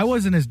 Yeah. I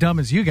wasn't as dumb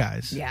as you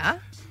guys. Yeah?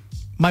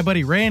 My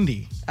buddy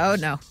Randy. Oh,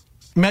 no.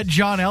 Met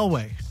John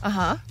Elway.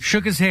 Uh-huh.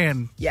 Shook his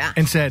hand. Yeah.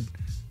 And said,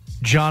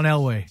 John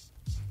Elway,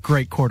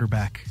 great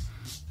quarterback.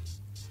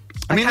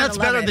 I mean, that's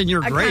better than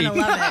you're great. I kind of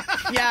love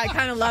it. Yeah, I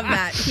kind of love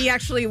that. He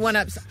actually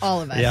one-ups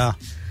all of us. Yeah.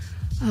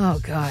 Oh,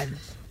 God.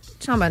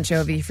 John Bon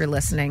Jovi, if you're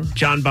listening.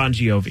 John Bon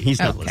Jovi. He's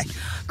not listening.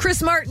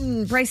 Chris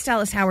Martin, Bryce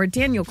Dallas Howard,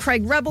 Daniel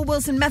Craig, Rebel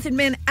Wilson, Method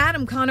Man,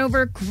 Adam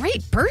Conover.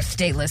 Great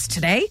birthday list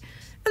today.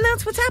 And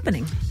that's what's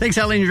happening. Thanks,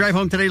 Allie. And your drive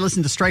home today.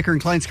 Listen to Stryker and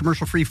Klein's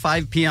commercial-free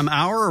 5 p.m.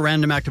 hour, a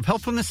random act of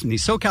helpfulness from the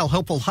SoCal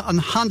Helpful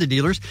Honda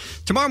dealers.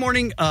 Tomorrow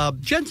morning,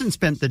 Jensen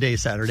spent the day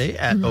Saturday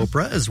at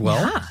Oprah as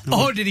well. Yeah.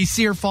 Oh, did he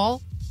see her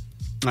fall?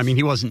 I mean,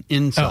 he wasn't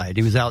inside.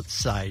 He was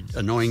outside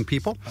annoying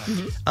people.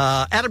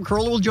 Adam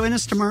Carolla will join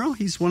us tomorrow.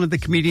 He's one of the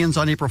comedians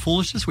on April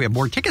Foolishness. We have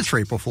more tickets for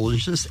April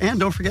Foolishness. And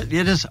don't forget,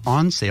 it is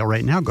on sale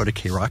right now. Go to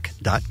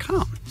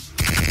KROC.com.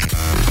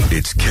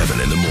 It's Kevin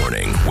in the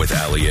Morning with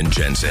Allie and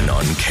Jensen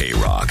on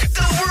KROC.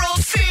 The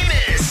world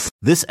famous.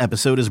 This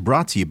episode is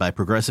brought to you by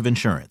Progressive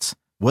Insurance.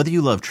 Whether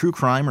you love true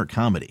crime or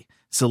comedy,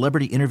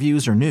 celebrity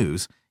interviews or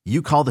news,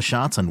 you call the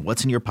shots on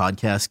what's in your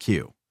podcast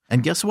queue.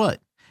 And guess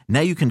what? Now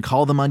you can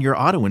call them on your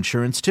auto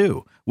insurance,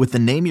 too, with the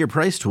Name Your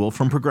Price tool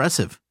from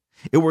Progressive.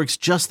 It works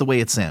just the way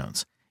it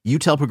sounds. You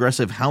tell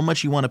Progressive how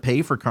much you want to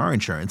pay for car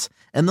insurance,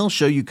 and they'll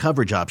show you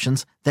coverage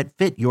options that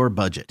fit your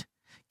budget.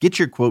 Get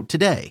your quote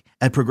today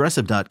at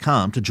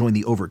Progressive.com to join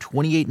the over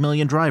 28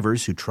 million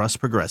drivers who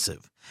trust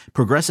Progressive.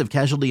 Progressive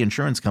Casualty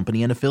Insurance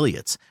Company and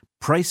Affiliates.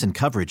 Price and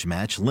coverage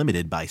match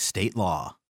limited by state law.